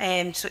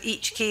 So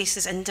each case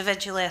is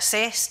individually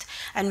assessed,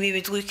 and we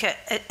would look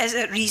at, is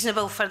it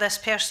reasonable for this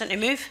person to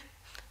move?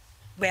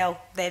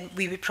 Well, then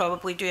we would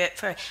probably do it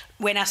for,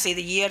 when I say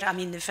the year, I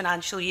mean the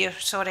financial year,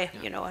 sorry,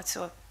 you know,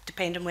 so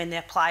depending when they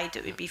applied,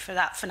 it would be for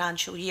that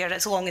financial year,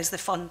 as long as the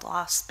fund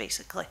lasts,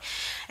 basically.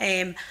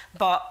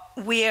 But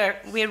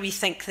where we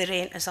think the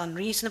rent is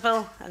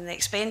unreasonable and the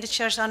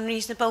expenditure is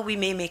unreasonable, we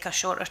may make a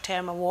shorter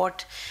term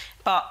award,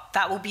 but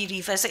that will be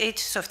revisited.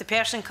 So if the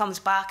person comes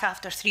back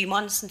after 3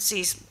 months and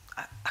says,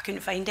 I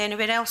couldn't find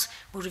anywhere else,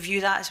 we'll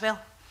review that as well.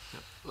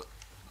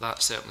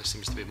 That certainly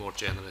seems to be more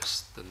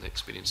generous than the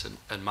experience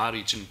in my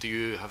region. Do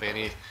you have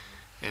any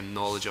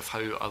knowledge of how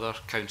other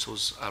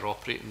councils are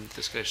operating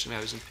discretionary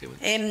housing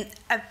payments?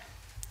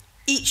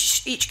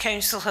 Each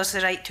council has the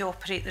right to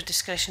operate their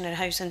discretionary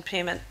housing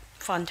payment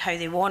fund how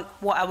they want.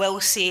 What I will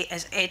say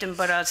is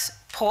Edinburgh's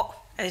pot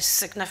is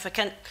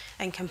significant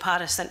in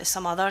comparison to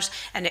some others,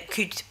 and it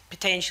could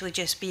potentially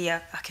just be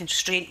a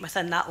constraint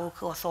within that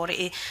local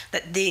authority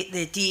that the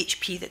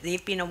DHP that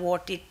they've been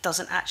awarded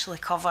doesn't actually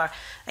cover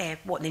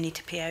what they need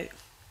to pay out.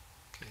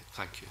 Okay,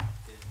 thank you.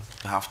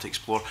 We have to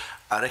explore.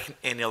 I reckon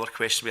any other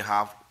question we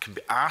have can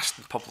be asked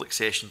in public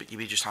session, but you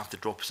may just have to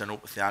drop us a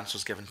note with the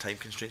answers given time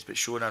constraints. But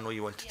Siobhan, I know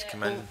you wanted to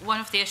come in. One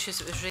of the issues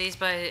that was raised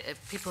by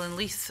people in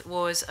Leith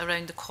was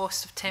around the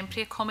cost of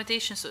temporary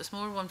accommodation. So it's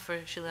more one for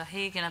Sheila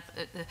Hagan.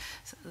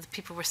 The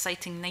people were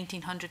citing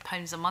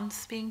 £1,900 a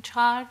month being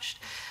charged,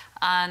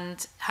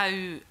 and how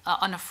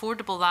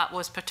unaffordable that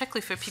was,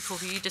 particularly for people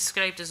who you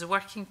described as a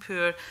working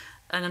poor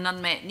and an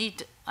unmet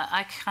need.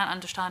 I can't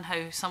understand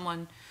how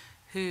someone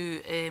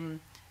who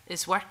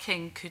is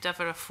working could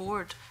ever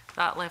afford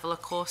that level of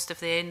cost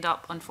if they end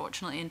up,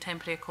 unfortunately, in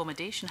temporary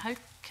accommodation. How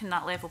can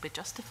that level be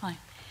justified?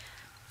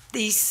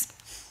 These,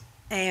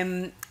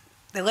 the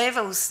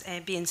levels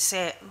being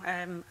set,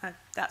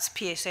 that's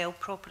PSL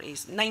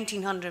properties,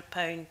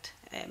 £1,900.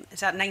 Is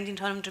that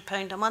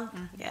 £1,900 a month?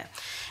 Yeah,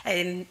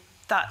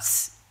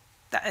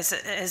 that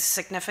is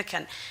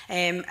significant,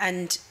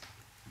 and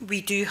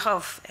we do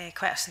have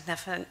quite a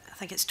significant, I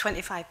think it's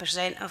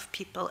 25% of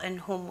people in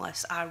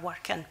homeless are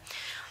working.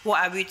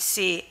 What I would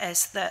say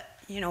is that,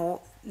 you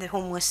know, the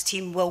homeless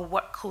team will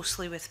work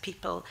closely with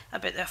people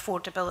about the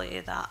affordability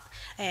of that,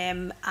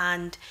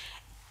 and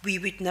we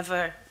would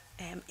never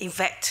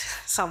evict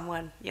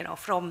someone, you know,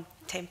 from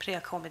temporary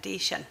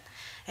accommodation,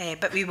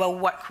 but we will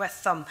work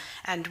with them,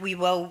 and we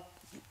will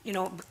you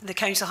know, the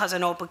council has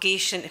an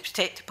obligation to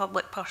protect the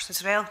public purse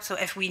as well. So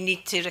if we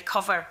need to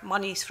recover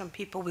monies from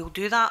people, we'll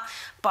do that.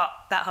 But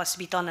that has to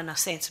be done in a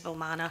sensible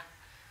manner.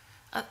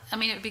 I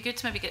mean, it would be good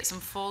to maybe get some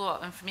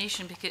follow-up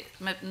information, because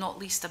not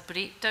least a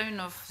breakdown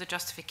of the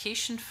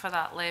justification for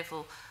that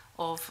level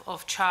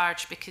of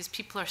charge, because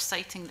people are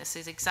citing this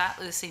as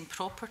exactly the same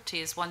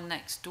property as one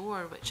next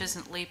door, which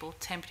isn't labelled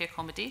temporary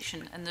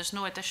accommodation, and there's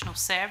no additional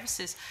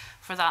services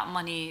for that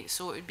money.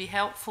 So it would be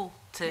helpful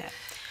to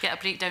get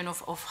a breakdown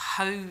of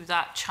how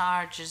that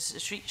charge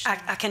is reached.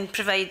 I can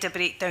provide a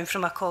breakdown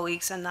from my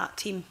colleagues in that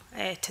team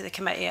to the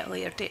committee at a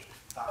later date.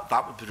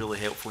 That would be really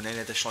helpful, and any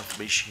additional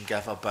information you can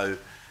give about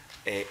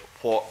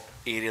what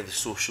area the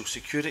social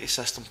security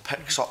system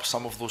picks up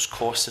some of those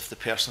costs if the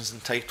person's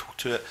entitled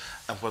to it,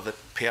 and where the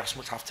person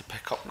would have to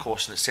pick up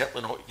costs. And it's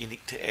certainly not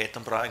unique to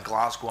Edinburgh and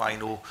Glasgow. I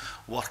know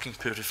working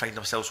poor who find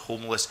themselves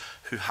homeless,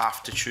 who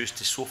have to choose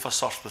to sofa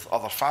surf with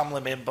other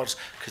family members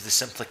because they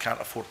simply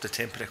can't afford the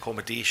temporary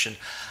accommodation,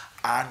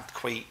 and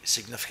quite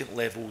significant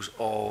levels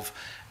of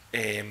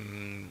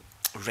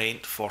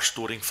rent for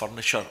storing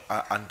furniture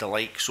and the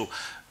like. So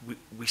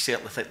we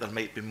certainly think there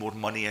might be more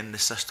money in the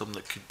system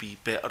that could be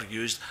better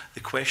used. The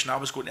question I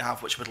was going to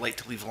have, which I would like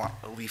to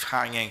leave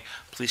hanging,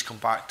 please come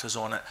back to us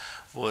on it,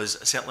 was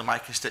certainly my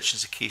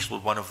constituency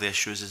caseload. One of the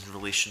issues is in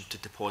relation to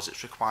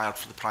deposits required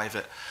for the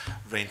private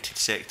rented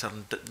sector,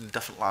 and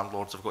different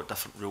landlords have got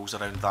different rules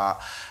around that,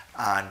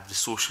 and the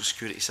social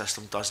security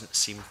system doesn't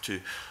seem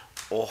to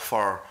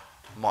offer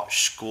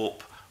much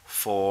scope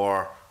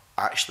for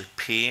actually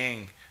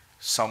paying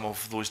some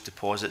of those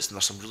deposits, and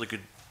there's some really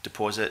good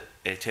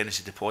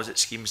tenancy deposit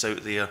schemes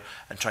out there,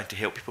 and trying to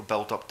help people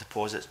build up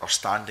deposits or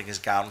standing as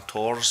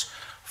guarantors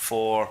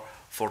for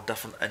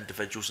different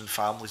individuals and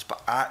families.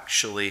 But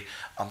actually,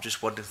 I'm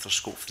just wondering if there's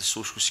scope for the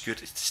social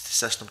security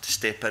system to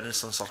step in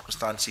some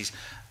circumstances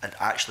and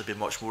actually be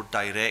much more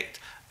direct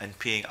in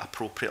paying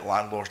appropriate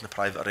landlords in the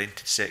private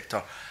rented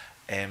sector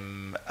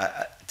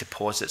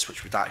deposits,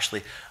 which would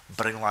actually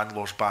bring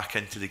landlords back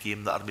into the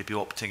game that are maybe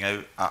opting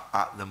out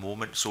at the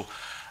moment. So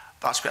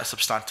that's quite a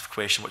substantive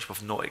question which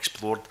we've not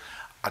explored.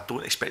 I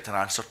don't expect an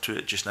answer to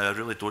it just now. I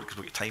really don't, because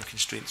we've got time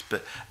constraints.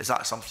 But is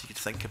that something you could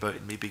think about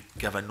and maybe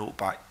give a note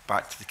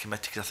back to the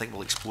committee? Because I think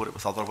we'll explore it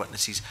with other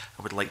witnesses.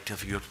 I would like to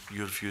have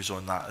your views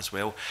on that as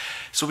well.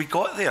 So we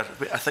got there.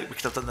 I think we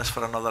could have done this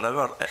for another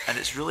hour. And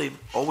it's really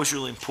always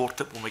really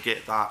important when we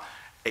get that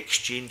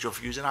exchange of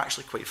views, and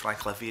actually, quite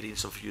frankly, a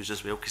variance of views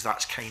as well, because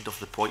that's kind of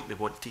the point. We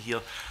want to hear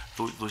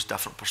those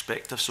different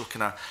perspectives. So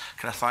can I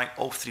thank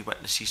all three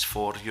witnesses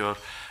for your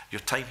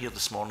time here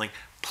this morning.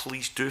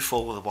 Please do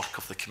follow the work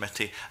of the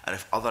committee, and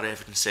if other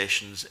evidence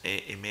sessions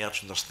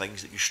emerge and there's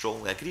things that you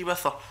strongly agree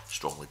with or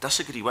strongly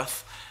disagree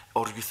with,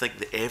 or you think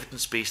the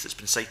evidence base that's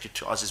been cited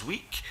to us is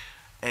weak,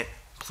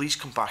 please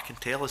come back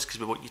and tell us, because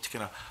we want you to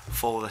kind of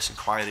follow this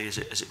inquiry as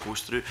it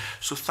goes through.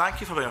 So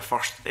thank you for being our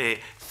first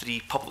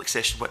three public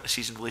session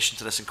witnesses in relation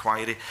to this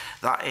inquiry.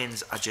 That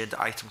ends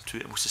agenda item 2,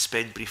 and we'll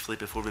suspend briefly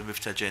before we move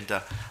to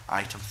agenda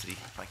item 3.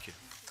 Thank you.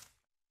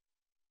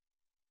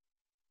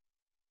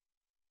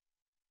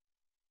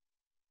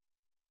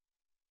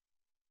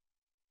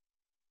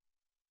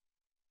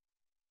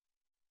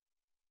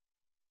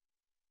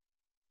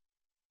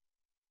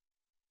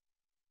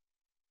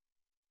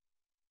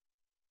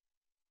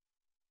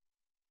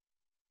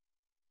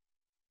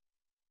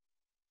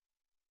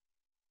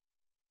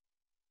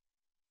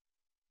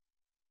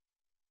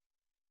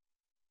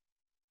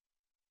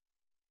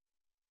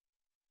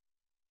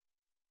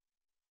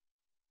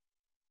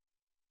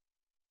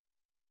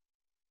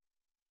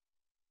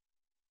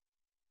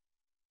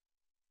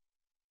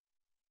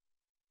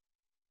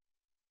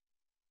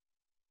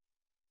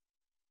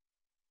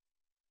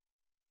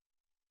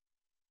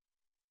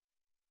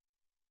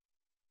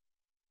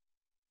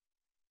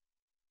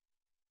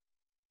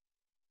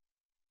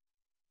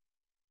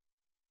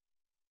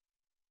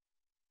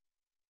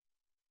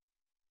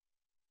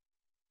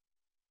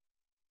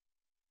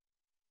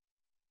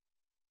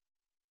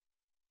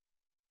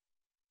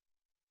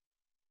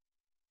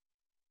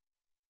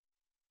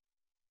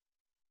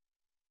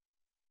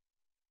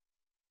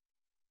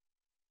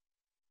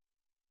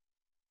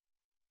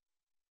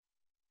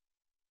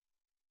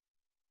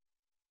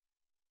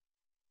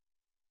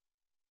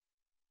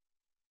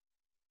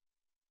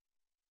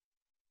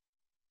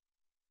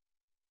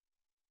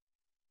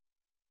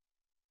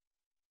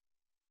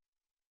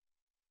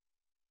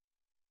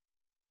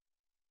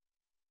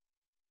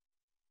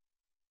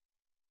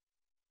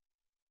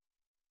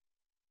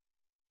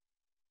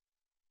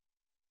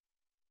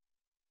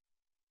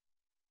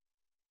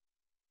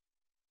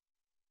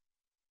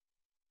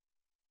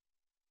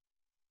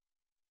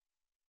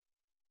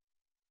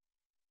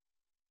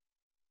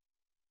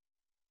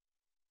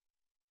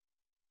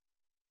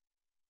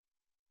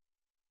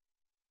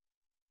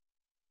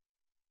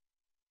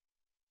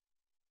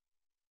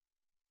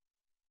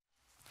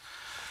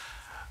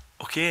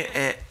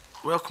 Okay,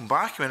 welcome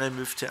back. We now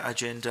move to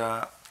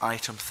agenda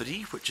item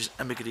 3, which is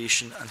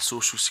Immigration and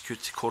Social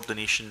Security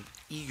Coordination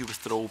EU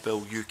Withdrawal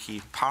Bill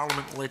UK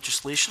Parliament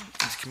legislation.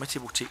 And the committee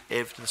will take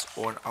evidence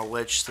on a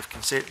legislative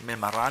consent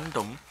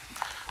memorandum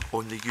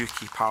on the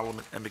UK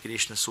Parliament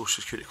Immigration and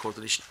Social Security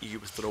Coordination EU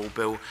Withdrawal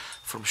Bill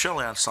from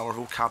Shirley-Ann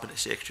Somerville, Cabinet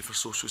Secretary for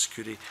Social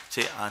Security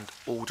and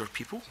Older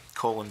People,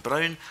 Colin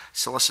Brown,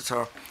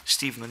 Solicitor,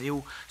 Stephen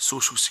O'Neill,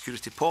 Social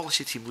Security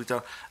Policy Team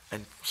Leader,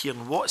 and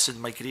Kieran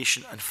Watson,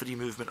 Migration and Free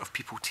Movement of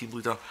People Team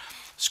Leader,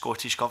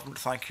 Scottish Government.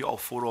 Thank you, all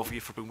four of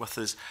you, for being with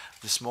us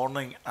this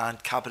morning.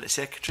 And Cabinet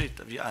Secretary,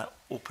 have you an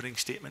opening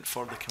statement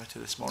for the committee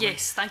this morning?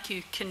 Yes, thank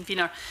you,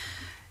 Convener.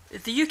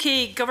 The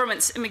UK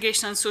Government's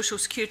Immigration and Social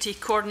Security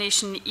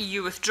Coordination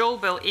EU Withdrawal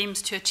Bill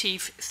aims to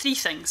achieve three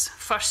things.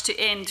 First, to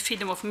end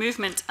freedom of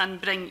movement and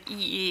bring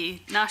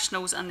EEA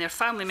nationals and their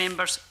family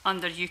members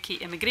under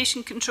UK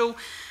immigration control.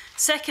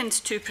 Second,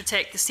 to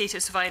protect the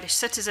status of Irish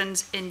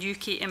citizens in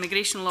UK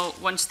immigration law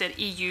once their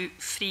EU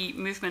free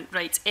movement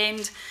rights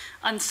end.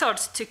 And third,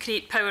 to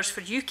create powers for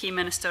UK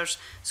ministers,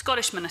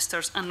 Scottish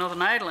ministers and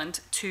Northern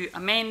Ireland to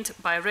amend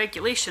by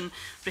regulation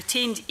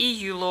retained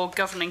EU law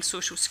governing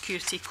social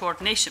security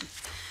coordination.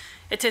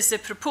 It is the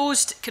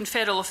proposed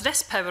conferral of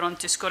this power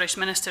onto Scottish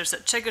ministers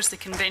that triggers the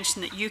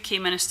convention that UK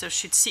ministers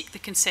should seek the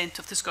consent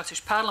of the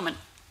Scottish Parliament.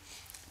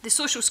 The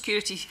social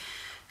security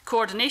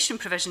coordination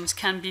provisions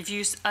can be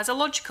viewed as a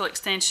logical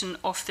extension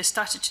of the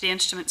statutory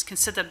instruments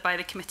considered by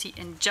the committee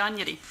in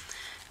January.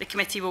 The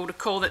committee will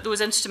recall that those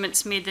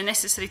instruments made the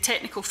necessary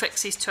technical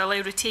fixes to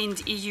allow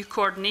retained EU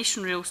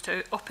coordination rules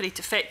to operate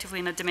effectively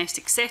in a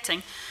domestic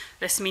setting.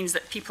 This means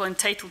that people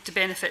entitled to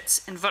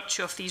benefits in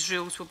virtue of these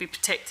rules will be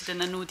protected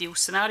in a no-deal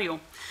scenario.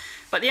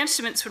 But the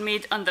instruments were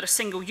made under a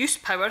single-use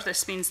power.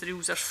 This means the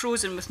rules are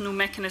frozen with no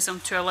mechanism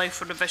to allow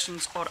for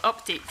revisions or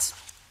updates.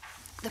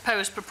 The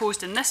powers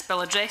proposed in this bill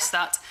address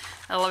that,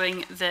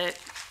 allowing the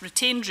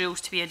retained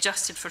rules to be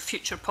adjusted for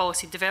future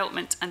policy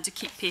development and to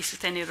keep pace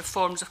with any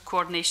reforms of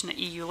coordination at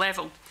EU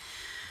level.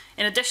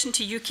 In addition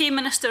to UK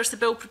ministers, the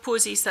bill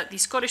proposes that the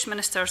Scottish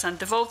ministers and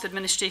devolved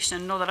administration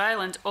in Northern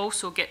Ireland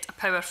also get a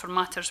power for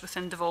matters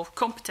within devolved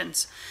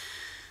competence.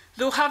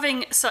 Though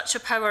having such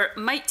a power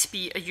might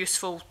be a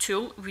useful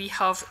tool, we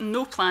have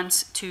no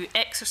plans to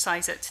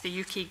exercise it. The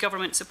UK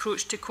Government's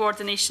approach to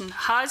coordination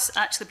has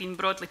actually been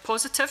broadly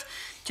positive,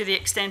 to the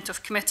extent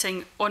of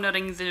committing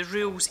honouring the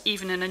rules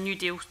even in a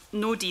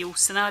no-deal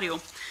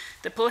scenario.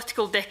 The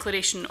political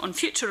declaration on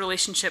future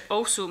relationship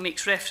also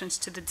makes reference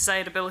to the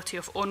desirability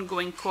of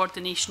ongoing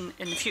coordination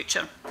in the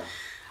future.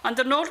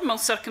 Under normal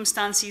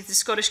circumstances, the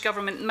Scottish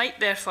Government might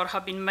therefore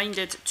have been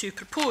minded to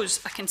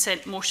propose a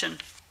consent motion.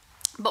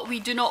 But we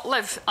do not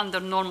live under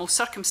normal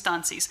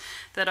circumstances.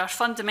 There are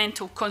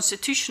fundamental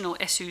constitutional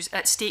issues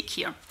at stake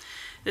here.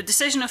 The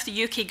decision of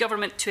the UK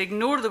Government to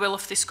ignore the will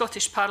of the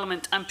Scottish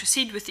Parliament and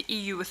proceed with the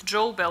EU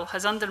Withdrawal Bill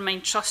has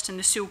undermined trust in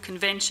the Sewell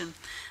Convention.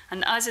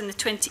 And as in the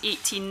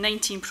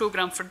 2018-19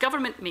 programme for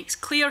government makes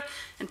clear,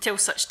 until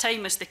such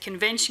time as the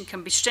Convention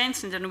can be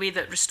strengthened in a way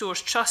that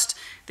restores trust,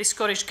 the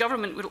Scottish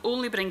Government will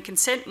only bring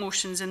consent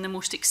motions in the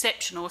most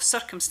exceptional of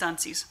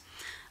circumstances.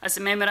 As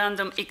the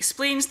memorandum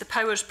explains, the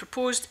powers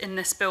proposed in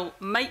this bill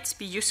might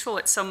be useful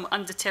at some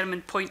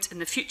undetermined point in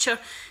the future,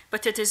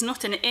 but it is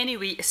not in any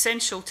way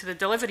essential to the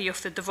delivery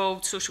of the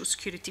devolved social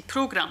security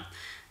programme.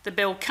 The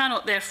bill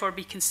cannot therefore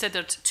be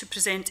considered to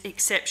present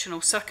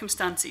exceptional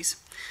circumstances.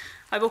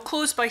 I will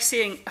close by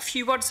saying a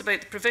few words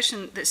about the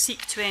provision that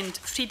seek to end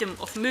freedom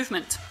of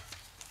movement.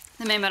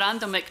 The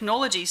memorandum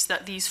acknowledges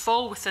that these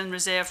fall within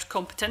reserved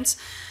competence.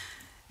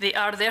 They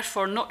are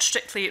therefore not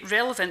strictly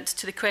relevant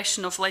to the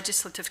question of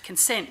legislative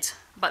consent,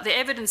 but the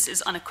evidence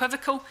is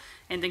unequivocal.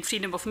 Ending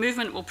freedom of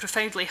movement will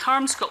profoundly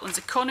harm Scotland's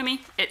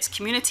economy, its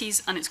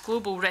communities and its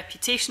global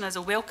reputation as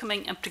a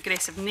welcoming and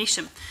progressive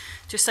nation.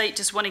 To cite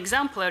just one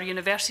example, our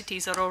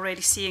universities are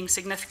already seeing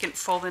significant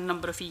fall in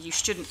number of EU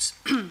students.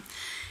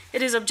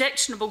 It is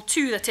objectionable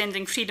too that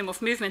ending freedom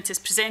of movement is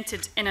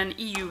presented in an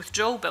EU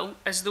withdrawal bill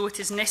as though it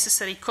is a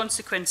necessary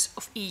consequence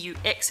of EU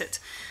exit.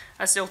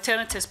 As the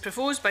alternatives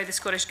proposed by the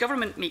Scottish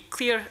Government make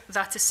clear,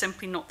 that is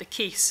simply not the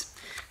case.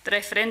 The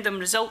referendum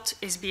result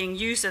is being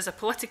used as a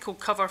political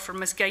cover for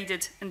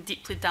misguided and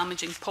deeply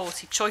damaging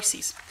policy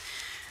choices.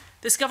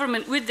 This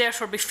Government would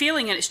therefore be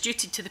failing in its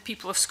duty to the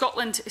people of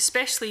Scotland,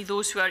 especially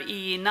those who are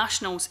EEA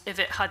nationals, if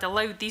it had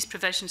allowed these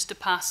provisions to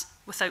pass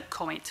without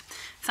comment.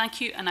 Thank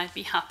you, and I'd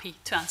be happy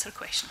to answer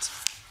questions.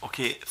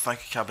 Okay, thank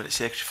you, Cabinet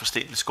Secretary, for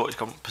stating the Scottish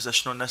Government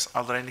position on this.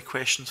 Are there any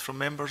questions from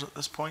members at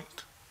this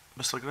point?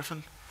 Mr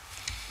Griffin?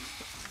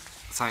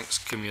 Thanks,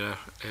 Convener.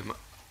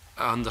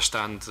 I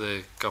understand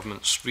the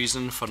Government's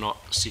reason for not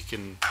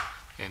seeking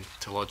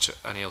to lodge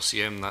an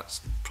LCM. That's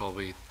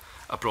probably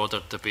a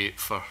broader debate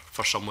for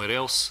somewhere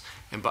else.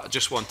 But I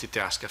just wanted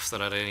to ask if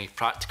there are any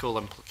practical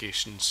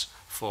implications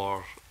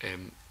for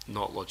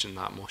not lodging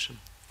that motion.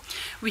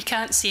 We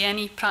can't see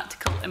any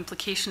practical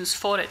implications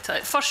for it.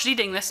 At first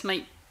reading, this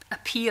might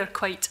appear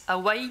quite a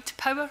wide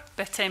power,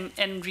 but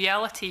in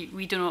reality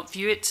we do not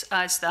view it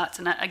as that.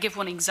 And I give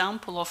one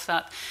example of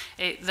that.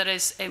 There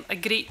is a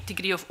great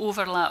degree of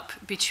overlap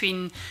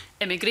between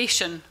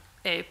immigration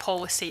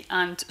policy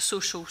and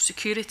social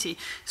security.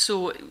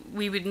 So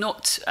we would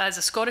not, as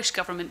a Scottish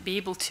Government, be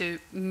able to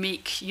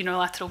make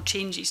unilateral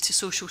changes to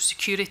social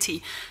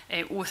security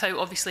without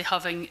obviously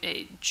having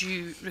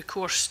due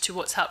recourse to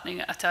what's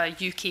happening at a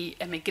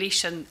UK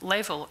immigration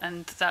level,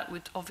 and that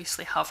would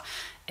obviously have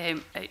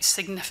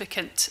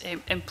significant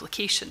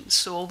implications.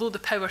 So although the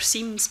power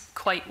seems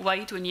quite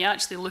wide, when you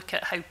actually look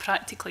at how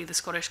practically the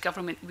Scottish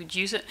Government would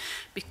use it,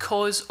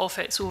 because of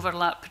its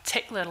overlap,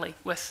 particularly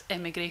with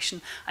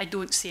immigration, I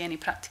don't see any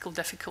practical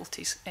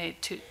difficulties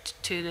to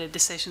the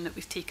decision that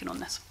we've taken on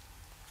this.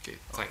 Okay,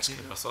 thanks. I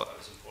thought that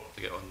was important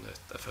to get on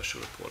the official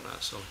report, and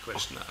that's all the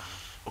question that I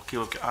have. Okay,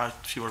 we've got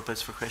a few more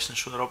bids for questions.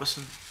 Shona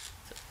Robertson.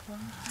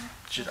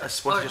 Did you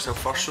spot yourself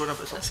first, Shona?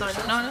 But sorry,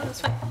 no,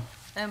 that's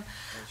fine.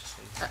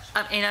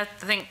 I mean, I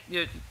think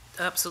you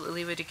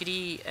absolutely would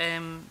agree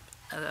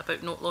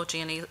about not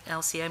lodging any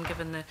LCM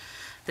given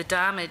the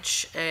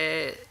damage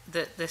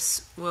that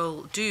this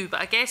will do.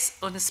 But I guess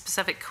on the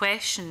specific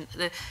question,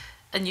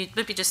 and you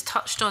maybe just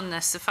touched on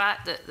this, the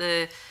fact that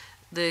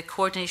the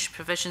coordination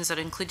provisions are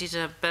included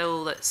in a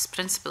bill that's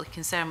principally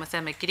concerned with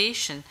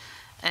immigration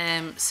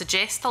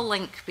suggest a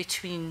link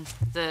between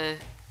the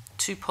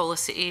two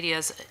policy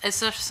areas. Is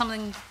there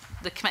something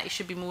the committee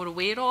should be more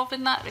aware of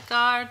in that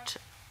regard?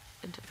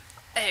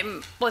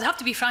 Well, I'd have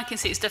to be frank and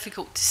say it's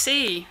difficult to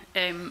say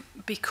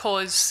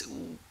because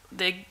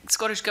the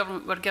Scottish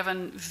Government were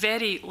given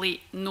very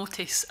late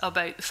notice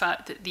about the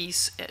fact that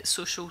these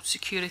social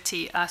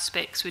security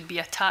aspects would be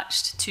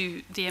attached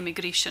to the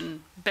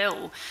immigration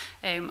bill,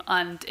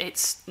 and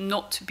it's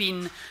not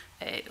been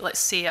let's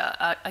say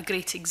a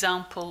great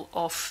example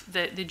of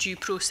the due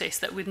process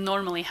that would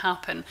normally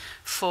happen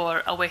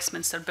for a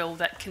Westminster bill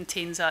that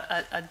contains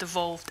a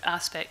devolved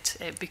aspect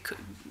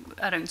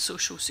around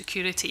social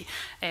security,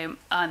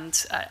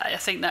 and I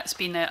think that's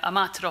been a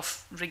matter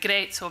of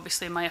regret.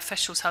 Obviously my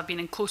officials have been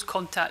in close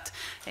contact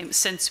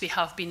since we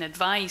have been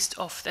advised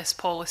of this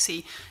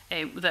policy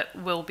that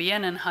will be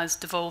in and has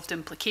devolved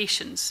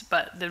implications,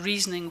 but the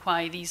reasoning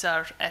why these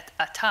are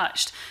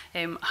attached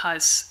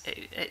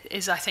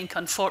is I think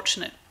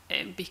unfortunate,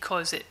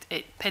 because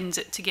it pins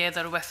it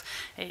together with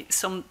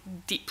some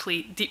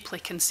deeply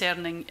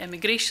concerning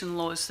immigration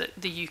laws that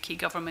the UK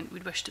Government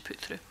would wish to put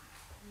through.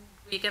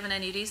 Were you given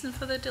any reason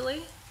for the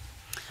delay?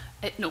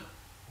 No.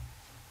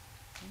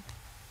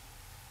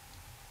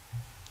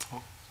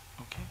 Oh,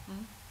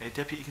 okay.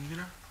 Deputy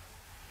Convener?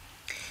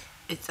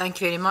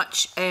 Thank you very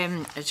much.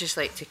 I'd just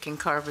like to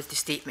concur with the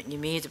statement you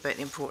made about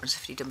the importance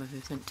of freedom of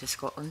movement to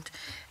Scotland.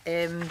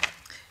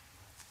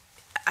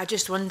 I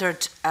just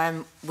wondered,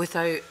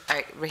 without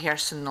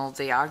rehearsing all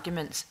the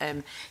arguments,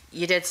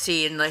 you did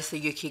say unless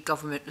the UK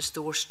Government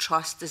restores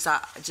trust, is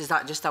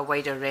that just a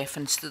wider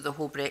reference to the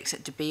whole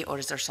Brexit debate, or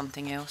is there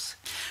something else?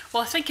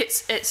 Well, I think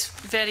it's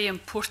very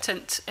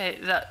important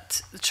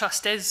that the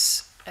trust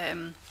is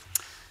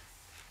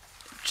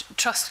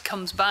trust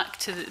comes back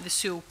to the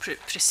Sewell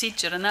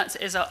procedure, and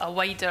that is a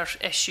wider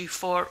issue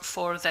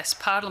for this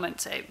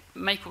Parliament.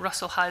 Michael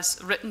Russell has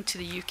written to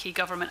the UK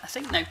Government, I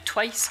think now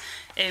twice,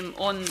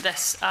 on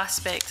this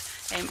aspect,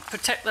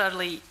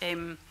 particularly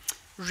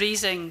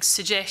raising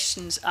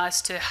suggestions as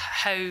to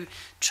how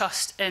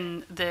trust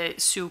in the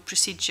Sewell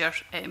procedure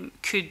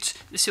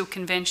the Sewell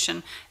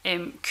Convention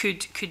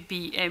could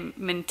be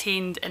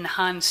maintained,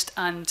 enhanced,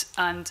 and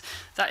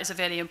that is a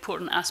very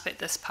important aspect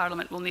this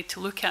Parliament will need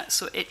to look at.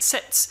 So it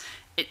sits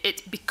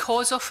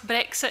because of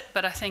Brexit,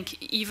 but I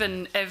think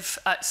even if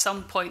at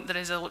some point there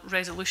is a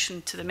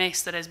resolution to the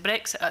mess that is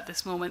Brexit at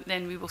this moment,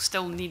 then we will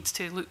still need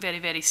to look very,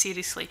 very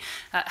seriously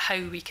at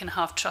how we can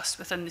have trust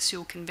within the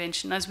Sewell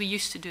Convention, as we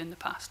used to do in the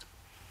past.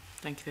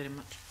 Thank you very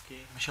much.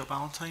 Okay, Michelle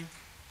Ballantyne.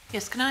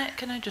 Yes, can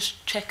I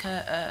just check,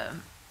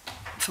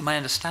 for my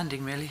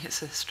understanding really,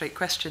 it's a straight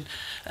question.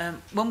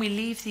 When we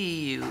leave the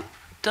EU,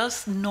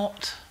 does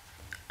not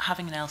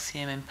having an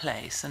LCM in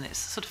place, and it's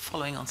sort of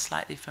following on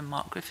slightly from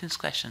Mark Griffin's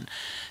question,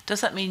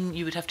 does that mean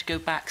you would have to go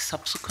back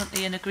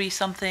subsequently and agree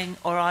something,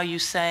 or are you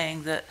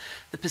saying that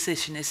the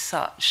position is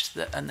such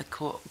that, and the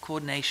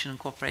coordination and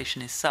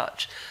cooperation is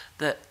such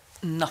that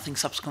nothing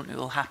subsequently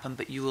will happen,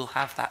 but you will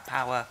have that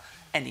power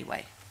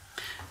anyway?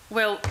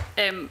 Well,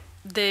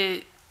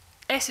 the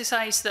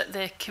exercise that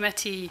the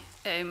committee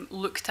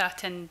looked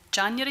at in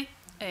January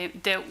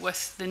dealt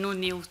with the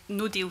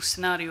no deal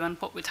scenario and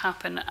what would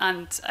happen.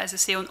 And as I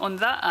say, on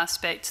that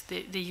aspect,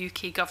 the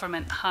UK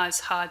Government has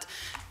had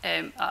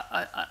an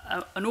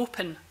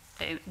open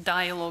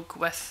dialogue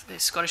with the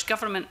Scottish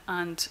Government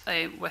and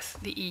with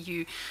the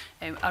EU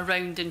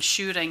around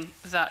ensuring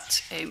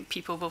that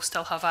people will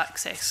still have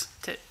access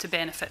to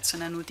benefits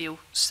in a no deal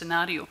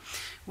scenario.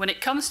 When it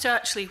comes to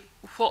actually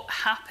what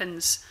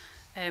happens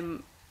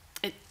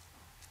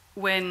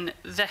when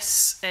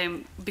this,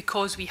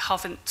 because we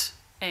haven't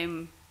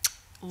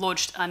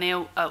lodged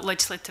a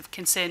legislative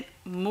consent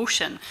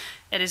motion,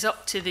 it is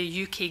up to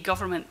the UK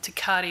Government to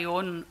carry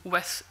on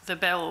with the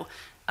bill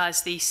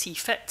as they see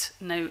fit.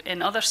 Now,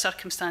 in other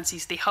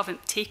circumstances, they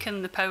haven't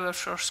taken the power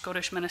for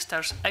Scottish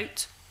ministers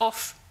out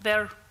of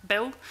their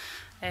bill.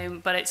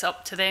 but it's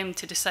up to them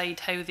to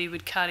decide how they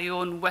would carry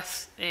on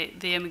with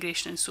the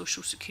Immigration and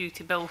Social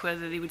Security Bill,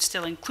 whether they would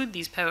still include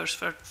these powers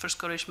for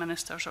Scottish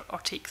ministers or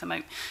take them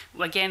out.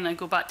 Again, I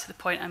go back to the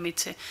point I made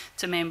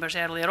to members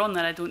earlier on,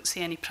 that I don't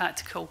see any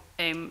practical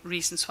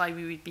reasons why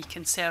we would be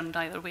concerned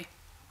either way.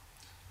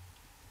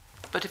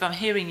 But if I'm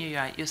hearing you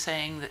right, you're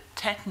saying that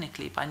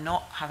technically by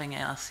not having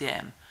an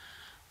LCM,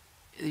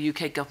 the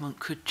UK government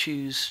could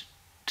choose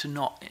to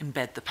not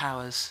embed the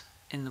powers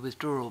in the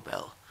withdrawal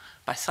bill.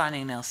 By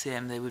signing an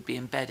LCM, they would be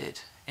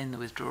embedded in the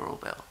withdrawal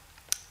bill.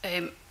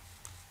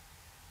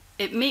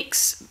 It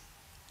makes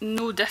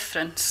no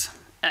difference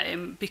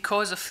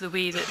because of the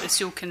way that the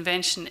Seoul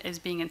Convention is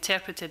being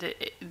interpreted.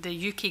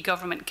 The UK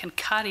government can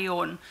carry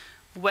on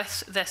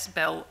with this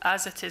bill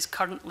as it is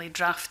currently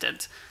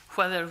drafted,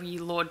 whether we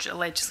lodge a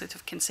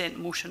legislative consent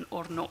motion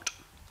or not.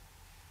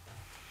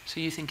 So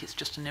you think it's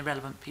just an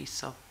irrelevant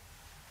piece of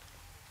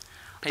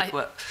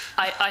paperwork?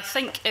 I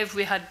think if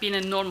we had been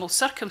in normal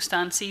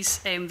circumstances,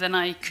 then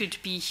I could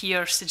be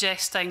here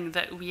suggesting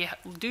that we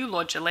do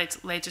lodge a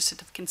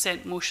legislative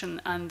consent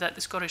motion and that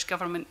the Scottish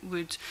Government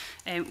would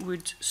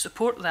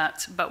support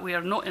that. But we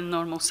are not in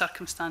normal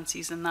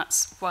circumstances, and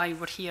that's why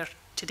we're here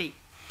today.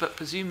 But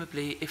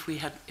presumably, if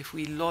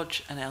we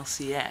lodge an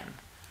LCM,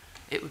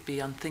 it would be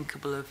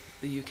unthinkable of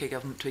the UK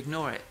government to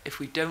ignore it. If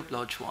we don't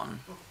lodge one,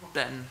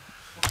 then...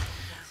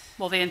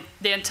 Well, the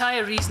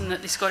entire reason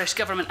that the Scottish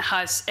Government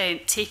has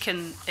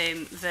taken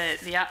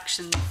the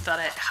action that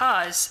it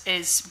has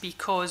is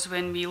because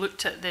when we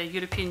looked at the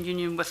European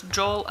Union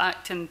Withdrawal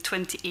Act in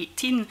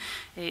 2018,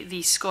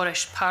 the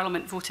Scottish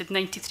Parliament voted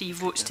 93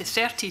 votes to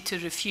 30 to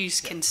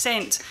refuse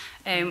consent,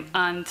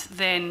 and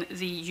then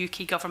the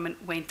UK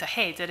Government went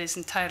ahead. It is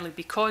entirely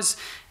because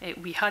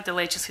we had a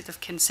legislative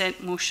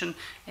consent motion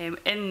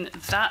in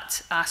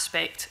that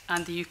aspect,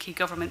 and the UK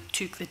Government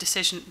took the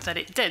decision that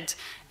it did,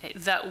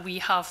 that we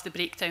have the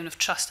breakdown of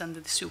trust under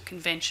the Seoul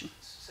Convention.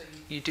 So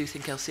you do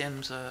think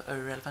LCMs are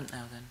irrelevant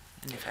now then,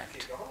 in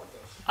effect?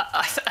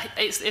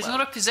 It's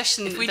not a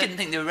position... If we didn't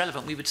think they were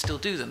relevant, we would still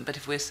do them, but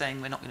if we're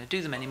saying we're not going to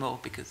do them anymore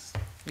because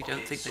we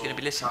don't think they're going to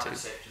be listened to...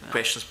 The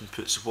question's been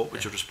put, so what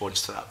would your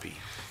response to that be?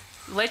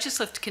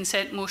 Legislative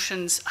consent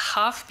motions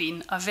have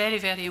been a very,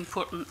 very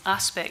important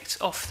aspect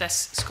of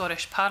this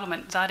Scottish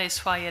Parliament. That is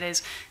why it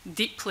is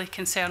deeply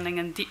concerning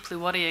and deeply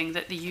worrying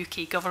that the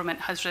UK Government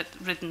has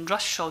ridden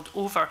roughshod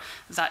over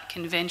that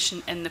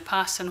convention in the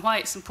past, and why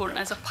it's important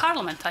as a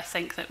Parliament, I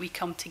think, that we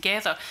come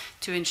together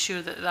to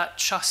ensure that that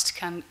trust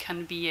can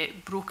be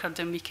brokered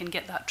and we can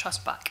get that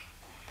trust back.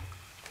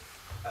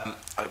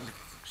 A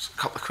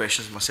couple of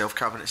questions myself,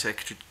 Cabinet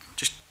Secretary.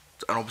 Just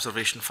an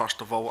observation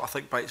first of all. I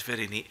think by its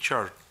very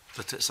nature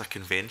that it's a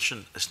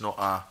convention, it's not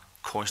a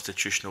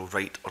constitutional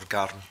right or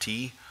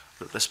guarantee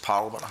that this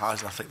Parliament has,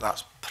 and I think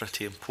that's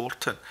pretty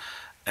important.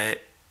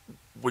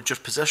 Would your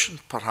position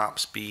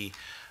perhaps be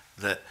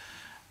that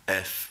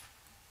if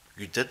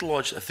the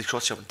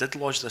Scottish Government did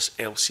lodge this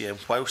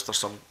LCM, whilst there's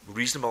some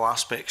reasonable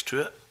aspects to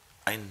it,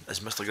 and as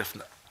Mr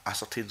Griffin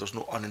ascertained there's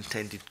no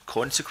unintended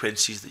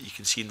consequences that you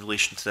can see in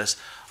relation to this,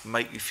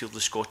 might you feel the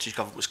Scottish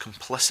Government was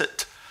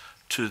complicit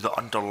to the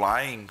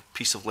underlying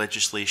piece of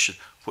legislation,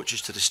 which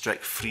is to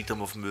restrict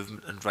freedom of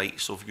movement and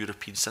rights of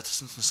European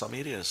citizens in some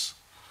areas?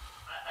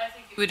 I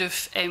think it would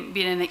have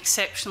been an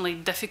exceptionally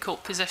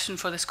difficult position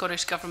for the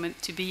Scottish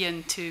Government to be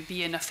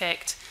in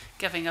effect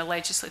giving a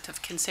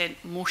legislative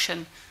consent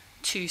motion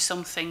to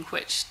something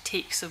which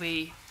takes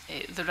away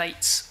the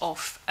rights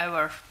of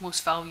our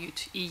most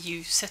valued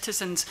EU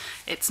citizens.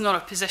 It's not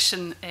a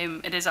position,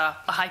 it is a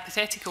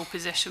hypothetical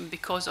position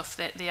because of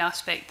the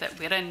aspect that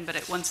we're in, but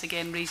it once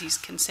again raises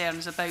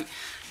concerns about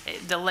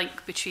the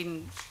link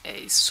between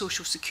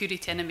social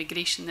security and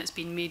immigration that's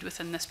been made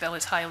within this bill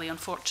is highly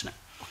unfortunate.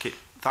 Okay,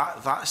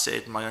 that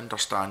said, my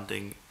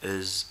understanding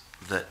is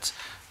that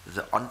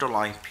the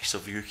underlying piece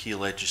of UK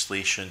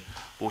legislation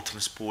both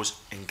transpose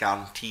and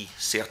guarantee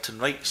certain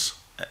rights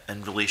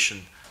in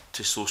relation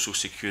to social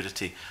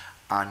security,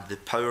 and the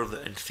power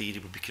that in theory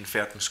would be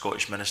conferred on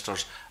Scottish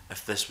ministers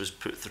if this was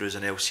put through as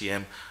an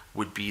LCM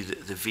would be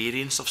the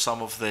variance of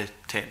some of the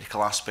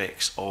technical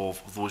aspects of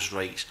those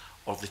rights,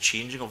 or the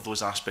changing of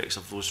those aspects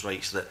of those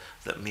rights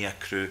that may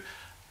accrue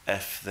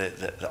if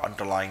the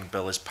underlying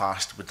bill is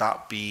passed. Would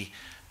that be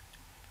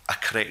a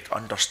correct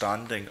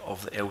understanding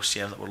of the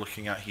LCM that we're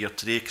looking at here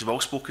today? Because we've all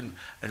spoken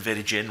in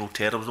very general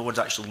terms, no one's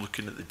actually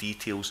looking at the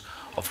details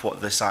of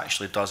what this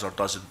actually does or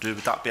doesn't do.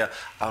 Would that be a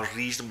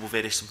reasonable,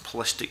 very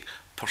simplistic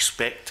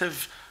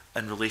perspective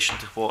in relation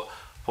to what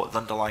the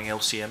underlying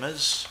LCM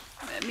is?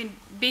 I mean,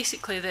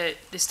 basically the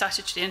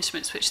statutory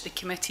instruments which the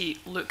committee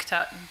looked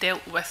at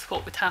dealt with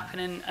what would happen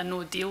in a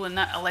no deal, and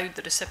that allowed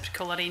the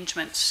reciprocal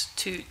arrangements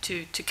to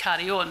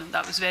carry on.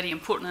 That was very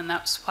important, and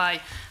that's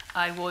why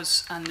I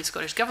was, and the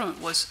Scottish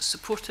Government was,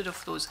 supportive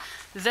of those.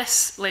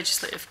 This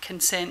legislative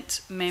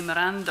consent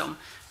memorandum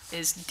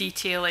is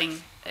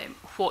detailing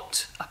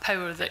what a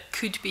power that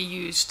could be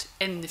used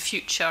in the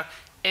future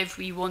if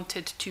we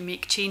wanted to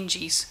make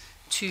changes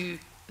to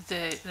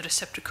the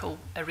reciprocal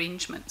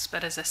arrangements.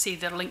 But as I say,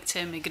 they're linked to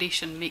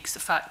immigration makes the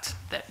fact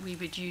that we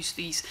would use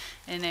these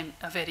in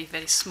a very,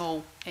 very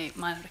small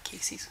manner of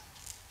cases.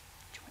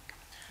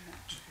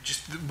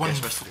 Just one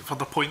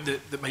further point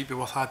that might be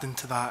worth adding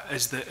to that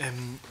is that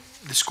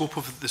the scope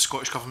of the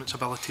Scottish Government's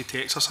ability to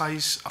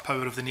exercise a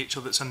power of the nature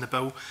that's in the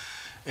bill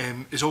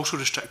is also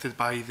restricted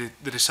by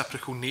the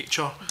reciprocal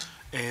nature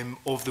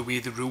of the way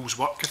the rules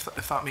work,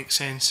 if that makes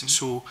sense.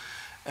 So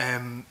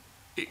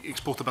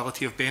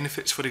exportability of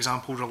benefits, for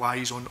example,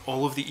 relies on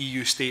all of the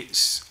EU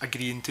states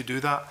agreeing to do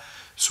that.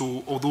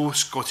 So although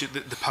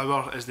the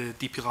power, as the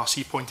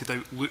DPLRC pointed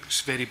out,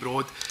 looks very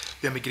broad,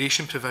 the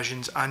immigration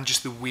provisions and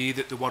just the way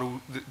that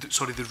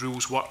the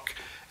rules work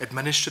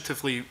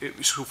administratively,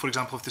 so for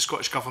example, if the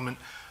Scottish Government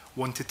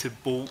wanted to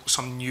bolt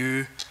some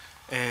new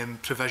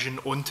provision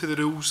onto the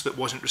rules that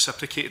wasn't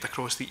reciprocated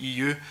across the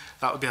EU,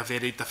 that would be a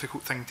very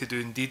difficult thing to do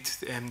indeed.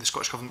 The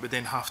Scottish Government would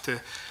then have to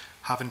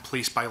have in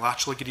place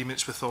bilateral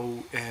agreements with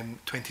all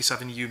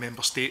 27 EU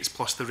member states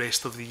plus the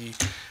rest of the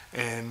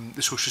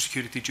social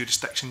security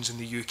jurisdictions in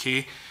the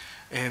UK.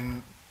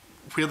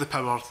 Where the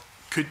power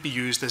could be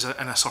used is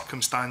in a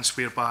circumstance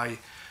whereby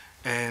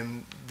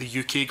the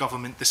UK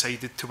government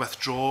decided to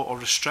withdraw or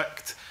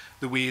restrict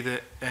the way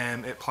that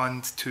it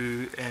planned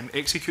to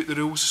execute the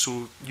rules,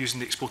 so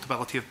using the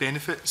exportability of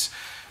benefits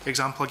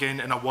example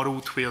again, in a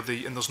world where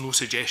and there's no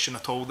suggestion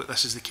at all that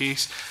this is the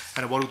case,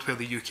 in a world where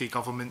the UK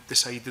government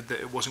decided that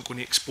it wasn't going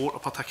to export a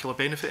particular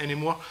benefit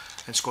anymore,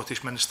 and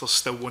Scottish ministers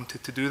still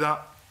wanted to do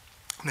that,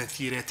 then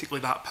theoretically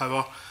that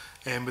power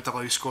would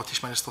allow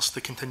Scottish ministers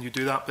to continue to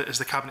do that. But as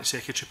the Cabinet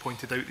Secretary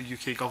pointed out, the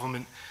UK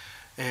government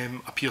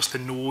appears to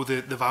know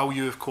the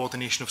value of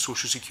coordination of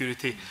social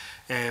security,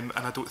 and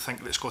I don't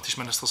think that Scottish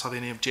ministers have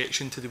any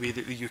objection to the way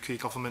that the UK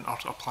government are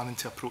planning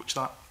to approach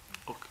that.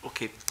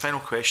 Okay,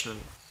 final question,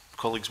 and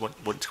colleagues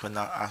want to come in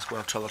and ask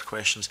one or two other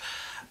questions.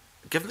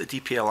 Given that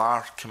the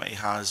DPLR committee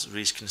has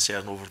raised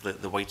concern over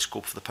the wide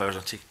scope of the powers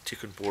and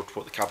take on board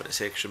what the Cabinet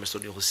Secretary, Mr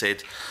O'Neill, has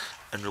said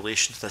in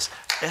relation to this,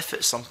 if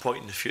at some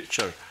point in the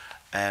future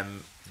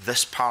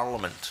this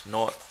Parliament,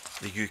 not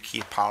the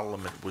UK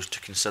Parliament, was to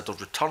consider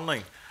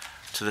returning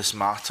to this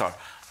matter,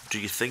 do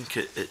you think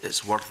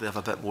it's worthy of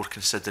a bit more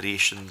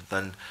consideration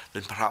than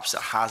perhaps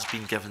it has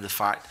been, given the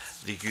fact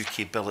the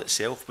UK bill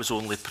itself was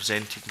only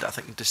presented, I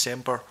think, in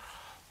December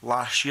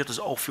last year? Does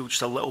it all feel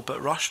just a little bit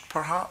rushed,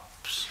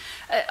 perhaps?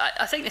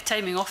 I think the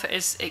timing of it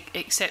is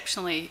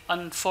exceptionally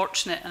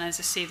unfortunate, and as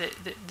I say,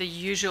 the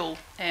usual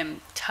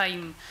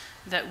time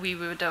that we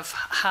would have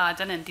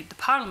had, and indeed the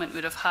Parliament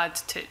would have had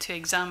to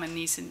examine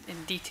these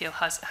in detail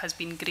has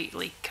been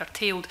greatly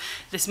curtailed.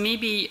 This may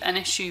be an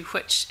issue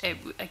which,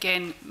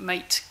 again,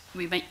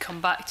 we might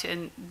come back to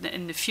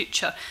in the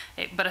future,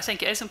 but I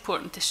think it is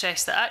important to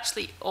stress that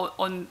actually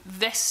on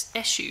this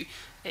issue,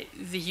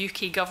 the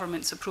UK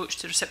government's approach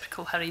to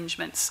reciprocal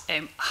arrangements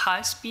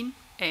has been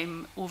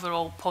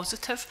overall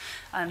positive,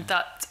 and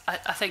that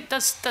I think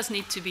does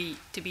need to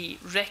be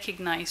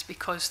recognised,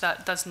 because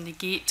that does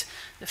negate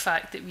the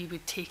fact that we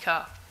would take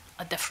a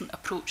different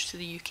approach to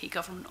the UK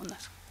government on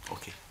this.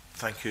 Okay,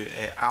 thank you.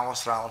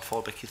 Alistair Allen,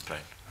 followed by Keith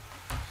Brown.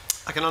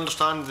 I can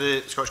understand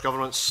the Scottish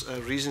Government's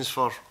reasons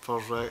for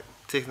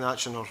taking the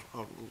action or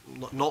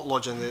not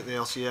lodging the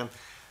LCM,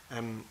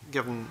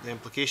 given the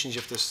implications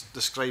you've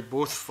described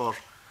both for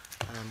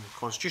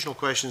constitutional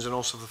questions and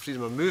also for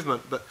freedom of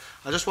movement. But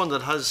I just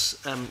wondered, has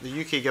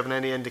the UK given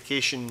any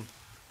indication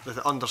that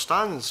it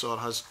understands or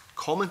has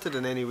commented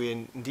in any way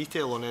in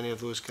detail on any of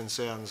those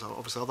concerns?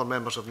 Obviously other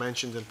members have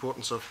mentioned the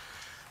importance of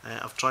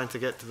trying to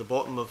get to the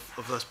bottom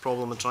of this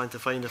problem and trying to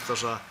find if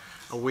there's a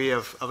way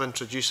of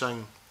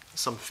introducing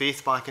some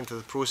faith back into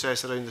the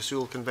process around the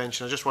Sewell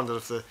Convention. I just wonder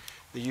if the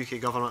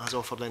UK government has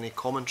offered any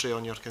commentary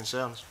on your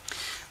concerns.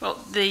 Well,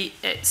 the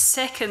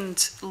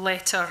second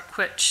letter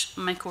which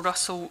Michael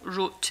Russell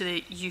wrote to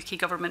the UK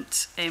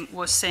government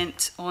was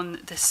sent on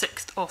the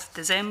 6th of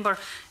December.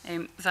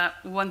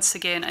 That once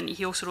again, and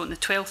he also wrote on the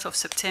 12th of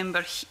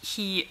September,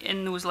 he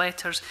in those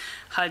letters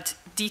had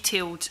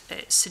detailed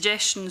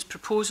suggestions,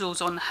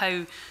 proposals on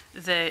how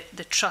the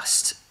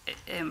Trust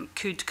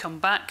could come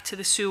back to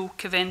the Sewell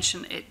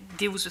Convention. It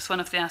deals with one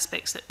of the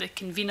aspects that the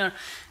convener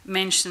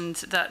mentioned,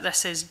 that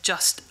this is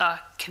just a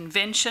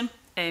convention,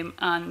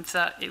 and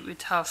that it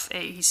would have,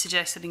 he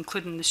suggested,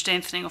 including the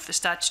strengthening of the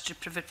statutory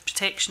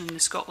protection in the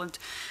Scotland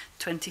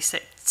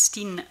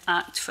 2016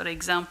 Act, for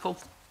example.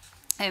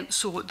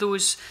 So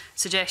those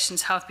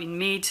suggestions have been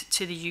made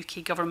to the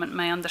UK government.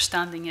 My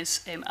understanding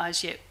is,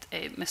 as yet,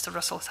 Mr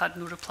Russell has had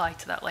no reply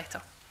to that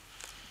letter.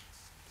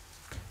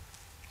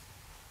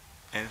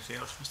 Anything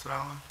else, Mr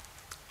Allen?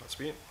 That's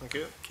me. Thank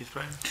you. Keith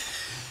Brown?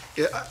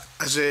 Yeah,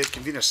 as the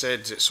convener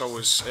said, it's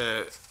always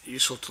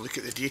useful to look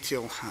at the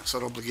detail. It's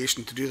our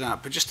obligation to do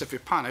that. But just if we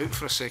pan out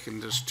for a second,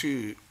 there's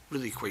two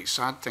really quite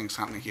sad things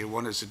happening here.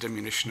 One is the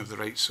diminution of the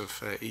rights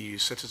of EU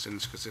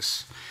citizens, because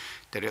this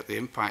directly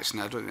impacts,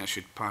 and I don't think that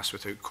should pass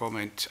without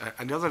comment.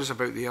 And the other is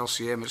about the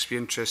LCM. Let's be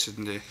interested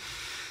in the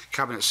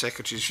Cabinet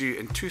Secretary's view.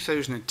 In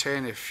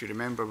 2010, if you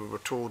remember, we were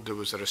told there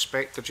was a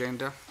respect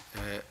agenda.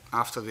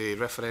 After the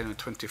referendum in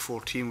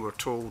 2014, we were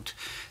told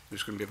there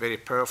was going to be a very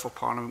powerful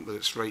Parliament with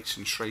its rights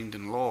enshrined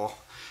in law.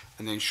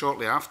 And then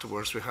shortly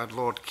afterwards, we had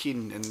Lord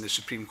Keane in the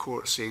Supreme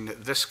Court saying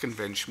that this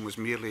convention was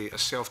merely a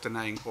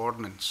self-denying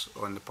ordinance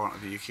on the part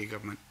of the UK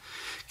government.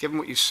 Given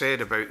what you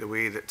said about the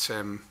way that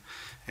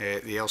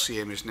the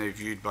LCM is now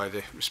viewed by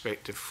the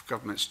respective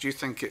governments, do you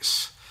think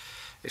it's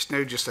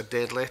now just a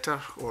dead letter,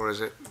 or is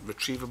it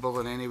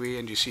retrievable in any way?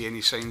 And do you see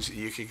any signs that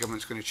the UK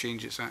government is going to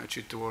change its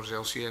attitude towards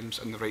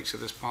LCMs and the rights of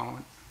this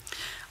Parliament?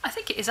 I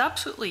think it is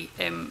absolutely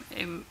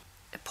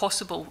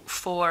possible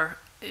for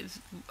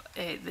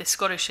the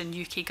Scottish and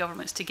UK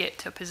governments to get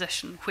to a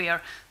position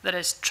where there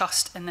is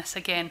trust in this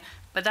again.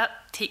 But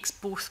that takes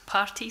both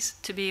parties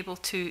to be able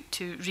to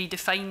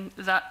redefine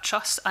that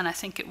trust, and I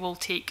think it will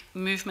take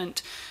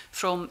movement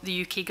from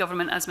the UK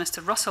government, as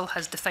Mr Russell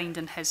has defined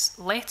in his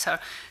letter,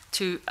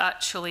 to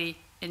actually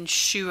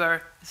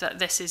ensure that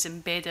this is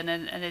embedded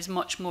and is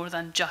much more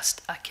than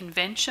just a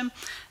convention.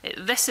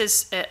 This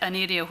is an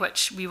area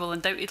which we will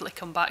undoubtedly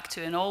come back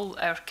to in all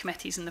our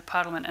committees in the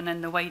Parliament and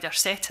in the wider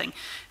setting,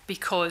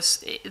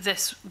 because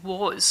this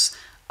was,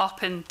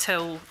 up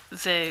until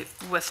the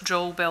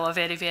withdrawal bill, a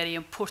very, very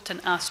important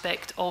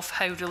aspect of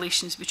how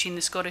relations between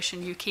the Scottish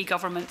and UK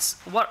governments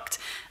worked.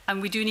 And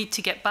we do need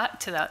to get back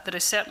to that. There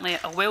is certainly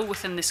a will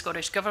within the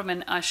Scottish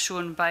Government, as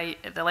shown by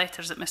the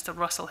letters that Mr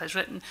Russell has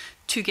written,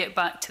 to get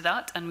back to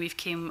that. And we've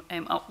came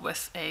up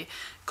with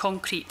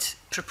concrete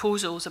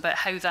proposals about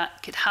how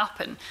that could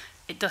happen.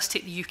 It does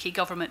take the UK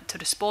Government to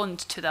respond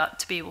to that,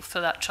 to be able for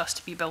that trust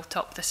to be built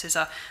up. This is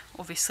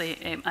obviously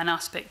an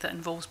aspect that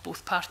involves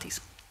both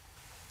parties.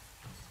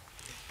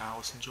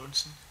 Alison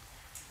Johnson.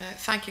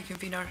 Thank you,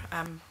 Convener.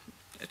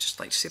 I'd just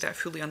like to say that I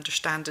fully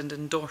understand and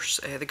endorse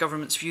the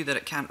Government's view that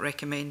it can't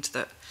recommend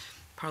that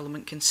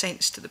Parliament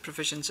consents to the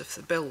provisions of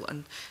the bill.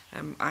 And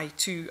I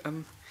too,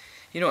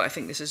 I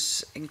think this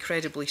is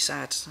incredibly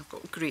sad. I've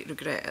got great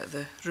regret at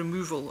the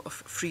removal of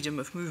freedom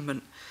of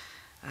movement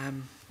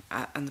and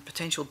the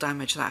potential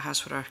damage that has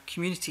for our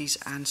communities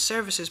and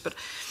services. But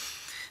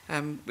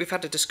we've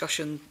had a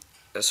discussion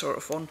sort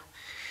of on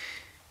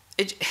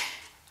it.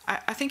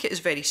 I think it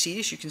is very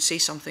serious. You can say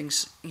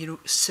something's,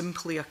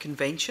 simply a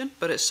convention,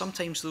 but it's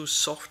sometimes those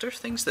softer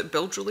things that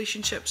build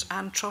relationships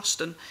and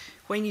trust. And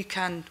when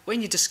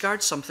you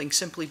discard something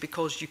simply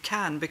because you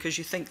can, because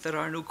you think there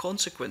are no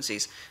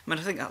consequences, I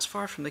think that's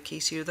far from the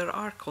case here. There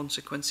are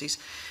consequences.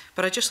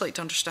 But I'd just like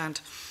to understand,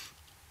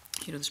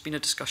 there's been a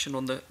discussion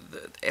on the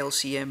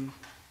LCM,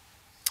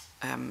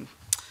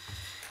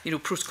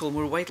 protocol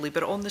more widely,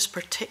 but on this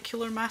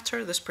particular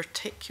matter, this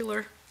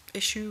particular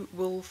issue,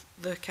 will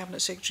the Cabinet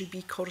Secretary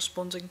be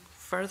corresponding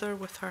further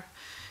with her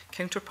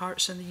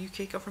counterparts in the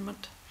UK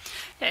Government?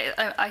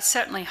 I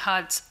certainly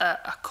had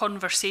a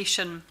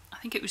conversation, I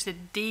think it was the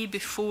day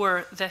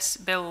before this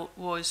bill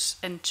was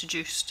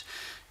introduced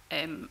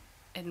in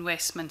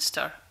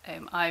Westminster.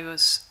 I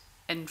was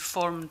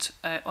informed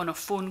on a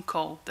phone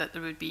call that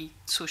there would be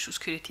social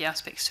security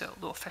aspects to it,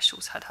 although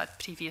officials had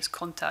previous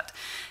contact.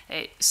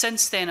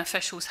 Since then,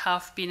 officials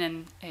have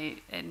been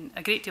in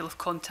a great deal of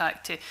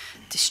contact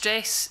to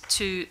stress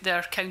to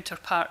their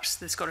counterparts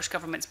the Scottish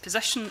Government's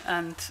position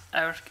and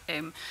our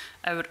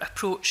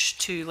approach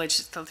to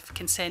legislative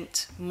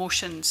consent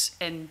motions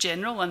in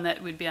general, and that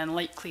it would be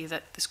unlikely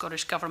that the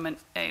Scottish Government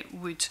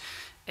would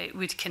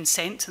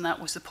consent, and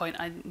that was the point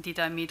I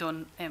made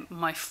on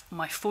my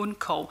phone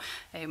call.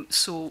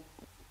 So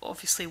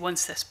obviously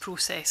once this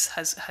process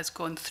has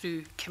gone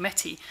through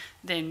committee,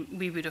 then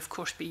we would of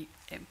course be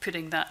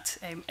putting that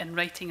in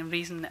writing and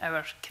raising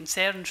our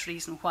concerns,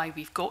 reason why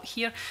we've got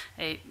here.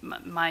 The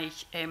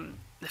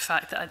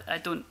fact that I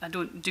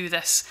don't do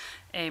this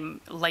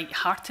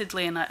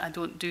light-heartedly, and I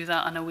don't do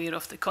that unaware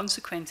of the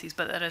consequences,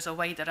 but there is a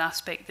wider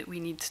aspect that we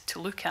need to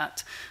look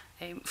at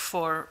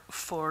for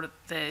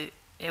the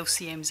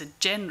LCMs in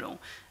general,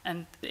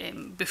 and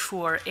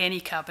before any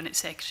Cabinet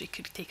Secretary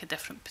could take a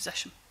different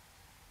position.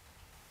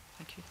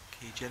 Thank you.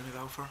 Okay, Jeremy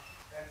Balfour.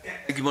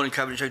 Good morning,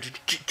 Cabinet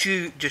Secretary.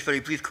 Two just very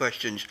brief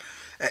questions.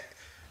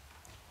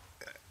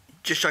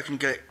 Just so I can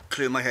get it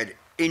clear in my head,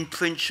 in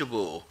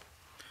principle,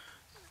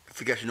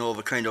 forgetting all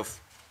the kind of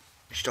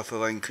stuff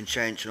around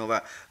consent and all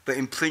that, but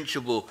in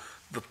principle,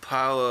 the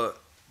power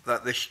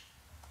that this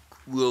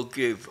will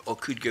give or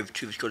could give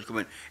to the Scottish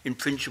Government, in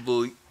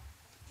principle,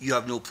 you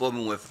have no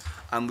problem with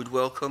and would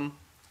welcome?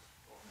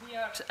 We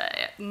are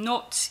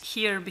not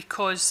here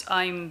because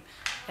I'm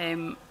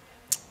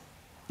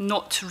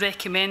not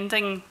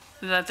recommending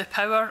the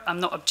power.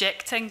 I'm not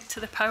objecting to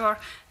the power.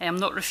 I'm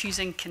not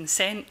refusing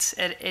consent.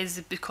 It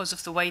is because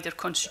of the wider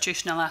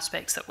constitutional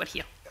aspects that we're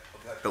here.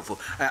 Helpful.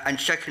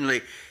 And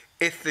secondly,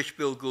 if this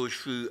bill goes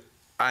through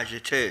as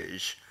it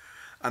is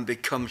and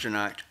becomes an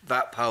act,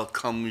 that power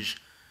comes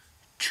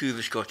to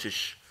the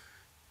Scottish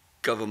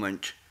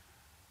Government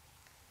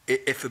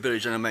if the bill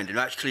is unamended.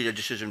 That's clearly a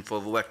decision for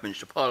the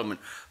Westminster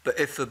Parliament, but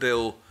if the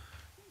bill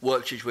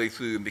works its way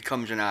through and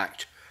becomes an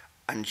act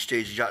and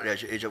stays exactly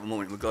as it is at the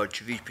moment in regard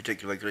to these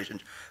particular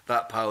regulations,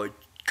 that power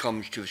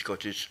comes to the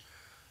Scottish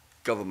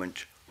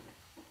Government.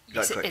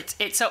 Yes,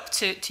 it's up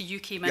to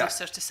UK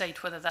ministers to decide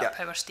whether that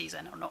power stays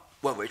in or not.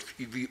 Well,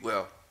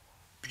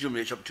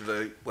 presumably it's up to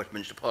the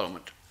Westminster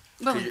Parliament.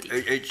 Well,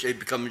 it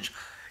becomes,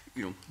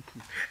 you know,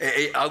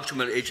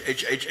 ultimately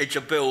it's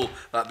a bill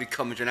that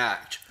becomes an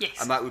act, yes.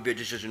 And that would be a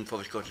decision for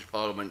the Scottish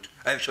Parliament,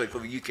 sorry, for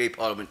the UK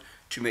Parliament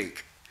to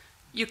make.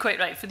 You're quite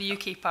right, for the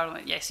UK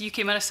Parliament, yes. UK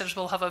ministers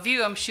will have a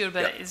view, I'm sure,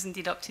 but it is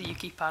indeed up to the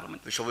UK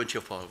Parliament. The sovereignty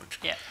of Parliament.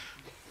 Yeah.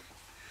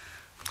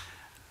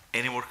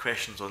 Any more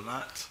questions on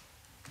that?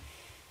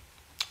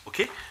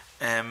 Okay.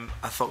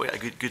 I thought we had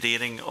a good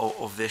airing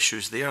of the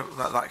issues there.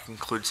 That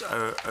concludes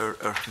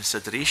our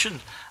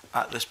consideration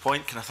at this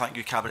point. Can I thank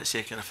you, Cabinet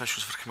Secretary and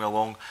officials, for coming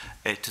along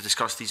to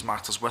discuss these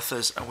matters with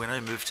us. And we now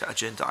move to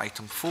agenda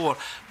item 4,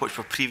 which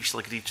were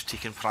previously agreed to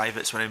take in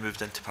private, so we now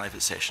moved into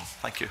private session.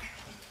 Thank you.